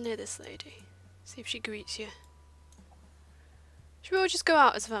and stand near this lady. See if she greets you. Should we all just go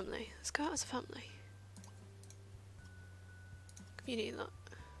out as a family? Let's go out as a family. Community lot.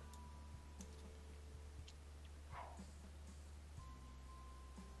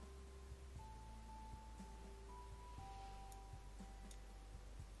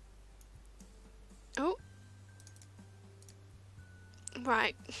 Oh.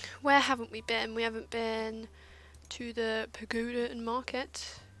 Right. Where haven't we been? We haven't been to the pagoda and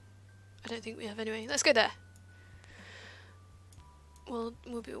market. I don't think we have anyway. Let's go there.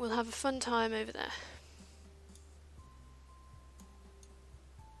 We'll have a fun time over there.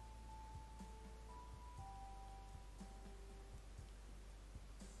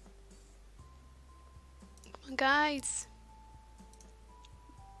 Come on, guys.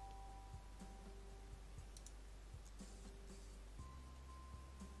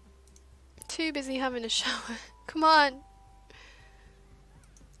 Too busy having a shower. Come on.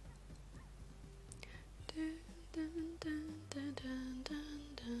 Dun, dun, dun, dun, dun, dun,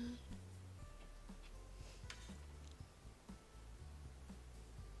 dun.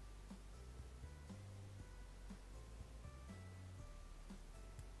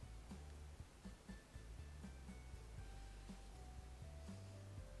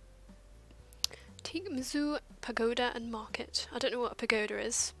 Mizu Pagoda and Market. I don't know what a pagoda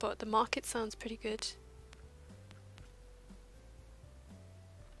is, but the market sounds pretty good.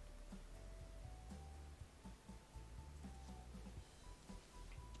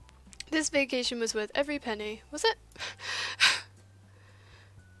 This vacation was worth every penny, was it?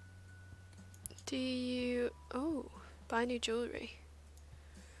 Do you... Oh, buy new jewellery.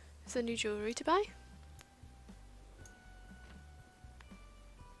 Is there new jewellery to buy?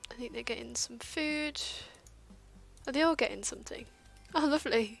 I think they're getting some food. Are they all getting something? Oh,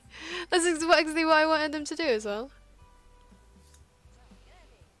 lovely. That's exactly what I wanted them to do as well.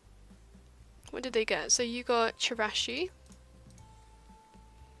 What did they get? So you got chirashi.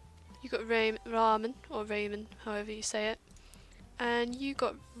 You got ramen, or ramen, however you say it. And you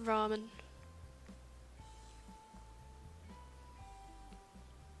got ramen.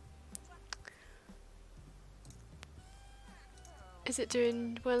 Is it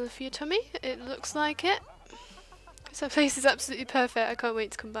doing well for your tummy? It looks like it. So place is absolutely perfect. I can't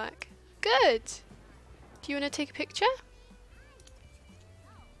wait to come back. Good! Do you want to take a picture?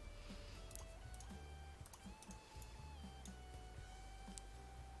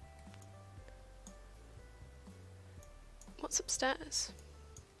 What's upstairs?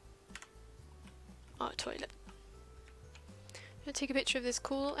 Oh, a toilet. I'm gonna take a picture of this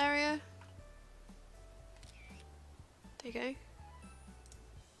cool area. There you go.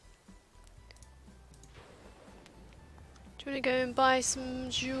 Do you want to go and buy some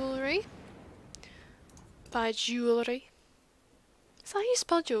jewellery? Buy jewellery. Is that how you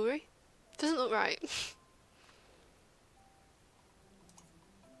spell jewellery? Doesn't look right.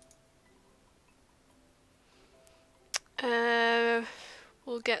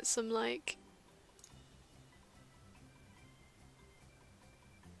 We'll get some like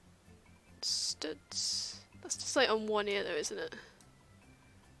studs. That's just like on one ear though, isn't it?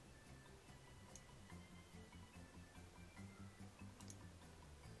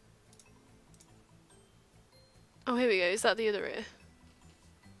 Oh, here we go. Is that the other ear?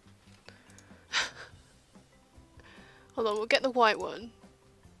 Hold on, we'll get the white one.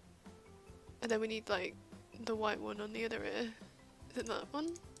 And then we need like the white one on the other ear. Is it that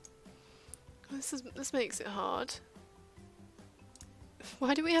one? This makes it hard.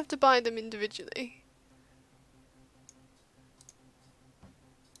 Why do we have to buy them individually?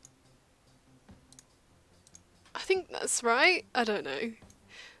 I think that's right. I don't know.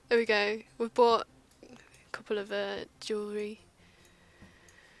 There we go. We've bought a couple of jewellery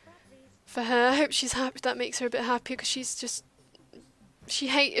for her. I hope she's happy. That makes her a bit happier because she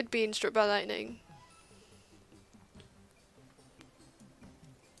hated being struck by lightning.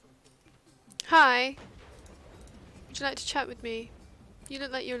 Hi. Would you like to chat with me? You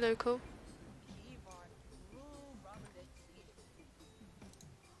look like you're local.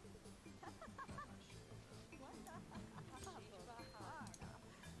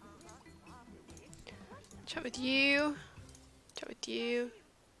 Chat with you. Chat with you.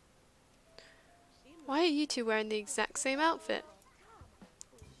 Why are you two wearing the exact same outfit?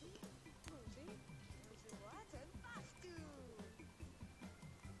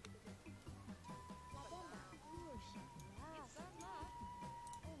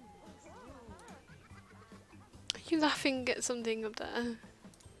 Are you laughing at something up there?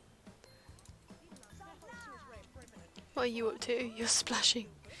 What are you up to? You're splashing.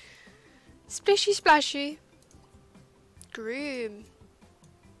 Splishy splashy. Groom.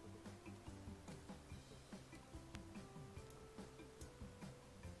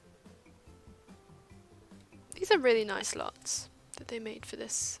 These are really nice lots that they made for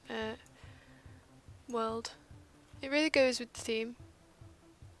this world. It really goes with the theme.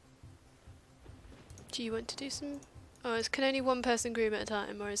 Do you want to do some... Oh, can only one person groom at a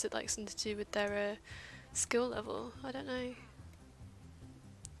time, or is it like something to do with their skill level? I don't know.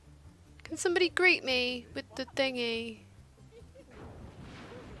 Can somebody greet me with the thingy?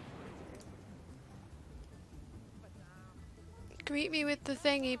 Greet me with the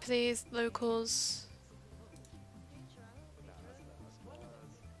thingy, please, locals.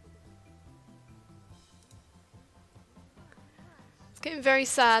 It's getting very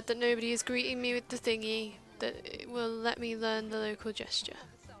sad that nobody is greeting me with the thingy that it will let me learn the local gesture.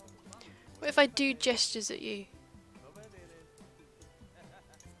 What if I do gestures at you?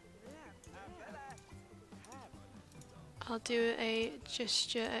 I'll do a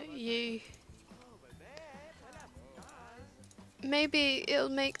gesture at you. Maybe it'll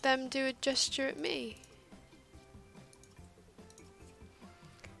make them do a gesture at me.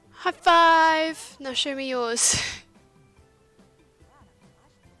 High five! Now show me yours.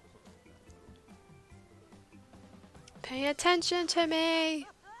 Pay attention to me!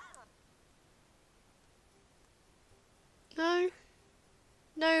 No?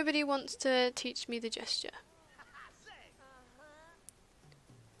 Nobody wants to teach me the gesture.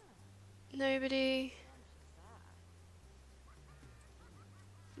 Nobody.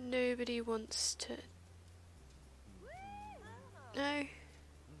 Nobody wants to... No.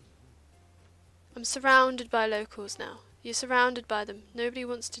 I'm surrounded by locals now. You're surrounded by them. Nobody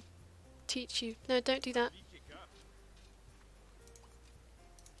wants to teach you. No, don't do that.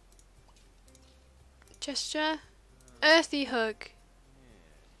 Gesture. Earthy hug.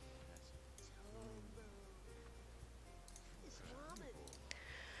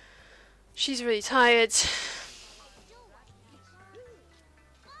 She's really tired.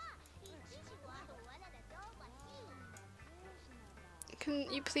 Can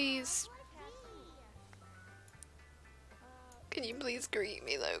you please... Can you please greet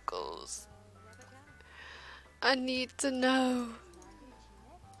me, locals? I need to know.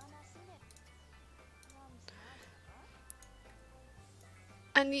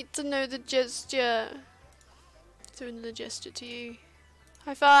 I need to know the gesture. Doing the gesture to you.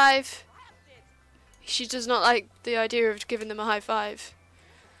 High five! She does not like the idea of giving them a high five.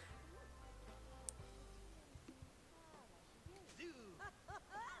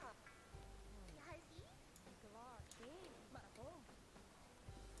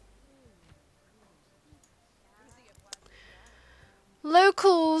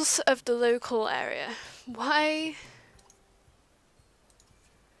 Locals of the local area. Why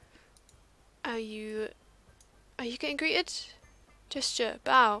are you getting greeted? Gesture,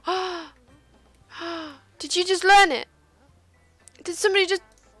 bow. Did you just learn it? Did somebody just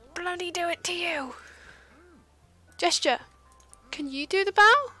bloody do it to you? Gesture. Can you do the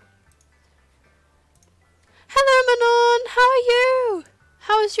bow? Hello Manon, how are you?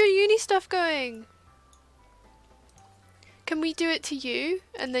 How is your uni stuff going? Can we do it to you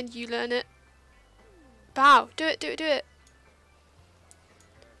and then you learn it? Bow. Do it, do it, do it.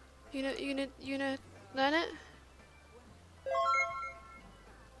 You gonna learn it?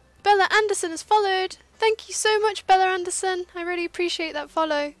 Bella Anderson has followed. Thank you so much, Bella Anderson. I really appreciate that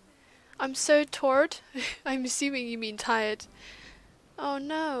follow. I'm so tired. I'm assuming you mean tired. Oh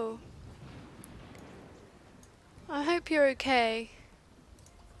no. I hope you're okay.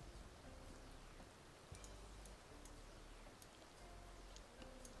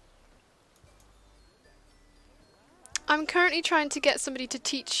 I'm currently trying to get somebody to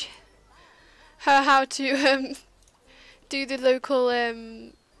teach her how to do the local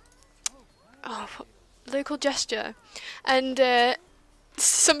local gesture, and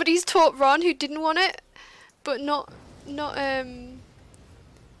somebody's taught Ron who didn't want it, but not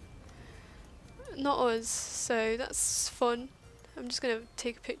us. So that's fun. I'm just gonna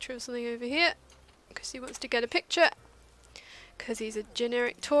take a picture of something over here because he wants to get a picture because he's a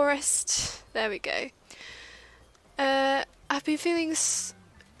generic tourist. There we go. I've been feeling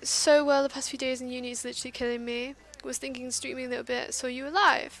so well the past few days, and uni is literally killing me. Was thinking streaming a little bit. Saw you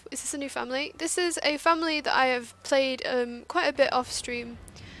alive. Is this a new family? This is a family that I have played quite a bit off stream,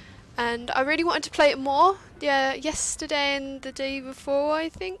 and I really wanted to play it more. Yeah, yesterday and the day before, I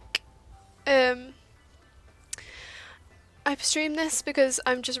think. I streamed this because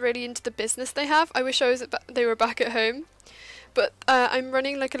I'm just really into the business they have. I wish they were back at home. But I'm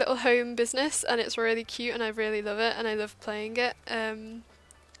running like a little home business, and it's really cute, and I really love it, and I love playing it.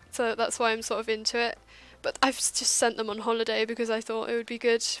 So that's why I'm sort of into it. But I've just sent them on holiday because I thought it would be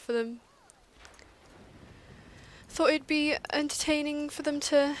good for them. Thought it'd be entertaining for them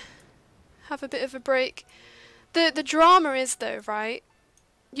to have a bit of a break. The drama is though, right?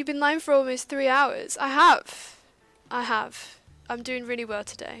 You've been live for almost 3 hours. I have. I'm doing really well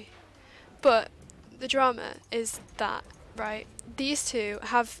today. But the drama is that, right, these two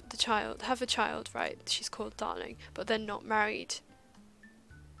have a child, right? She's called Darling, but they're not married.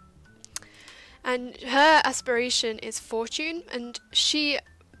 And her aspiration is fortune, and she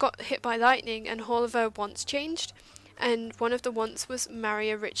got hit by lightning, and all of her wants changed, and one of the wants was marry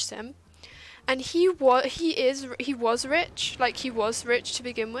a rich sim. And he was rich, like he was rich to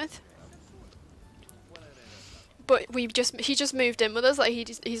begin with. But he just moved in with us, like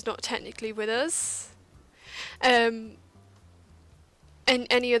he's not technically with us. In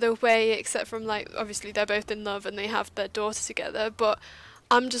any other way except from, like, obviously they're both in love and they have their daughter together, but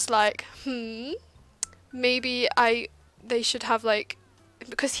I'm just like, maybe they should have, like,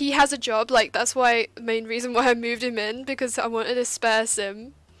 because he has a job, like, that's why, the main reason why I moved him in, because I wanted a spare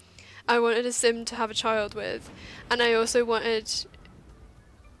sim. I wanted a sim to have a child with, and I also wanted,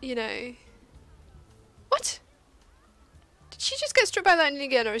 you know, what? Did she just get struck by lightning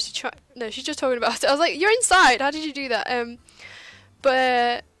again, or is she no, she's just talking about it. I was like, you're inside, how did you do that?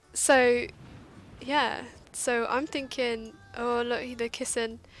 But, so, yeah, so I'm thinking, oh look, they're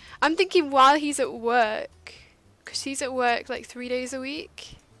kissing. I'm thinking while he's at work, because he's at work like 3 days a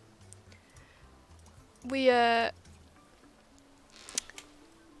week,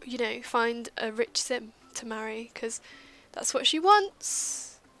 you know, find a rich sim to marry, because that's what she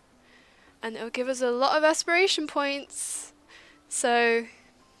wants. And it'll give us a lot of aspiration points. So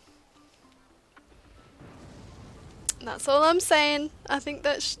that's all I'm saying. I think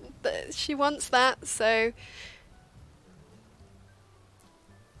that she wants that, so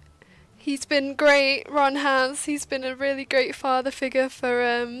he's been great, Ron has. He's been a really great father figure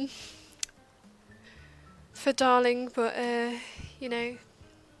for Darling, but you know,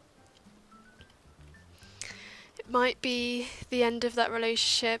 it might be the end of that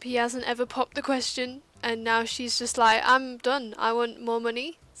relationship. He hasn't ever popped the question, and now she's just like, I'm done. I want more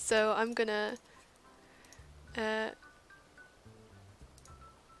money, so I'm gonna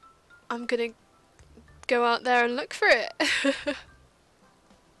go out there and look for it. But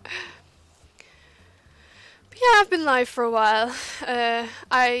yeah, I've been live for a while.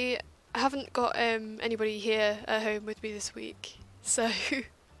 I haven't got anybody here at home with me this week, so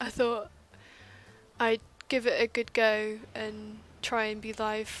I thought I'd give it a good go and try and be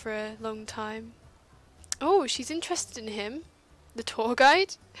live for a long time. Oh, she's interested in him, the tour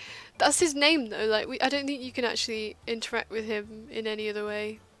guide. That's his name though. Like, I don't think you can actually interact with him in any other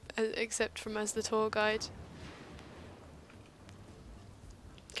way except from as the tour guide.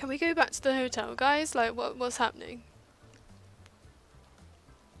 Can we go back to the hotel, guys? Like, what's happening?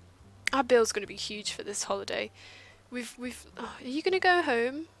 Our bill's gonna be huge for this holiday. Oh, are you gonna go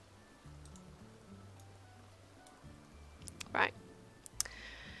home? Right.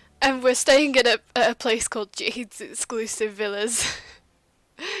 And we're staying at a place called Jade's Exclusive Villas.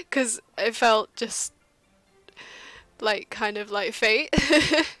 Because it felt just like kind of like fate.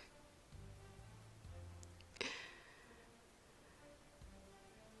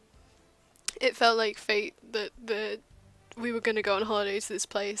 It felt like fate that we were going to go on holiday to this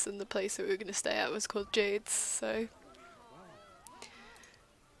place, and the place that we were going to stay at was called Jade's, so...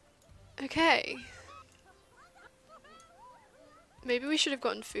 Okay. Maybe we should have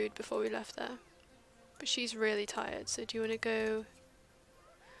gotten food before we left there. But she's really tired, so do you want to go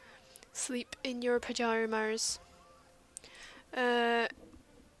sleep in your pajamas?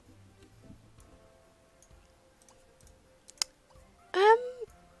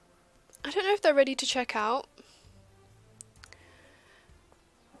 I don't know if they're ready to check out.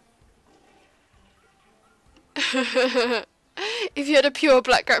 If you had a pure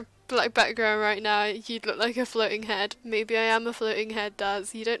black background right now, you'd look like a floating head. Maybe I am a floating head,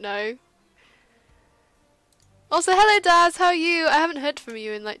 Daz. You don't know. Also, hello Daz, how are you? I haven't heard from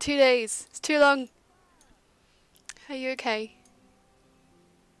you in like 2 days. It's too long. Are you okay?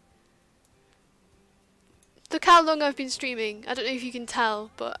 Look how long I've been streaming. I don't know if you can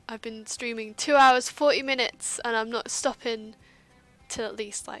tell, but I've been streaming 2 hours 40 minutes and I'm not stopping till at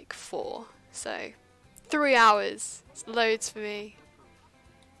least like 4. So 3 hours. It's loads for me.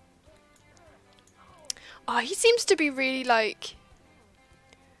 Oh, he seems to be really like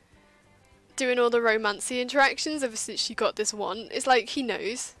doing all the romancy interactions ever since she got this one. It's like he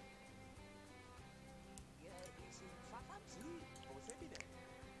knows.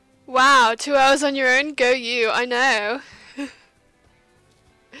 Wow, 2 hours on your own? Go you, I know. It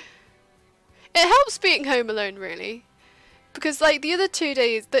helps being home alone, really. Because, like, the other 2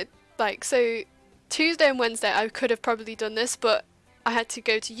 days, so Tuesday and Wednesday I could have probably done this, but I had to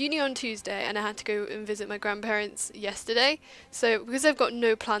go to uni on Tuesday and I had to go and visit my grandparents yesterday. So, because I've got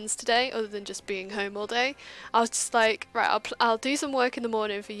no plans today other than just being home all day, I was just like, right, I'll do some work in the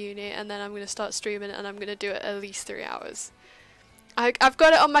morning for uni and then I'm going to start streaming and I'm going to do it at least 3 hours. I've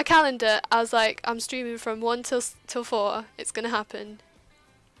got it on my calendar. I was like, I'm streaming from 1 till 4. It's gonna happen.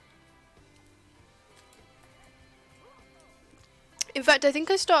 In fact, I think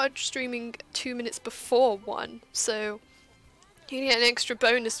I started streaming 2 minutes before 1, so you get an extra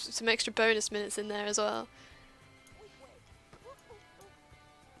bonus, some extra bonus minutes in there as well.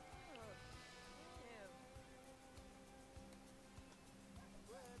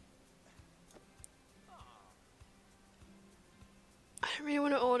 I don't really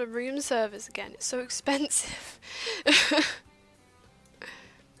want to order room service again. It's so expensive.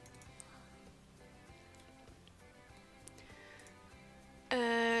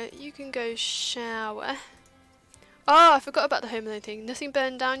 You can go shower. Oh, I forgot about the Home Alone thing. Nothing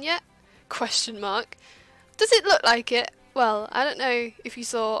burned down yet? Question mark. Does it look like it? Well, I don't know if you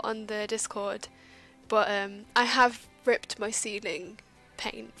saw on the Discord, but I have ripped my ceiling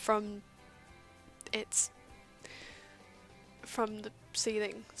paint from the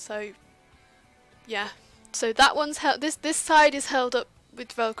ceiling. So yeah. So that one's held. This side is held up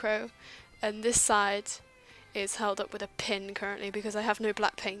with Velcro, and this side is held up with a pin currently because I have no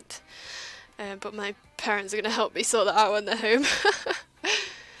black paint. But my parents are going to help me sort that out when they're home.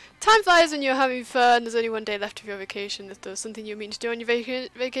 Time flies when you're having fun. There's only one day left of your vacation. If there's something you mean to do on your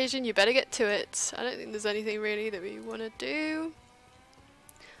vacation, you better get to it. I don't think there's anything really that we want to do.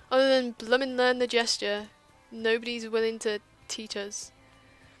 Other than bloomin' learn the gesture. Nobody's willing to teach us.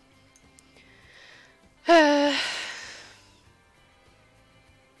 I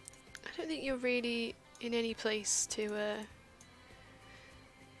don't think you're really in any place to,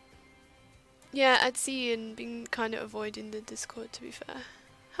 yeah, I'd see you and been kind of avoiding the Discord, to be fair.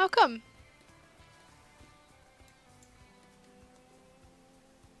 How come?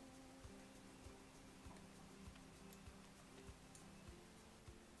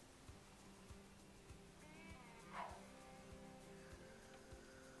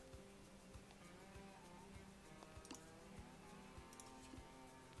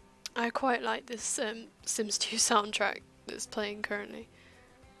 I quite like this Sims 2 soundtrack that's playing currently.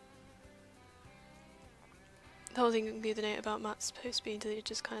 The whole thing the other night about Matt's post being deleted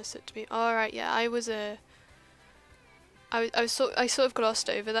just kind of stuck to me. Alright, yeah, I sort of glossed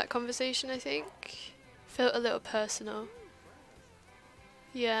over that conversation, I think. Felt a little personal.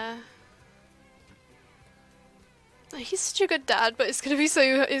 Yeah. He's such a good dad, but it's gonna be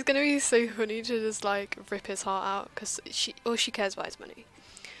so funny to just like rip his heart out because all she cares about is money.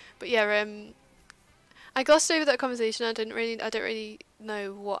 But yeah, I glossed over that conversation. I don't really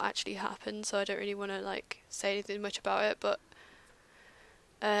know what actually happened, so I don't really want to like say anything much about it. But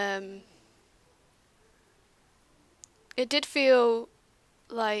it did feel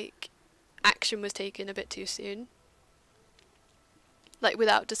like action was taken a bit too soon, like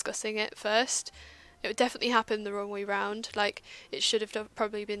without discussing it first. It would definitely happen the wrong way round. Like it should have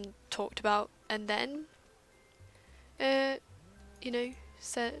probably been talked about and then, you know.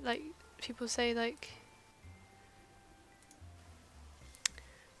 Said like people say like,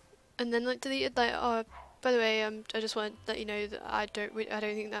 and then like deleted like, oh by the way I just want to let you know that I don't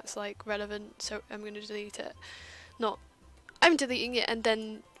think that's like relevant, so I'm going to delete it. Not I'm deleting it and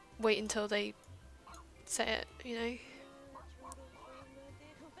then wait until they say it, you know.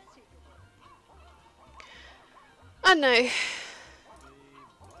 I don't know.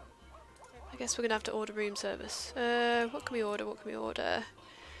 I guess we're gonna have to order room service. What can we order? What can we order?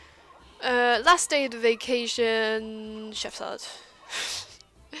 Last day of the vacation, chef salad.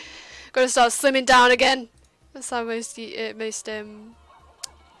 Gotta start slimming down again. That's how most things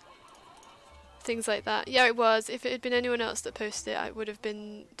like that. Yeah, it was. If it had been anyone else that posted it, it would have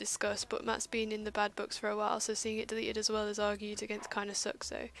been discussed. But Matt's been in the bad books for a while, so seeing it deleted as well as argued against kind of sucks.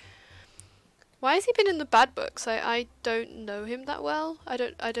 So. Why has he been in the bad books? I don't know him that well. I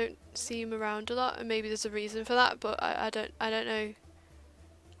don't see him around a lot, and maybe there's a reason for that, but I don't know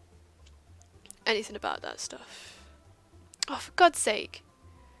anything about that stuff. Oh, for God's sake.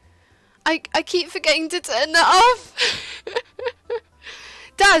 I keep forgetting to turn that off.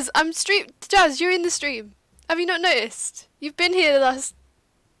 Daz, Daz, you're in the stream. Have you not noticed? You've been here the last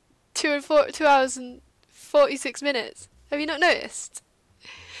 2 hours and 46 minutes. Have you not noticed?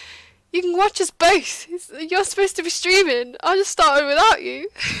 You can watch us both. You're supposed to be streaming. I just started without you.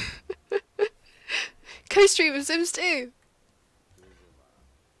 Co-stream with Sims 2.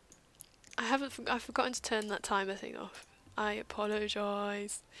 I've forgotten to turn that timer thing off. I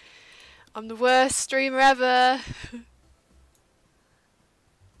apologise. I'm the worst streamer ever.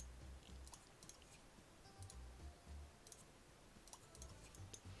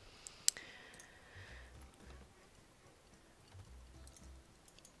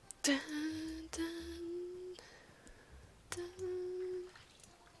 Dun, dun, dun.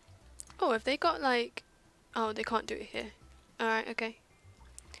 Oh, have they got like... Oh, they can't do it here. Alright, okay.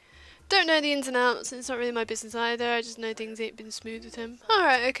 Don't know the ins and outs, and it's not really my business either. I just know things ain't been smooth with him.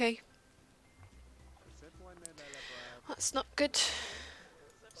 Alright, okay. That's not good.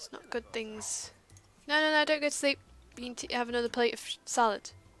 It's not good things. No, don't go to sleep. You need to have another plate of salad.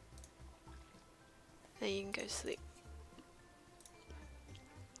 Then you can go to sleep.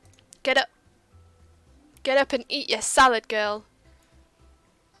 Get up. Get up and eat your salad, girl.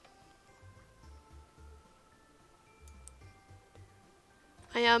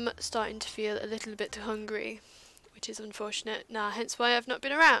 I am starting to feel a little bit hungry, which is unfortunate. Nah, hence why I've not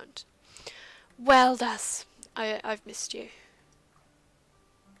been around. Well, Daz, I've missed you.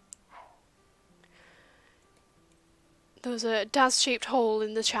 There was a Daz-shaped hole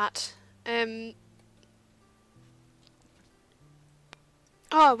in the chat.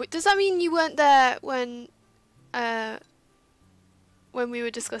 Oh, does that mean you weren't there when we were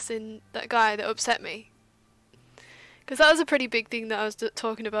discussing that guy that upset me? Because that was a pretty big thing that I was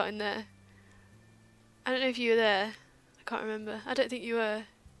talking about in there. I don't know if you were there. I can't remember. I don't think you were.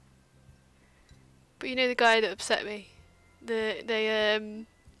 But you know the guy that upset me?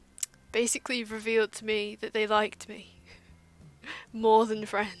 basically revealed to me that they liked me more than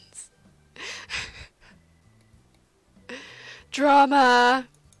friends. Drama!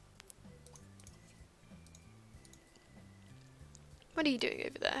 What are you doing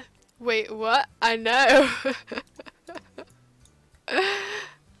over there? Wait, what? I know!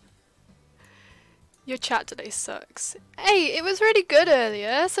 Your chat today sucks. Hey, it was really good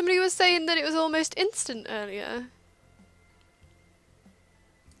earlier. Somebody was saying that it was almost instant earlier.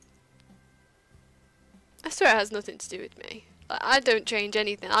 I swear it has nothing to do with me. Like, I don't change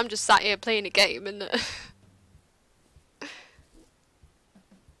anything. I'm just sat here playing a game and...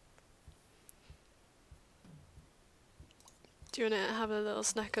 Do you want to have a little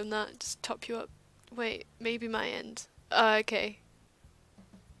snack on that? Just top you up. Wait, maybe my end. Okay.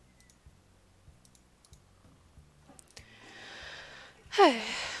 I'm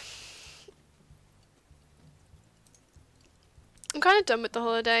kind of done with the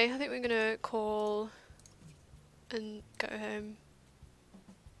holiday. I think we're gonna call and go home.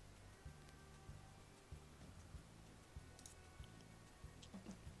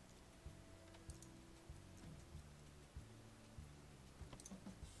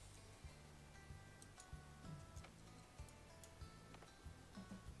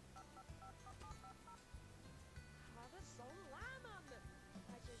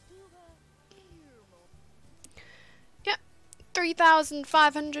 Yep,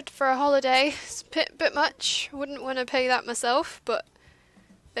 3,500 for a holiday. It's a bit much. Wouldn't want to pay that myself, but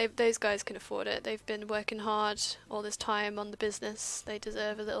those guys can afford it. They've been working hard all this time on the business. They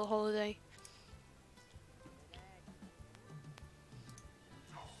deserve a little holiday.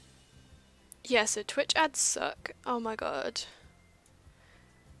 Yeah, so Twitch ads suck. Oh my god.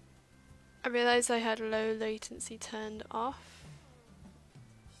 I realised I had low latency turned off.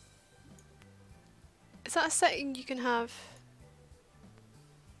 Is that a setting you can have?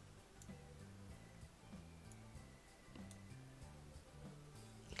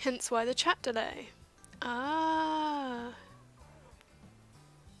 Hence why the chat delay. Ah.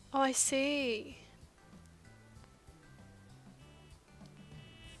 Oh, I see.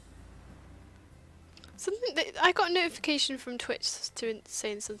 Something that I got a notification from Twitch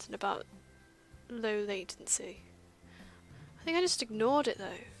saying something about low latency. I think I just ignored it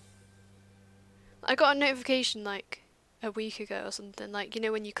though. I got a notification like a week ago or something, like, you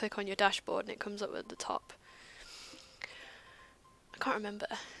know when you click on your dashboard and it comes up at the top. I can't remember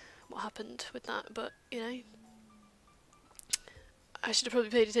what happened with that, but you know, I should have probably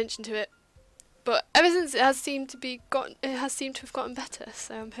paid attention to it. But ever since it has seemed to have gotten better,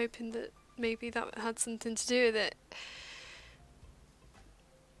 so I'm hoping that maybe that had something to do with it.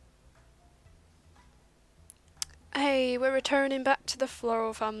 Hey, we're returning back to the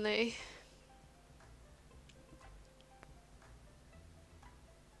Floral family.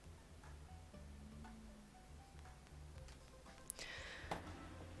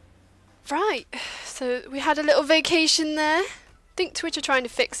 Right, so we had a little vacation there. I think Twitch are trying to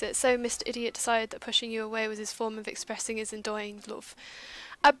fix it, so Mr. Idiot decided that pushing you away was his form of expressing his enduring love.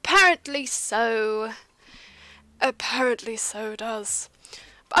 Apparently so. Apparently so does.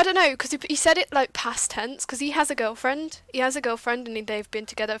 But I don't know, because he said it like past tense, because he has a girlfriend. He has a girlfriend and they've been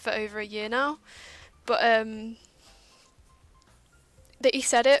together for over a year now. But that he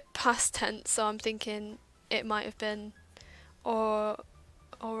said it past tense, so I'm thinking it might have been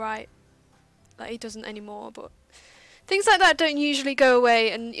alright. Like, he doesn't anymore, but things like that don't usually go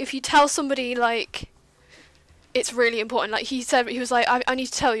away, and if you tell somebody, like, it's really important. Like, he was like, I need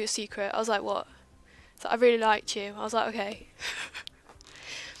to tell you a secret. I was like, what? So I really liked you. I was like, okay.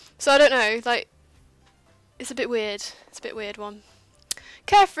 So I don't know, like, it's a bit weird. It's a bit weird one.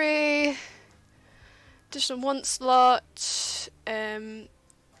 Carefree! Additional 1 slot.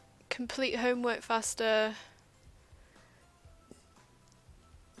 Complete homework faster.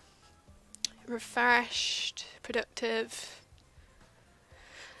 Refreshed. Productive.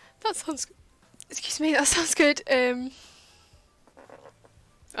 That sounds... Excuse me, that sounds good.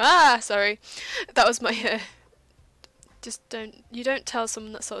 Sorry. That was my... You don't tell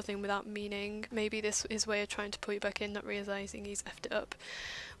someone that sort of thing without meaning. Maybe this is his way of trying to pull you back in, not realising he's effed it up.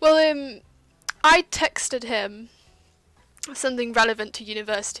 Well, I texted him something relevant to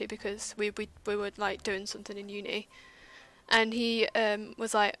university because we were like doing something in uni, and he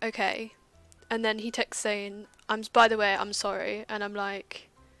was like, okay, and then he texts saying, by the way, I'm sorry, and I'm like,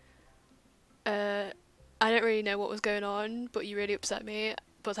 I don't really know what was going on, but you really upset me.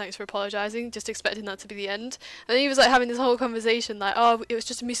 But thanks for apologising, just expecting that to be the end. And then he was like having this whole conversation like, oh, it was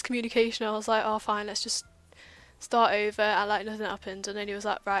just a miscommunication. I was like, oh fine, let's just start over, and like nothing happened. And then he was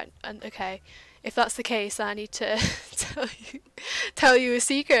like, right, and okay, if that's the case, I need to tell you a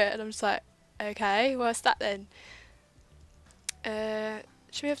secret. And I'm just like, okay, what's that then?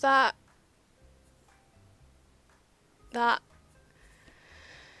 Should we have that? That.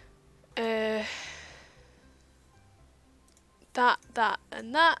 That,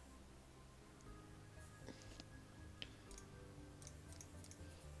 and that.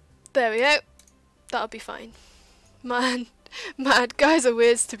 There we go. That'll be fine. Man, guys are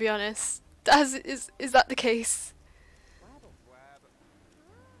weirds, to be honest. Is that the case?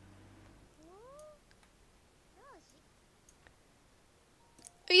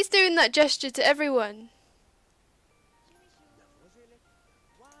 He's doing that gesture to everyone.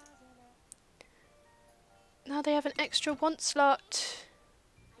 Now they have an extra want slot.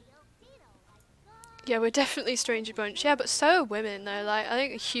 Yeah, we're definitely a stranger bunch. Yeah, but so are women though. Like, I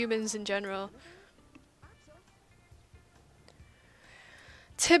think humans in general.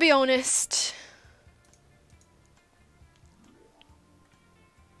 To be honest.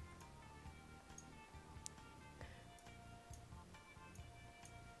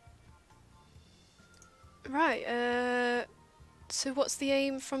 Right, so what's the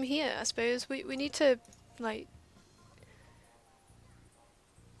aim from here? I suppose we need to, like...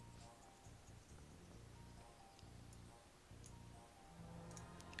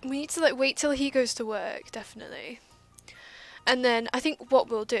 We need to, like, wait till he goes to work, definitely. And then, I think what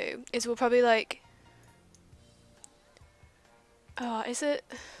we'll do is we'll probably, like... Oh, is it...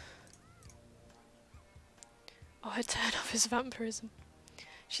 Oh, her turn off is vampirism.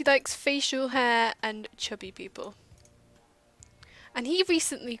 She likes facial hair and chubby people. And he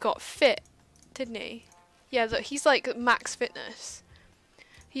recently got fit, didn't he? Yeah, look, he's like max fitness.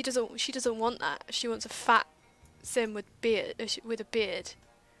 She doesn't want that. She wants a fat sim with beard, with a beard.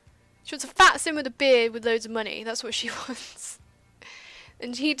 She wants a fat sim with a beard with loads of money. That's what she wants.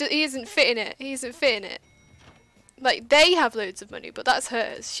 And he isn't fitting it. He isn't fitting it. Like, they have loads of money, but that's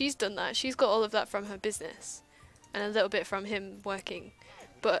hers. She's done that. She's got all of that from her business. And a little bit from him working.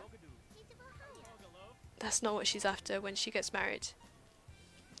 But that's not what she's after when she gets married.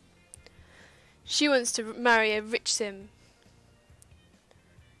 She wants to marry a rich sim.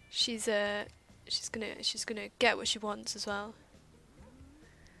 She's gonna get what she wants as well.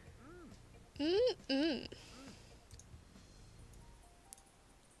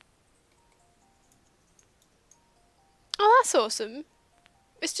 Oh, that's awesome.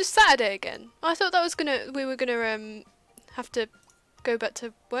 It's just Saturday again. I thought that was we were gonna have to go back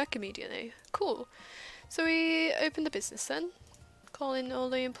to work immediately. Cool. So we opened the business then. Call in all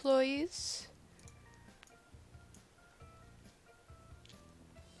the employees.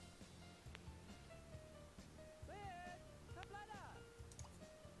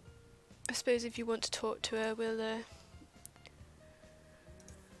 I suppose if you want to talk to her, we'll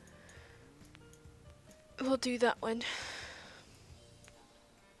do that one.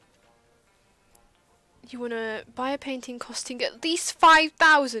 You want to buy a painting costing at least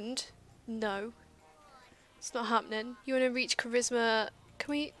 5,000? No. It's not happening. You want to reach charisma...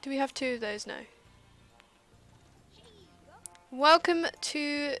 do we have 2 of those now? Welcome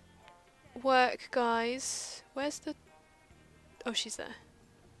to work, guys. Where's the... Oh, she's there.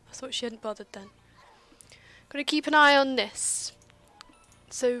 I thought she hadn't bothered then. Gotta keep an eye on this.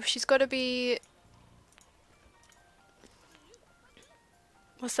 So she's gotta be...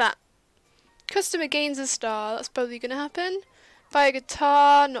 What's that? Customer gains a star. That's probably gonna happen. Buy a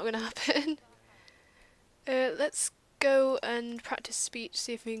guitar. Not gonna happen. Let's go and practice speech.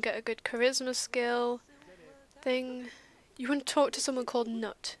 See if we can get a good charisma skill thing. You want to talk to someone called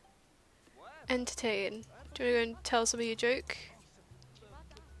Nut. Entertain. Do you want to go and tell somebody a joke?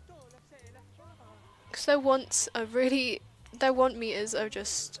 Because their wants are really... Their want meters are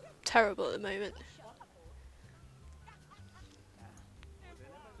just terrible at the moment.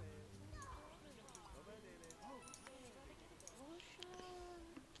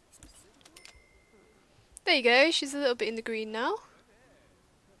 There you go, she's a little bit in the green now.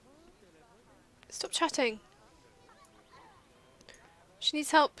 Stop chatting. She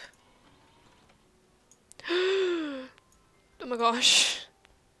needs help. Oh my gosh.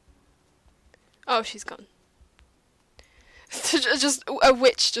 Oh, she's gone. Just a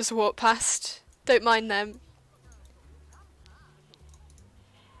witch just walked past. Don't mind them.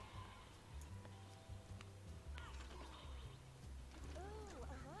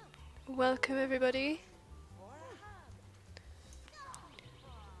 Welcome everybody.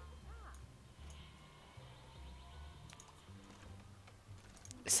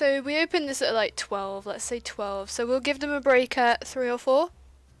 So we opened this at like 12, let's say 12. So we'll give them a break at 3 or 4.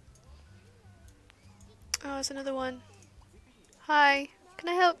 Oh, there's another one. Hi, can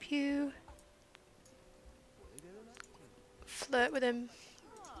I help you? flirt with him.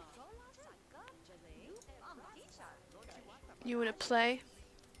 You wanna play?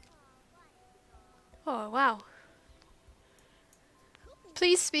 Oh wow.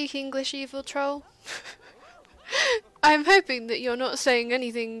 Please speak English, evil troll. I'm hoping that you're not saying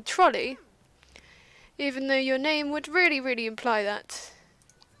anything trolley, even though your name would really imply that.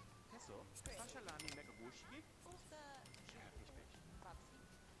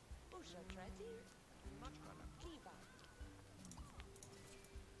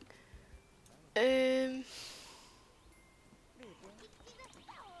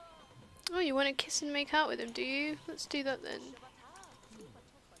 Oh, you want to kiss and make out with him, do you? Let's do that then.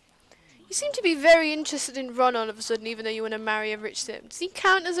 You seem to be very interested in Ron all of a sudden, even though you want to marry a rich sim. Does he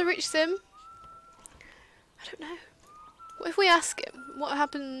count as a rich sim? I don't know. What if we ask him? What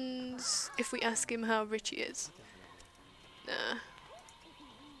happens if we ask him how rich he is? Nah.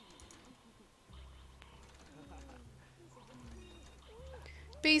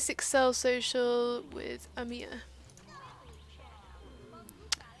 Basic cell social with Amia.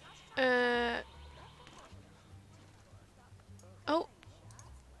 Oh,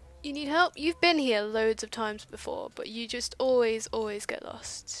 you need help? You've been here loads of times before, but you just always get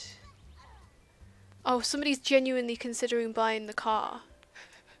lost. Oh, somebody's genuinely considering buying the car.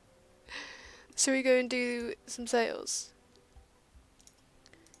 So we go and do some sales.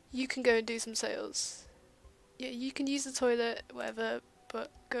 You can go and do some sales. Yeah, you can use the toilet, whatever,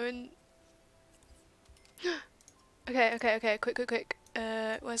 but go and... Okay, quick.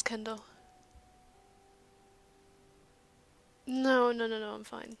 Where's Kendall? No, I'm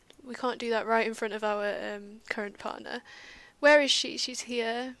fine. We can't do that right in front of our current partner. Where is she? She's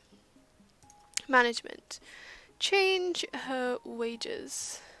here. Management. Change her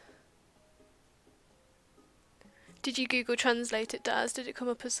wages. Did you Google Translate it, Daz? Did it come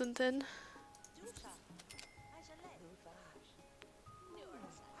up as something?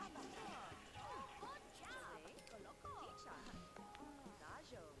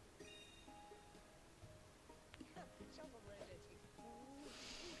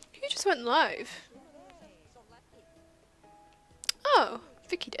 Who just went live? Oh,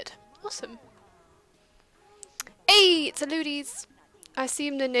 Vicky did. Awesome. Hey, it's Eludes. I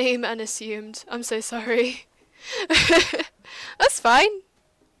assumed the name and assumed. I'm so sorry. That's fine.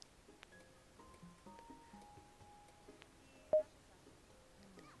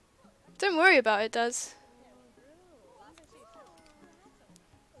 Don't worry about it, Daz.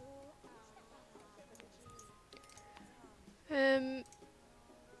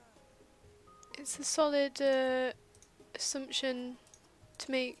 It's a solid assumption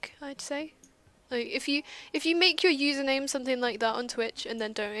to make, I'd say. Like if you make your username something like that on Twitch and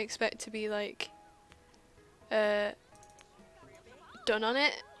then don't expect to be like done on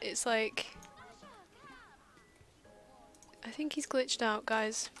it, it's like I think he's glitched out,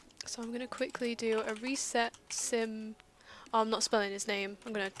 guys. So I'm gonna quickly do a reset sim. Oh, I'm not spelling his name.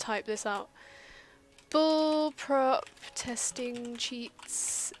 I'm gonna type this out. Bull prop testing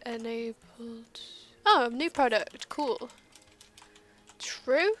cheats enabled. Oh, new product. Cool.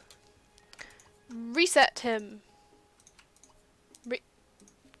 True. Reset him.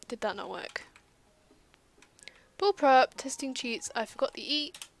 Did that not work? Bull prop testing cheats. I forgot the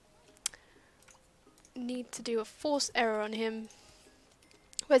E. Need to do a force error on him.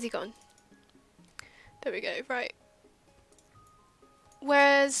 Where's he gone? There we go. Right.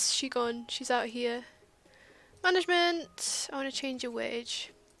 Where's she gone? She's out here. Management. I want to change your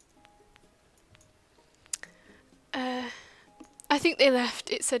wage. I think they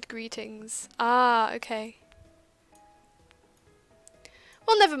left. It said greetings. Ah, okay.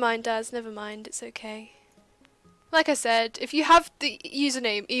 Well, never mind, Daz. Never mind. It's okay. Like I said, if you have the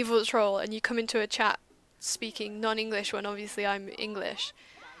username Evil Troll and you come into a chat speaking non-English when obviously I'm English,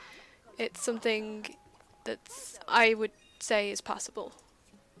 it's something that's, I would say, is passable.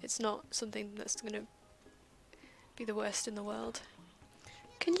 It's not something that's going to be the worst in the world.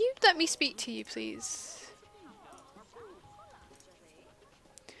 Can you let me speak to you, please?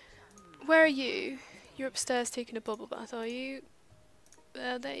 Where are you? You're upstairs taking a bubble bath, are you?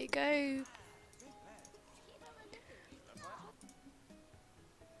 There you go.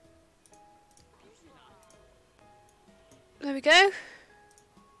 There we go.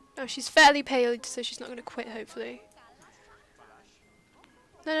 Oh, she's fairly pale, so she's not going to quit, hopefully.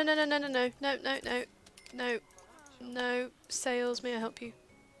 No. No. Sales, may I help you?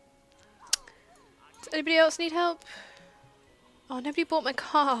 Does anybody else need help? Oh, nobody bought my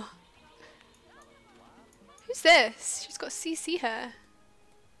car. Who's this? She's got CC hair.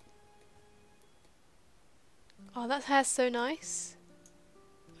 Oh, that hair's so nice.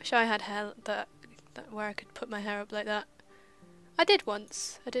 Wish I had hair that where I could put my hair up like that. I did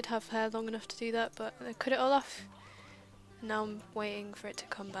once. I did have hair long enough to do that, but I cut it all off. And now I'm waiting for it to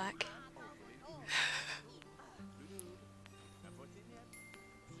come back.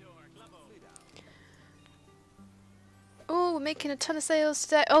 Oh, we're making a ton of sales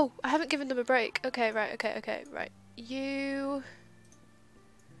today. Oh, I haven't given them a break. Okay, right, okay, right. You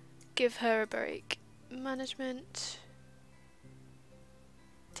give her a break. Management.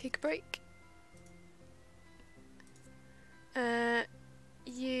 Take a break.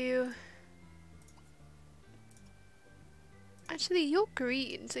 You... Actually, you're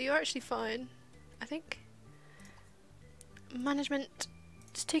green, so you're actually fine, I think. Management.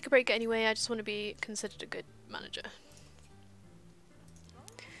 Just take a break anyway, I just want to be considered a good manager.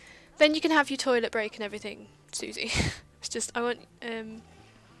 Then you can have your toilet break and everything, Susie. It's just, I want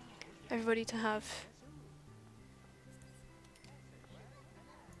everybody to have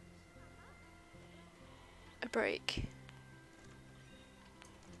a break.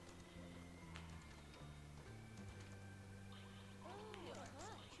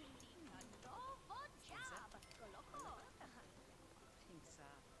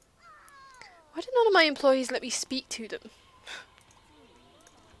 Why did none of my employees let me speak to them?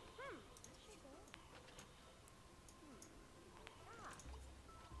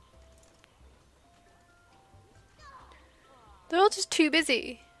 They're all just too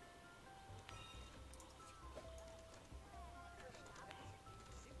busy.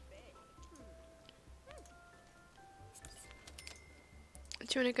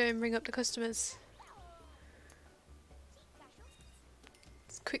 Do you want to go and ring up the customers?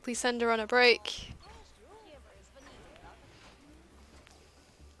 Let's quickly send her on a break.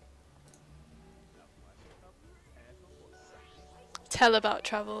 Tell about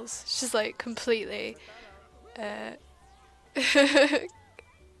travels. She's like completely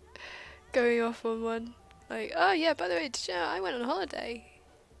going off on one. Like, oh yeah, by the way, did you know I went on holiday?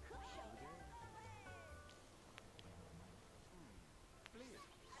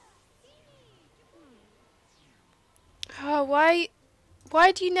 Oh, why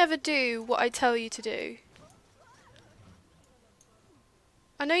do you never do what I tell you to do?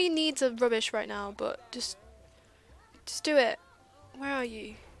 I know your needs are rubbish right now, but just do it. Where are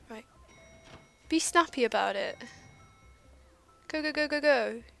you? Right. Be snappy about it. Go, go, go, go,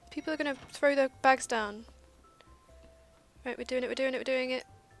 go. People are gonna throw their bags down. Right, we're doing it, we're doing it, we're doing it.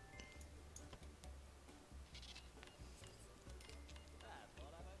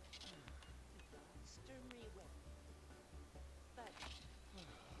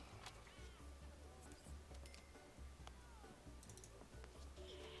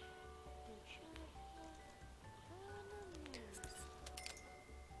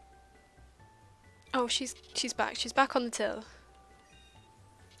 Oh, she's back. She's back on the till.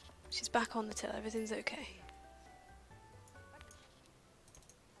 She's back on the till. Everything's okay.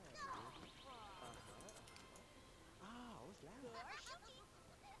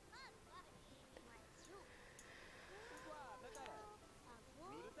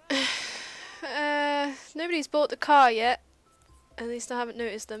 Nobody's bought the car yet. At least I haven't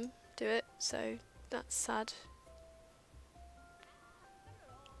noticed them do it, so that's sad.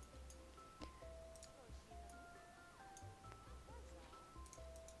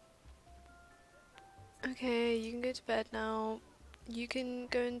 Okay, you can go to bed now. You can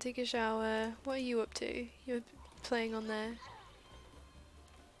go and take a shower. What are you up to? You're playing on there.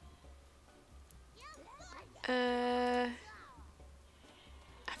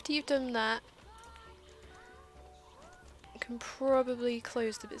 After you've done that, you can probably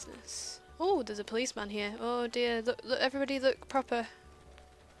close the business. Oh, there's a policeman here. Oh dear, look, everybody look proper.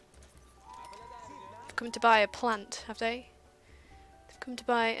 They've come to buy a plant, have they? They've come to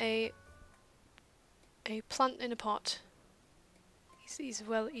buy a plant in a pot. He's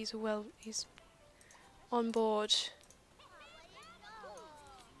on board.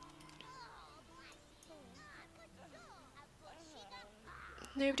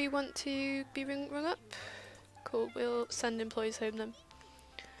 Nobody want to be rung up? Cool, we'll send employees home then.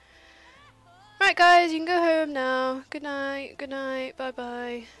 Right guys, you can go home now. Good night, bye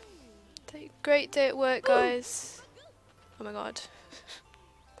bye. Great day at work guys. Oh my god.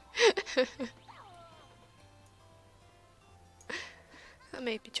 That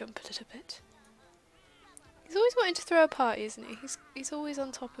made me jump a little bit. He's always wanting to throw a party, isn't he? He's always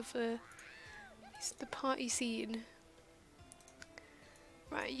on top of the party scene.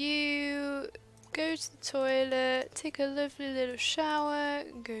 Right, you go to the toilet, take a lovely little shower,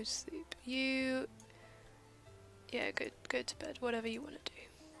 and go to sleep. You, yeah, go to bed, whatever you want to do.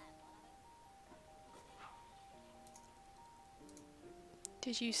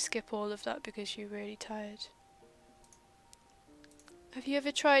 Did you skip all of that because you're really tired? Have you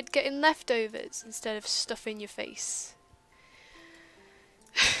ever tried getting leftovers instead of stuffing your face?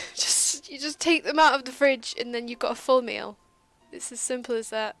 You just take them out of the fridge and then you've got a full meal. It's as simple as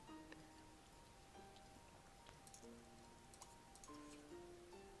that.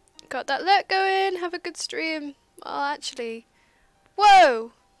 Got that let go in, have a good stream. Well, actually,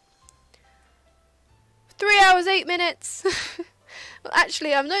 whoa! 3 hours, 8 minutes. Well,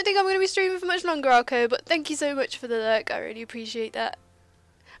 actually, I don't think I'm going to be streaming for much longer, Arco, but thank you so much for the lurk. I really appreciate that.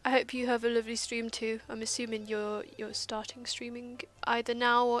 I hope you have a lovely stream too. I'm assuming you're starting streaming either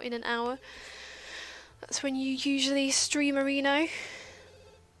now or in an hour. That's when you usually stream, Areno.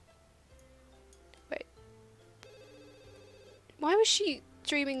 Wait. Why was she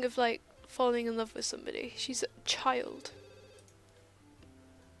dreaming of, like, falling in love with somebody? She's a child.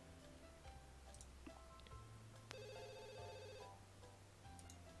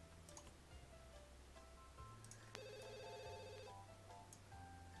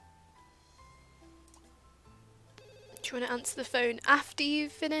 Do you want to answer the phone after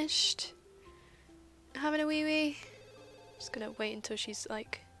you've finished having a wee wee? Just gonna wait until she's,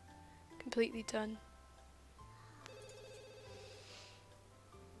 like, completely done.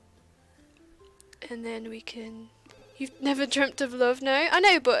 And then we can... You've never dreamt of love? No? I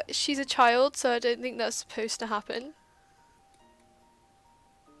know, but she's a child, so I don't think that's supposed to happen.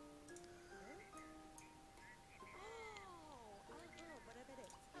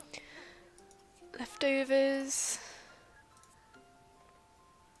 Leftovers.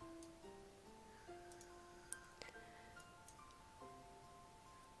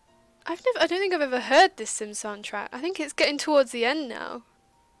 I don't think I've ever heard this Sim soundtrack. I think it's getting towards the end now.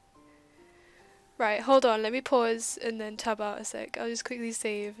 Right, hold on, let me pause and then tab out a sec. I'll just quickly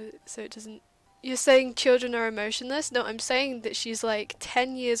save it so it doesn't... You're saying children are emotionless? No, I'm saying that she's like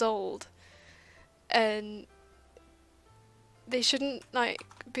 10 years old. And they shouldn't, like,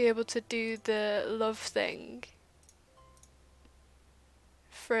 be able to do the love thing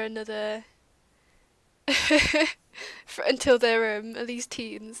for another... until they're at least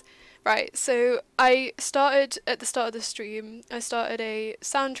teens. Right, so I started at the start of the stream, I started a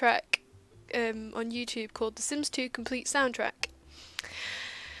soundtrack on YouTube called The Sims 2 Complete Soundtrack.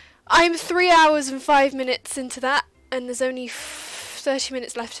 I'm 3 hours and 5 minutes into that, and there's only 30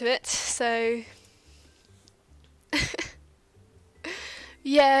 minutes left of it, so...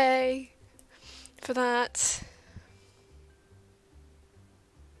 Yay! For that.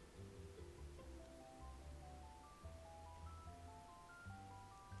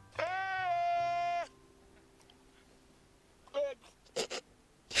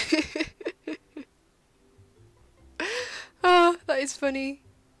 Oh, that is funny.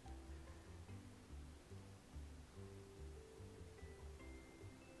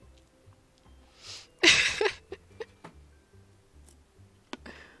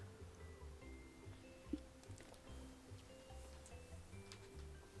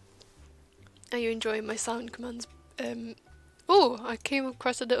 Are you enjoying my sound commands? Oh, I came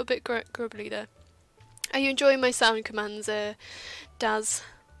across a little bit grubbly there. Are you enjoying my sound commands, Daz?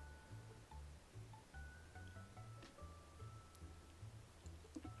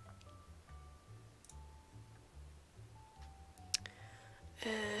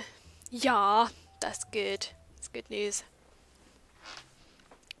 Yeah, that's good. That's good news.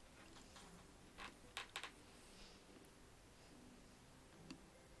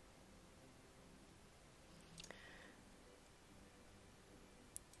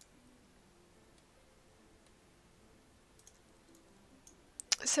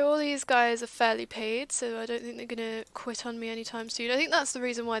 So all these guys are fairly paid, so I don't think they're gonna quit on me anytime soon. I think that's the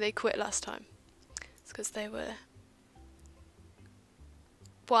reason why they quit last time. It's because they were...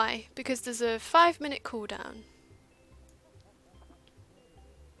 Why? Because there's a 5-minute cooldown.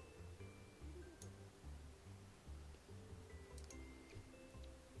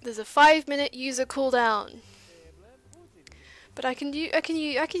 There's a 5-minute user cooldown. But I can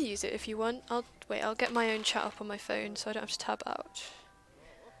use it if you want. I'll get my own chat up on my phone so I don't have to tab out.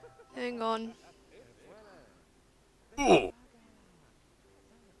 Hang on. Oh.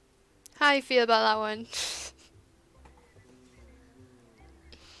 How you feel about that one?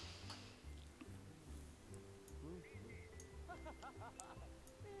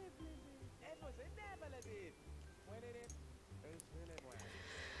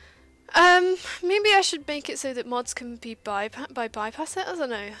 Maybe I should make it so that mods can be bypass it. I don't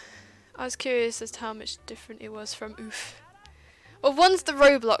know. I was curious as to how much different it was from Oof. Well, one's the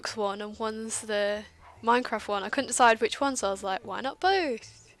Roblox one and one's the Minecraft one. I couldn't decide which one, so I was like, why not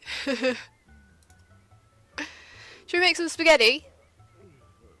both? Should we make some spaghetti?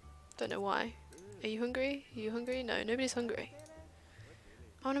 Don't know why. Are you hungry? Are you hungry? No, nobody's hungry.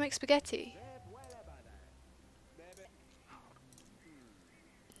 I want to make spaghetti.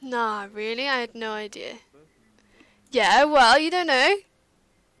 Nah, really? I had no idea. Yeah, well, you don't know.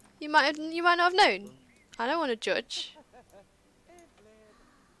 You might not have known. I don't want to judge.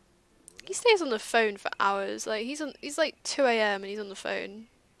 He stays on the phone for hours. Like he's like 2 a.m. and he's on the phone.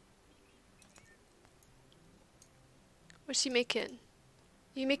 What's she making?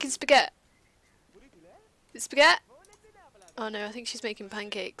 Are you making spaghetti? Is it spaghetti? Oh no, I think she's making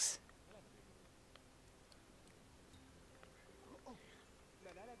pancakes.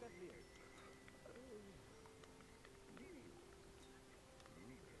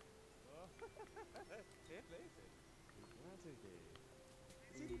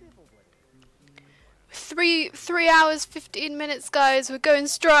 Three hours, 15 minutes, guys. We're going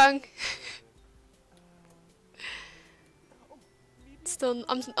strong. Still,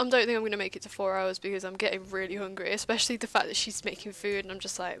 I don't think I'm gonna make it to 4 hours because I'm getting really hungry. Especially the fact that she's making food, and I'm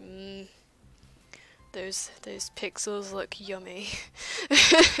just like, those pixels look yummy.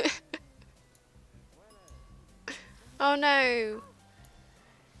 Oh no,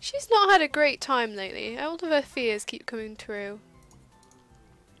 she's not had a great time lately. All of her fears keep coming true.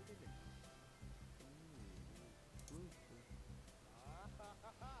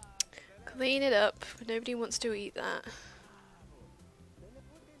 Clean it up. Nobody wants to eat that.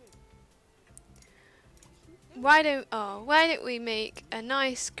 Why don't we make a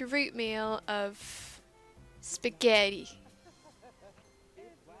nice group meal of spaghetti?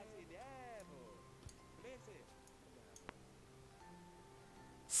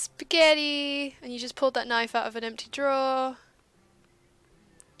 Spaghetti! And you just pulled that knife out of an empty drawer.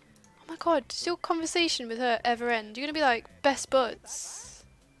 Oh my god, does your conversation with her ever end? You're gonna be like best buds.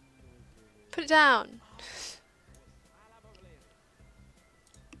 Put it down.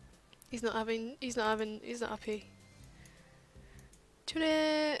 He's not happy. Do you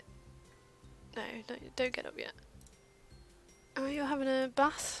wanna... No, don't get up yet. Oh, you're having a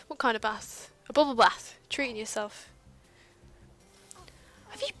bath? What kind of bath? A bubble bath. Treating yourself.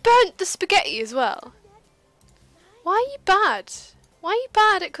 Have you burnt the spaghetti as well? Why are you bad? Why are you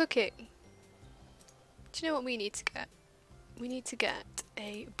bad at cooking? Do you know what we need to get? We need to get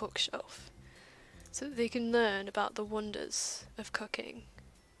a bookshelf so that they can learn about the wonders of cooking.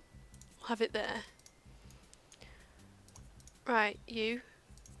 We'll have it there. Right, you.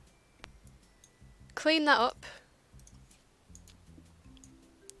 Clean that up.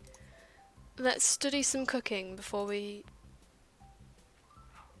 Let's study some cooking before we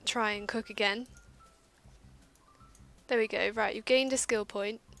try and cook again. There we go. Right, you've gained a skill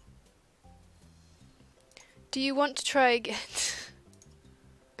point. Do you want to try again?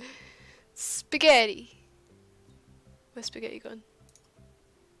 Spaghetti. Where's spaghetti gone?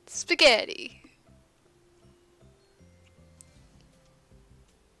 Spaghetti.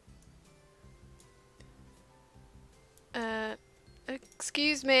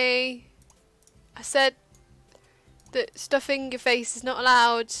 Excuse me. I said that stuffing your face is not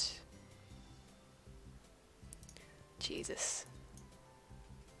allowed. Jesus.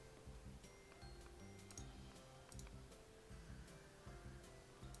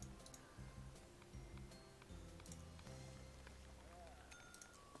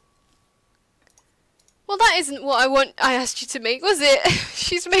 Well, that isn't what I asked you to make, was it?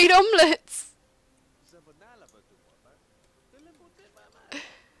 She's made omelettes.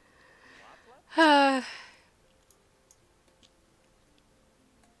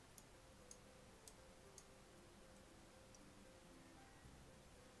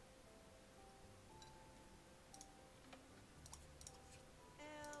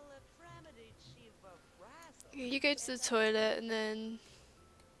 You go to the toilet and then...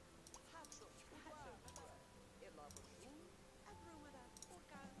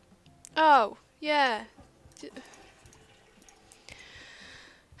 Oh, yeah.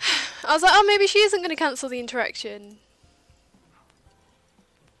 I was like, oh, maybe she isn't going to cancel the interaction.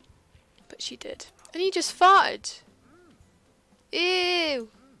 But she did. And he just farted. Ew.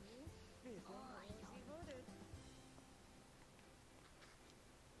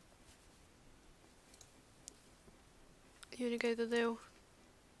 You want to go to the loo?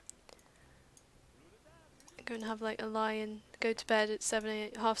 Go and have like a lie and go to bed at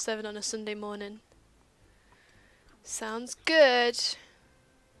half 7 on a Sunday morning. Sounds good.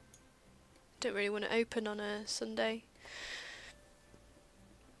 Don't really want to open on a Sunday.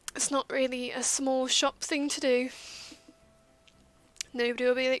 It's not really a small shop thing to do. Nobody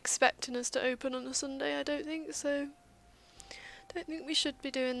will be expecting us to open on a Sunday, I don't think, so don't think we should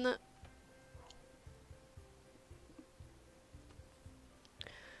be doing that.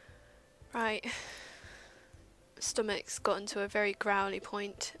 Right. stomach's gotten to a very growly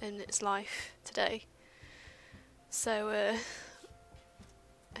point in its life today. So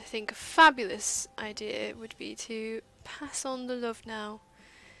I think a fabulous idea would be to pass on the love now.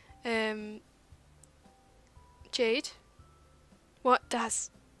 Jade? What,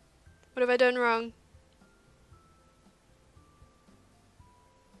 Daz? What have I done wrong?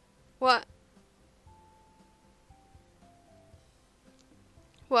 What?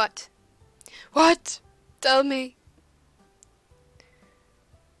 What? What? Tell me.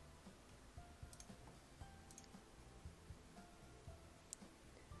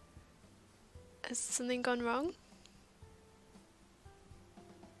 Has something gone wrong?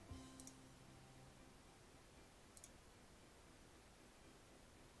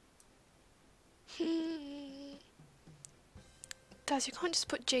 Daz, you can't just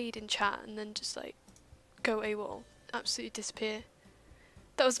put Jade in chat and then just like go AWOL. Absolutely disappear.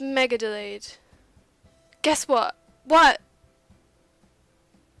 That was mega delayed. Guess what? What?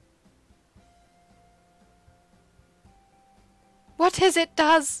 What is it,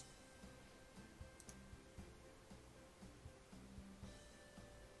 Daz?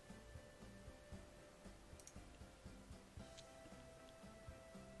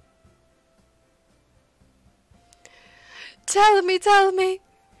 Tell me, tell me.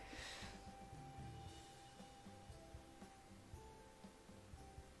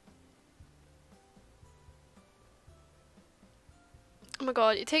 Oh my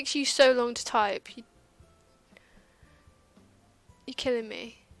god, it takes you so long to type. You're killing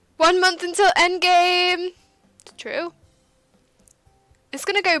me. 1 month until endgame! It's true. It's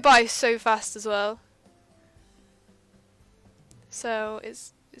gonna go by so fast as well. So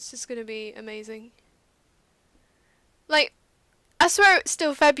it's just gonna be amazing. Like, I swear it's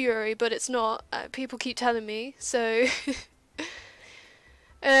still February, but it's not. People keep telling me, so...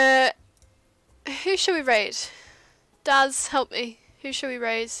 who shall we raid? Daz, help me. Who shall we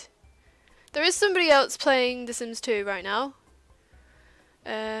raid? There is somebody else playing The Sims 2 right now.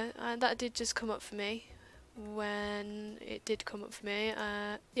 And that did just come up for me. When it did come up for me.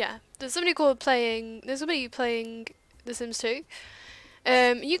 Yeah, there's somebody playing The Sims 2.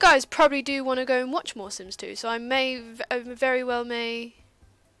 You guys probably do want to go and watch more Sims 2, so I very well may...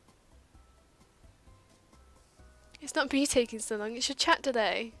 It's not me taking so long, it's your chat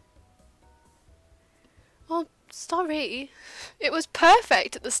delay. Oh, sorry. It was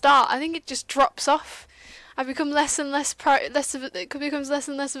perfect at the start. I think it just drops off. I become less and less it becomes less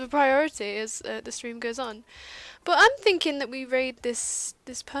and less of a priority as the stream goes on. But I'm thinking that we raid this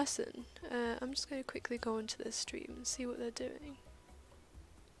person. I'm just going to quickly go onto this stream and see what they're doing.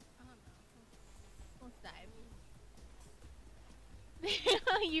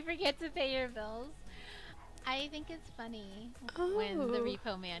 You forget to pay your bills. I think it's funny when the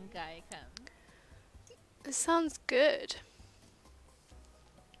repo man guy comes. It sounds good.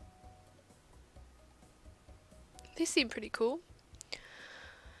 They seem pretty cool.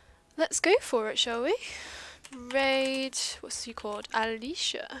 Let's go for it, shall we? Raid, what's he called?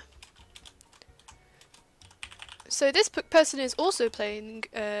 Alicia. So this person is also playing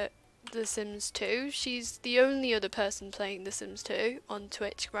The Sims 2. She's the only other person playing The Sims 2 on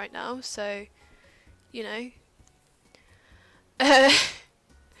Twitch right now, so, you know.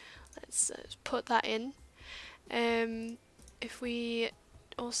 Let's put that in. If we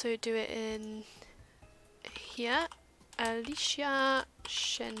also do it in here, Alicia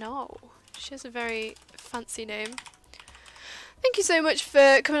Chenal. She has a very fancy name. Thank you so much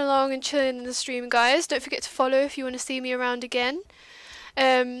for coming along and chilling in the stream, guys. Don't forget to follow if you want to see me around again.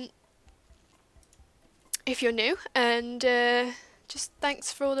 If you're new, and just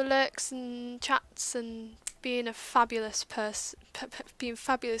thanks for all the lurks and chats and being a fabulous being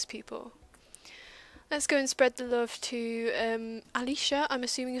fabulous people. Let's go and spread the love to Alicia, I'm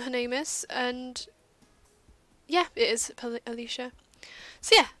assuming her name is, and yeah, it is Alicia.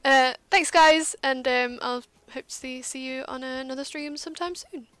 So yeah, thanks guys, and I'll hope to see you on another stream sometime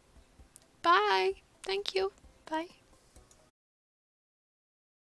soon. Bye! Thank you. Bye.